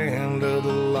land of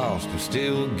the lost, who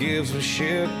still gives a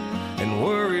shit and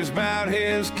worries about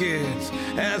his kids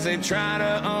as they try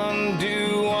to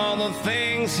undo all the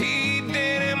things he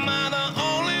did. Am I the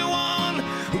only one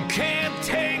who can't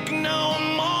take no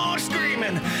more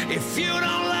screaming? If you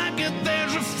don't like it,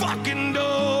 there's a fucking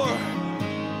door.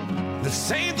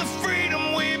 This ain't the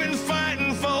freedom we've been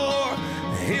fighting for.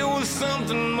 It was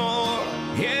something more.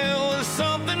 Yeah, it was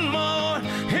something more.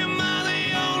 Am I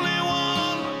the only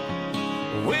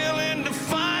one willing to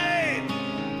fight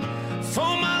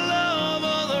for my love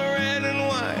of the red and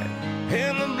white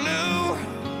and the blue?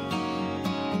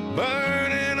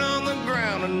 Burning on the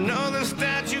ground, another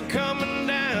statue coming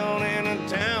down in a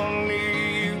town near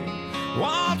you.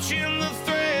 Watching the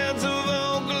threads of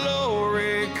old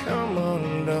glory come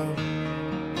undone.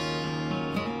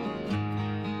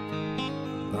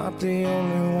 Not the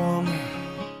only one.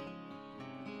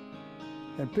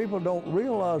 And people don't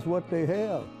realize what they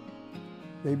have.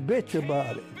 They bitch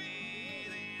about it.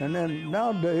 And then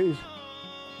nowadays,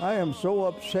 I am so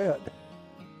upset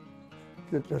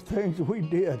that the things we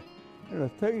did and the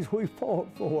things we fought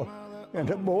for and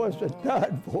the boys that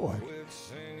died for it,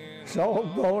 it's all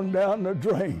gone down the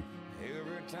drain.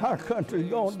 Our country's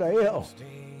gone to hell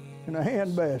in a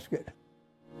handbasket.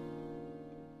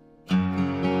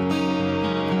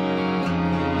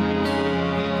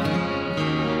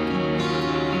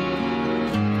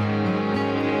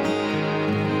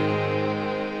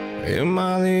 Am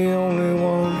I the only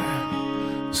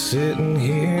one sitting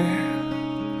here,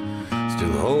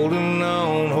 still holding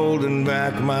on, holding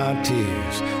back my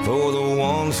tears for the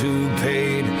ones who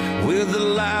paid with the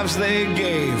lives they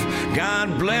gave?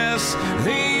 God bless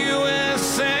the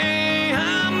USA.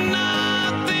 I'm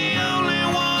not the only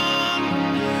one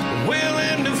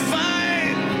willing to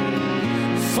fight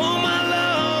for my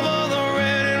love of the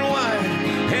red and white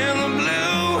and the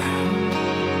blue.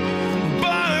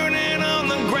 Burning on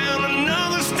the ground,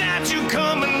 another statue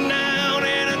coming down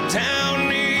in a town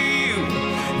near you.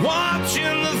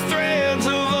 Watching the threads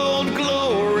of old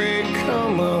glory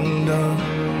come undone.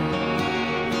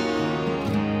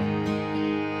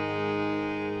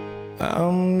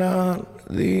 I'm not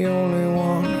the only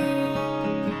one.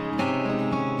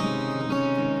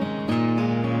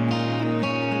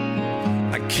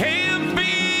 I can't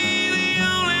be the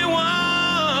only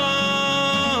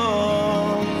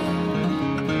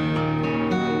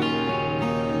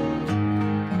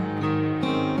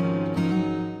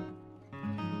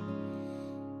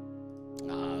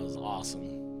That was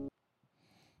awesome.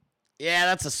 Yeah,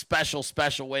 that's a special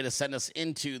way to send us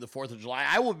into the 4th of July.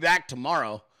 I will be back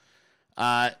tomorrow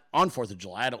on 4th of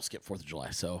July. I don't skip 4th of July.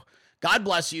 So God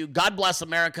bless you. God bless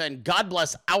America. And God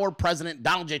bless our president,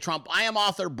 Donald J. Trump. I am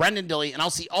author Brenden Dilley, and I'll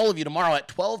see all of you tomorrow at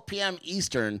 12 p.m.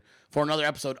 Eastern for another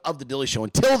episode of The Dilley Show.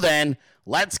 Until then,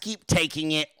 let's keep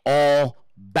taking it all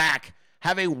back.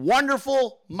 Have a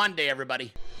wonderful Monday,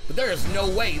 everybody. But there is no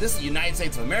way. This is the United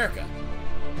States of America.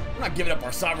 We're not giving up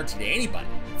our sovereignty to anybody.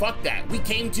 Fuck that. We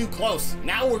came too close.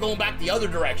 Now we're going back the other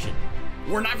direction.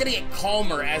 We're not going to get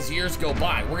calmer as years go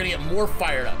by. We're going to get more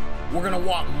fired up. We're going to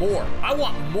want more. I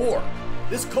want more.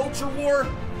 This culture war,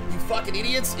 you fucking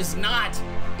idiots, is not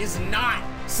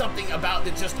something about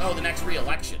the next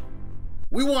re-election.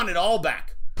 We want it all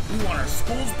back. We want our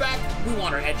schools back. We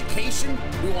want our education.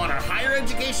 We want our higher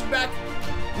education back.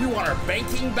 We want our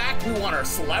banking back. We want our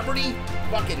celebrity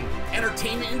fucking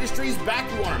entertainment industries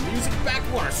back. We want our music back.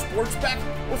 We want our sports back.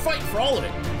 We're fighting for all of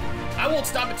it. I won't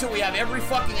stop until we have every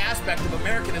fucking aspect of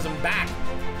Americanism back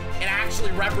and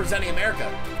actually representing America.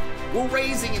 We're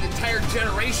raising an entire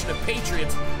generation of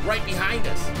patriots right behind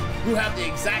us who have the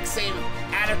exact same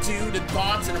attitude and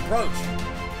thoughts and approach.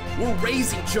 We're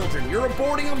raising children. You're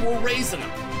aborting them, we're raising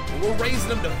them. And we're raising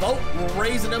them to vote. We're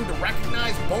raising them to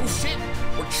recognize bullshit.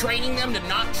 We're training them to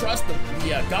not trust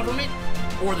the government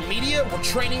or the media. We're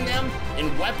training them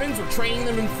in weapons. We're training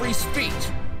them in free speech.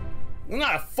 There's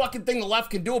not a fucking thing the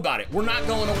left can do about it. We're not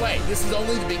going away. This is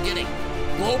only the beginning.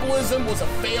 Globalism was a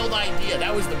failed idea.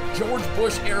 That was the George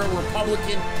Bush era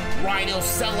Republican, rhino,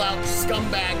 sellout,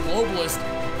 scumbag, globalist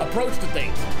approach to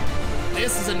things.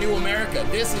 This is a new America.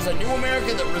 This is a new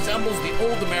America that resembles the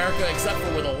old America, except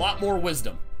for with a lot more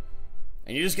wisdom.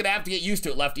 And you're just going to have to get used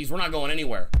to it, lefties. We're not going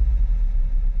anywhere.